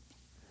Mack.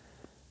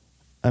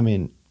 I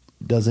mean,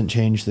 doesn't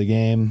change the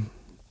game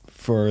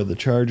for the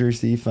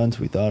Chargers defense.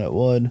 We thought it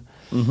would.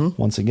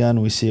 Once again,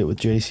 we see it with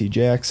J.C.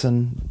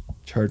 Jackson.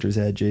 Chargers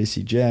had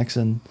J.C.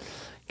 Jackson.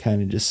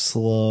 Kind of just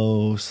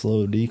slow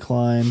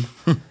decline.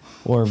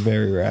 Or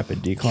very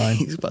rapid decline.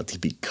 He's about to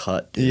be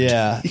cut, dude.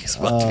 Yeah. He's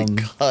about to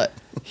be cut.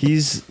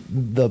 He's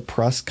the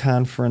press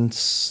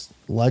conference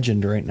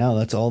legend right now.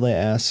 That's all they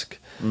ask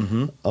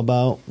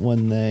about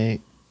when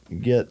they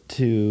get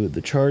to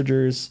the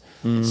Chargers.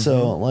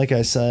 So, like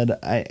I said,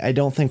 I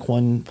don't think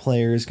one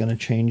player is going to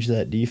change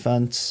that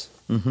defense.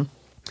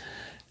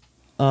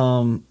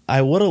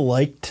 I would have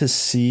liked to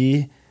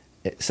see,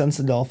 since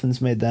the Dolphins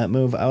made that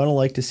move, I would have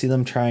liked to see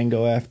them try and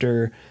go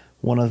after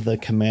one of the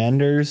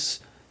Commanders'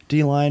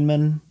 D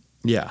linemen,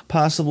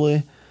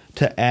 possibly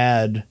to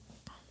add.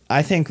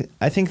 I think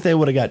they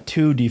would have got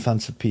 2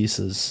 defensive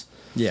pieces,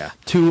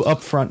 2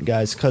 up front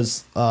guys,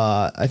 because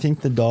I think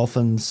the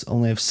Dolphins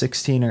only have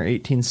 16 or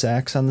 18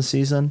 sacks on the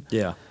season.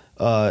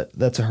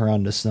 That's a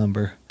horrendous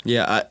number.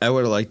 Yeah, I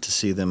would have liked to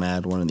see them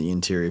add one of the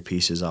interior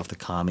pieces off the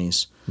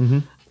commies.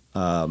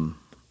 I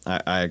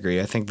agree.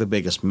 I think the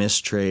biggest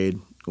mistrade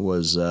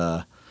was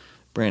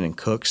Brandon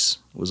Cooks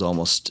was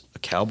almost a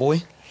Cowboy.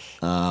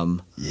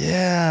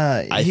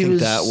 Yeah, I think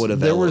that would have.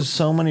 There was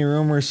so many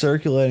rumors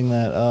circulating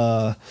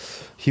that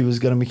he was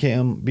going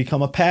to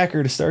become a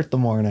Packer to start the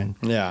morning.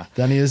 Yeah.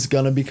 Then he is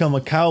going to become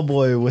a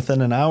Cowboy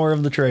within an hour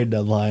of the trade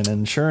deadline,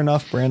 and sure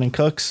enough, Brandon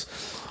Cooks,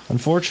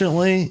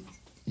 unfortunately,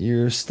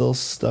 you're still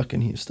stuck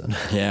in Houston.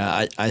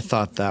 Yeah, I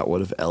thought that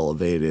would have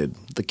elevated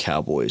the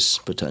Cowboys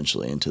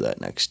potentially into that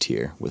next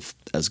tier with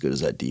as good as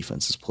that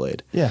defense has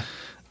played. Yeah.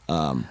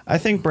 I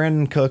think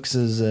Brandon Cooks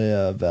is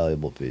a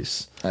valuable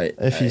piece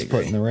if he's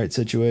put in the right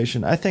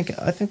situation. I think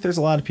there's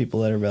a lot of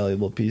people that are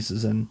valuable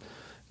pieces in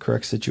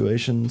correct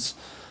situations.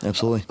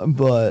 Absolutely.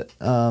 But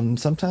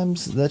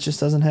sometimes that just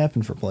doesn't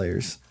happen for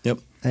players. Yep.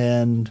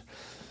 And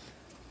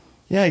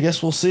yeah, I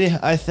guess we'll see.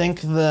 I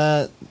think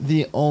that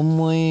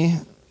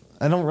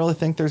I don't really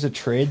think there's a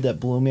trade that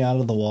blew me out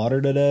of the water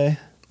today.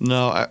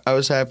 No, I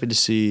was happy to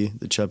see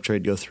the Chubb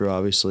trade go through,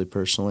 obviously,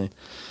 personally.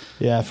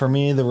 Yeah, for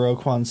me, the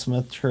Roquan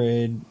Smith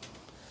trade,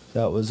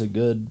 that was a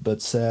good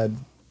but sad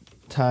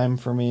time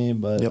for me.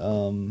 But, Yep.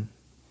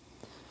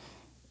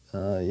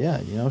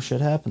 yeah,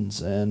 shit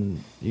happens.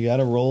 And you got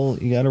to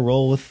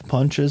roll with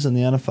punches in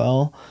the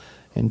NFL.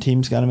 And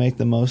teams got to make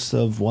the most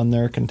of when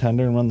they're a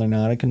contender and when they're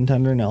not a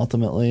contender. And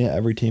ultimately,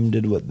 every team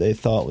did what they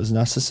thought was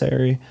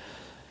necessary.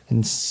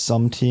 And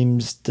some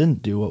teams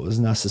didn't do what was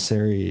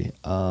necessary,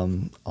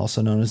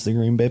 also known as the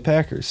Green Bay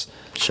Packers.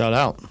 Shout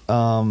out.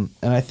 And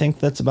I think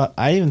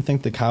I even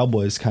think the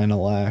Cowboys kind of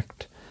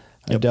lacked.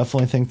 I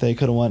definitely think they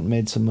could have went and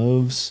made some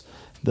moves.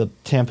 The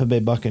Tampa Bay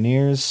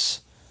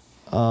Buccaneers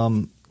could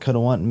have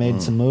went and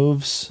made some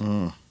moves.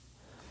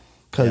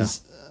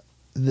 Because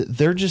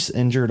they're just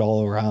injured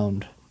all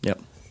around. Yep.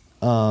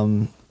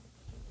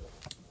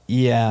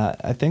 Yeah,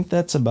 I think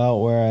that's about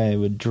where I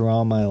would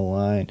draw my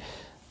line.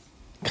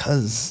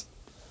 Because,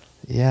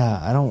 yeah,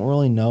 I don't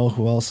really know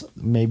who else.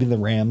 Maybe the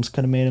Rams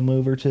could have made a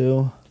move or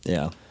two.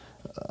 Yeah.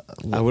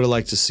 I would have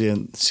liked to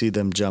see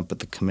them jump at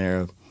the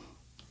Kamara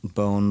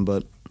bone,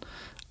 but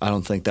I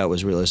don't think that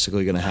was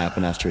realistically going to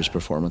happen after his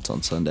performance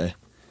on Sunday.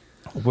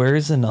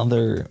 Where's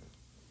another?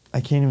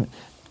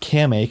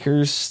 Cam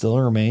Akers still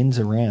remains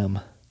a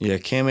Ram. Yeah,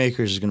 Cam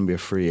Akers is going to be a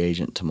free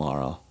agent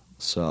tomorrow,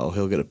 so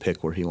he'll get a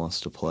pick where he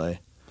wants to play.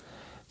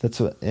 That's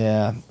what,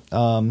 yeah.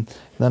 Then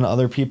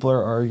other people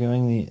are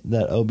arguing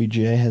that OBJ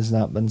has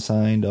not been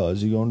signed. Oh,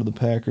 is he going to the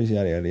Packers?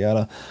 Yada, yada,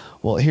 yada.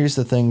 Well, here's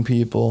the thing,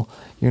 people.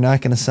 You're not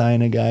going to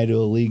sign a guy to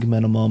a league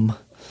minimum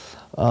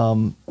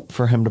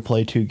for him to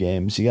play 2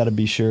 games. You got to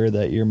be sure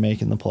that you're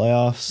making the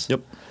playoffs.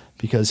 Yep.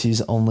 Because he's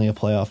only a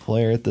playoff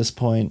player at this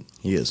point.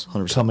 He is,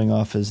 100%. Coming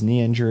off his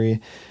knee injury.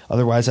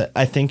 Otherwise,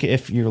 I think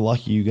if you're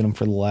lucky, you get him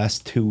for the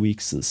last 2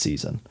 weeks of the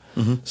season.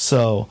 Mm-hmm.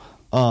 So,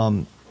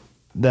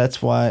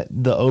 that's why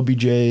the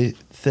OBJ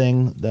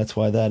thing, that's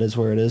why that is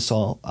where it is.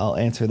 So I'll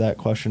answer that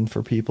question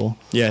for people.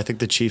 Yeah, I think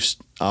the Chiefs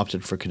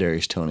opted for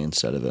Kadarius Toney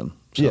instead of him.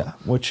 So. Yeah,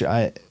 which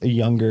a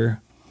younger,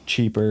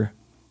 cheaper.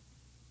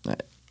 A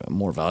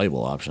more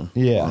valuable option,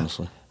 Yeah.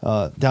 honestly.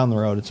 Down the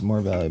road, it's a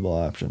more valuable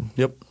option.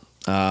 Yep.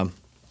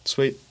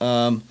 Sweet.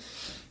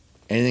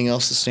 Anything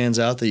else that stands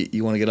out that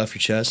you want to get off your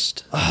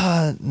chest?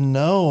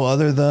 No,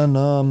 other than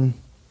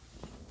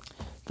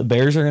the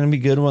Bears are going to be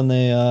good when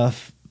they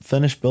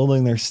finish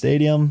building their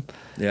stadium.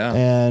 Yeah.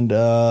 And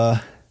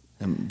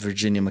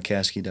Virginia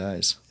McCaskey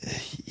dies.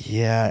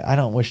 Yeah, I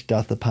don't wish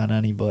death upon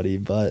anybody,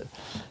 but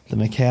the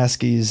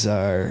McCaskies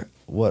are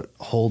what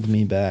hold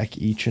me back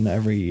each and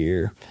every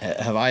year.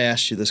 Have I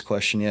asked you this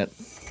question yet?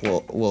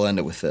 We'll end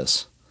it with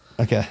this.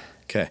 Okay.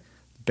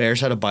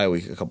 Bears had a bye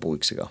week a couple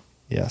weeks ago.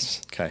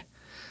 Yes. Okay.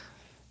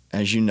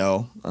 As you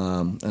know,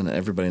 and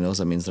everybody knows,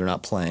 that means they're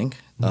not playing.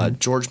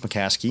 George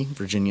McCaskey,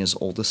 Virginia's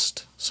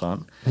oldest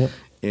son,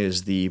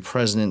 is the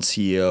president,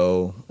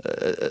 CEO,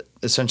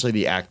 essentially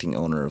the acting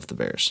owner of the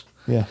Bears.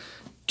 Yeah.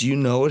 Do you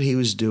know what he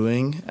was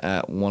doing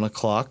at 1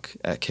 o'clock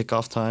at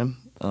kickoff time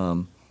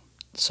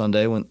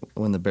Sunday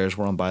when the Bears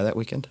were on bye that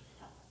weekend?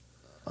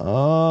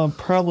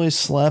 Probably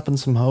slapping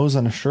some hoes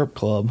on a strip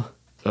club.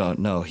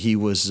 No, he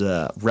was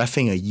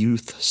reffing a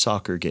youth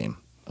soccer game.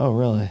 Oh,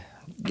 really?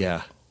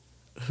 Yeah.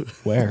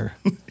 Where?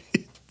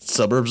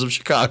 Suburbs of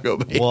Chicago,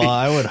 baby. Well,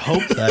 I would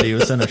hope that he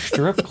was in a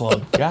strip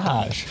club.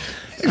 Gosh,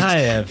 I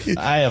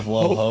have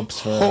low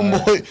hopes for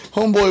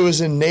Homeboy was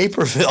in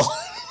Naperville.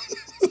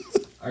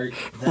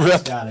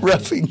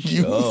 Reffing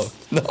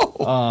youth.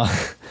 No.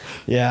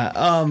 Yeah.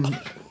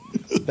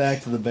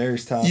 Back to the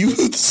Bears topic.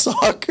 Youth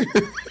soccer.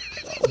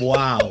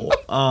 Wow.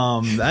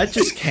 That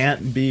just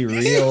can't be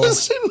real. He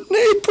was in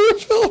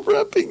Naperville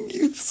repping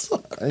youth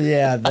soccer.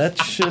 Yeah,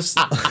 that's just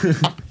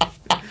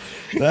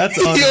that's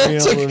unreal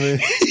to me.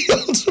 He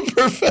owns a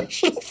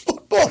professional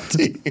football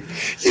team.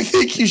 You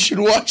think you should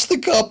watch the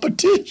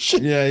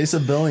competition? Yeah, he's a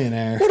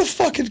billionaire. What a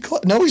fucking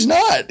no, he's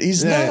not.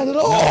 He's not at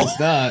all. No, he's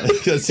not,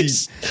 because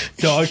he's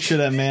dog shit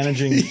at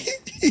managing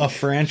a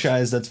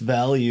franchise that's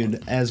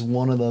valued as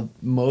one of the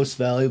most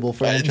valuable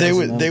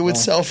franchises. They would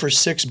sell for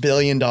 $6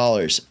 billion,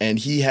 and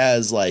he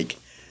has like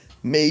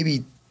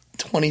maybe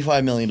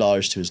 $25 million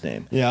to his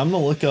name. Yeah, I'm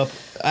gonna look up.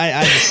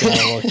 I just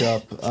gotta look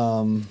up.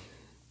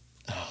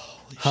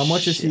 How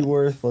much is he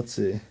worth? Let's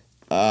see.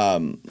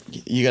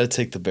 You got to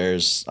take the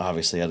Bears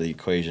obviously out of the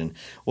equation.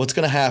 What's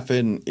going to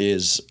happen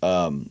is,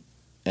 and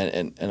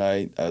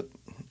I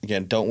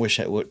again don't wish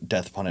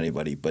death upon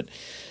anybody, but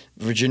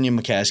Virginia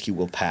McCaskey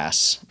will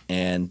pass,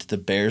 and the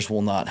Bears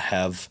will not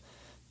have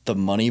the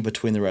money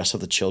between the rest of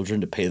the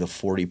children to pay the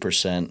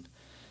 40%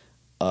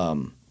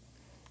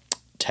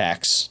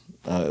 tax,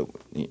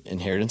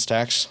 inheritance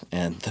tax,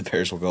 and the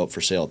Bears will go up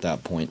for sale at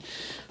that point.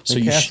 So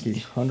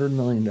McCaskey, $100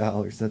 million.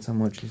 That's how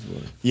much he's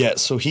worth. yeah,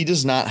 so he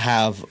does not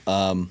have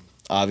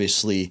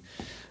obviously.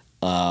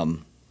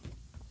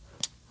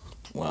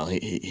 Well,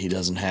 he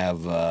doesn't have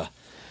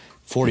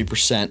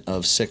 40%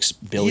 of $6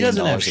 billion. He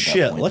doesn't have at that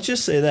shit. point. Let's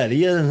just say that.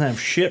 He doesn't have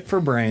shit for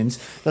brains.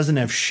 Doesn't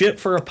have shit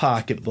for a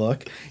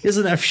pocketbook. He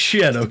doesn't have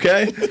shit,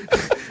 okay?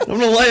 I'm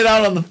going to lay it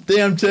out on the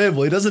damn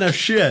table. He doesn't have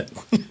shit.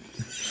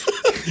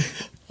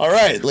 All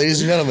right,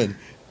 ladies and gentlemen.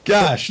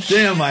 Gosh,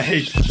 damn, I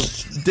hate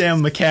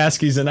damn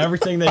McCaskies and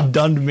everything they've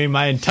done to me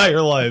my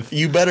entire life.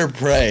 You better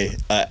pray.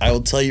 I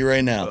will tell you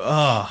right now.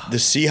 Oh, The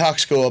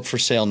Seahawks go up for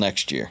sale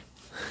next year.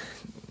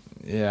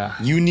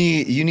 yeah. You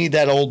need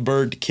that old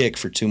bird to kick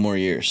for 2 more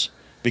years,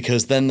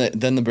 because then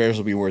the Bears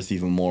will be worth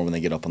even more when they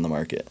get up on the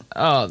market.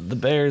 Oh, the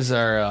Bears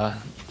are.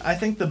 I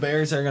think the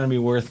Bears are going to be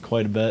worth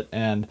quite a bit,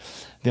 and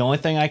the only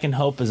thing I can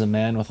hope is a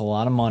man with a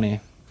lot of money,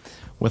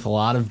 with a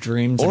lot of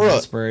dreams and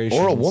aspirations,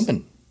 or a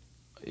woman.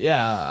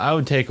 Yeah, I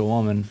would take a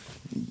woman.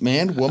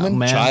 Man, woman,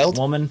 child.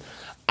 Woman.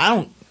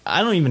 I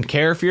don't even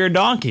care if you're a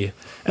donkey.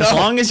 As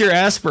long as your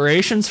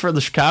aspirations for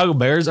the Chicago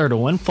Bears are to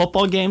win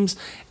football games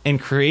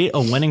and create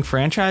a winning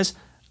franchise,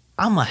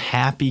 I'm a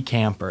happy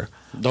camper.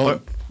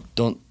 Don't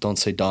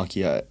say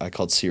donkey. I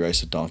called Sea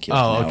Rice a donkey. Oh, like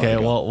an hour okay.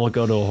 ago. Well, we'll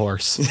go to a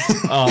horse.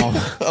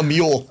 A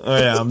mule. Oh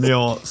yeah, a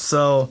mule.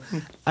 So,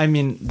 I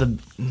mean,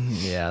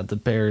 the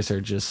Bears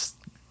are just,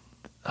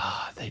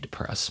 they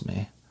depress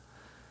me.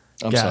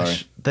 I'm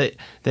sorry.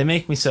 They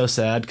make me so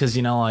sad because,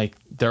 like,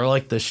 they're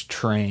like this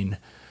train.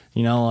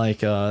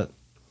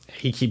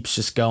 He keeps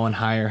just going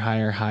higher,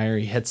 higher, higher.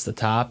 He hits the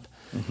top.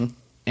 Mm-hmm.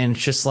 And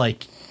it's just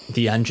like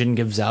the engine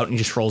gives out and he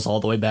just rolls all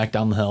the way back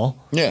down the hill.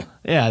 Yeah.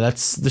 Yeah,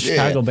 that's the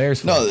Chicago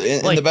Bears. No,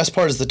 and the best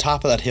part is the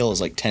top of that hill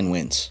is like 10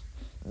 wins.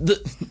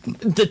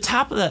 The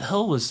top of that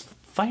hill was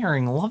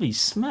firing Lovie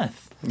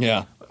Smith.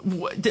 Yeah.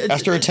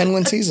 After a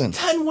 10-win season.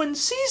 10-win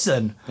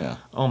season. Yeah.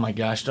 Oh my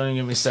gosh! Don't even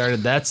get me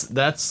started.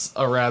 That's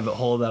a rabbit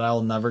hole that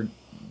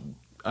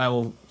I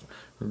will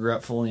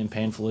regretfully and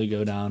painfully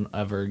go down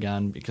ever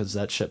again because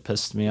that shit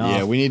pissed me off.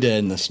 Yeah, we need to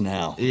end this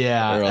now.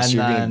 Yeah, or else and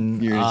you're then,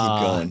 gonna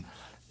keep going.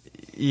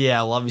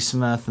 Yeah, Lovie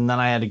Smith, and then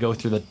I had to go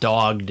through the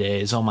dog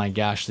days. Oh my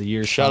gosh, the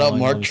years. Shout out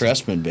Mark Lovie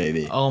Trestman,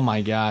 baby. Oh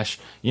my gosh!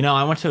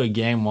 I went to a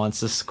game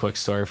once. This is a quick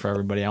story for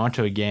everybody. I went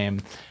to a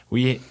game.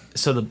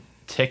 So the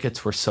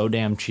tickets were so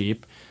damn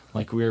cheap.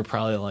 Like, we were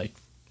probably like,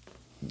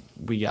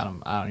 we got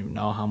them, I don't even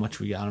know how much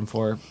we got them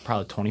for,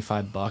 probably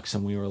 $25,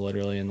 and we were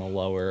literally in the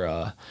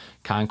lower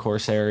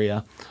concourse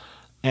area.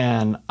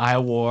 And I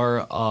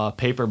wore a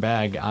paper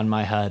bag on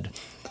my head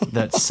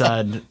that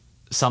said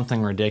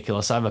something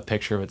ridiculous. I have a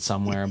picture of it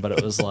somewhere, but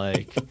it was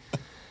like,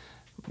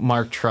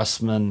 Mark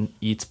Trestman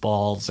eats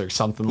balls or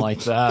something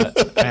like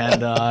that.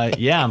 And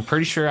yeah, I'm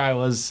pretty sure I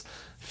was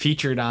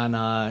featured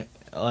on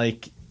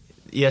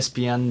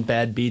ESPN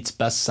Bad Beats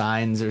Best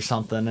Signs or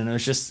something, and it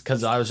was just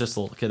because I was just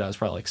a little kid. I was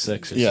probably like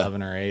 6 or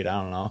 7 or 8.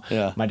 I don't know.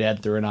 Yeah. My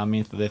dad threw it on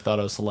me. They thought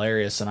it was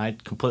hilarious, and I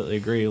completely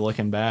agree.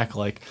 Looking back,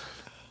 like,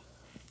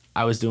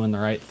 I was doing the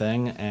right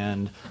thing,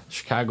 and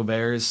Chicago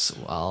Bears,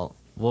 well,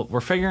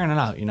 we're figuring it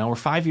out. We're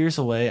 5 years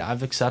away.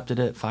 I've accepted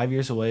it. 5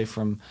 years away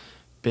from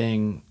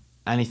being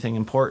anything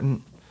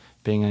important,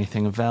 being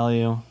anything of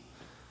value,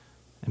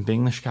 and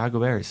being the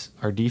Chicago Bears.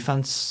 Our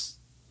defense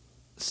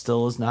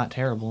still is not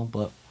terrible,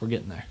 but we're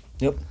getting there.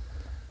 Yep.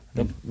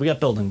 We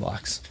got building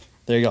blocks.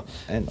 There you go.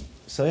 And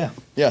so, yeah.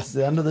 Yeah. It's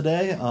the end of the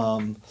day.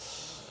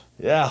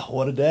 Yeah,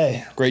 what a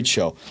day. Great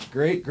show.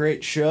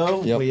 Great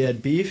show. Yep. We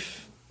had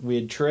beef. We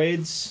had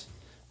trades.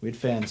 We had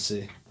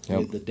fantasy. Yep.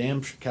 We had the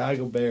damn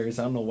Chicago Bears.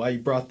 I don't know why you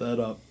brought that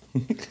up.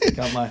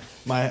 Got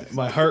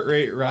my heart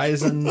rate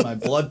rising. My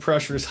blood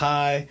pressure's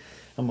high.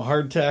 I'm a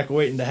heart attack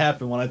waiting to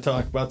happen when I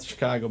talk about the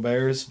Chicago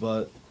Bears.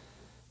 But,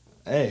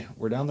 hey,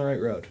 we're down the right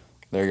road.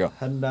 There you go.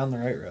 Heading down the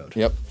right road.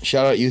 Yep.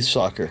 Shout out youth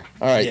soccer.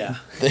 All right. Yeah.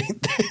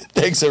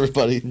 Thanks,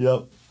 everybody.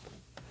 Yep.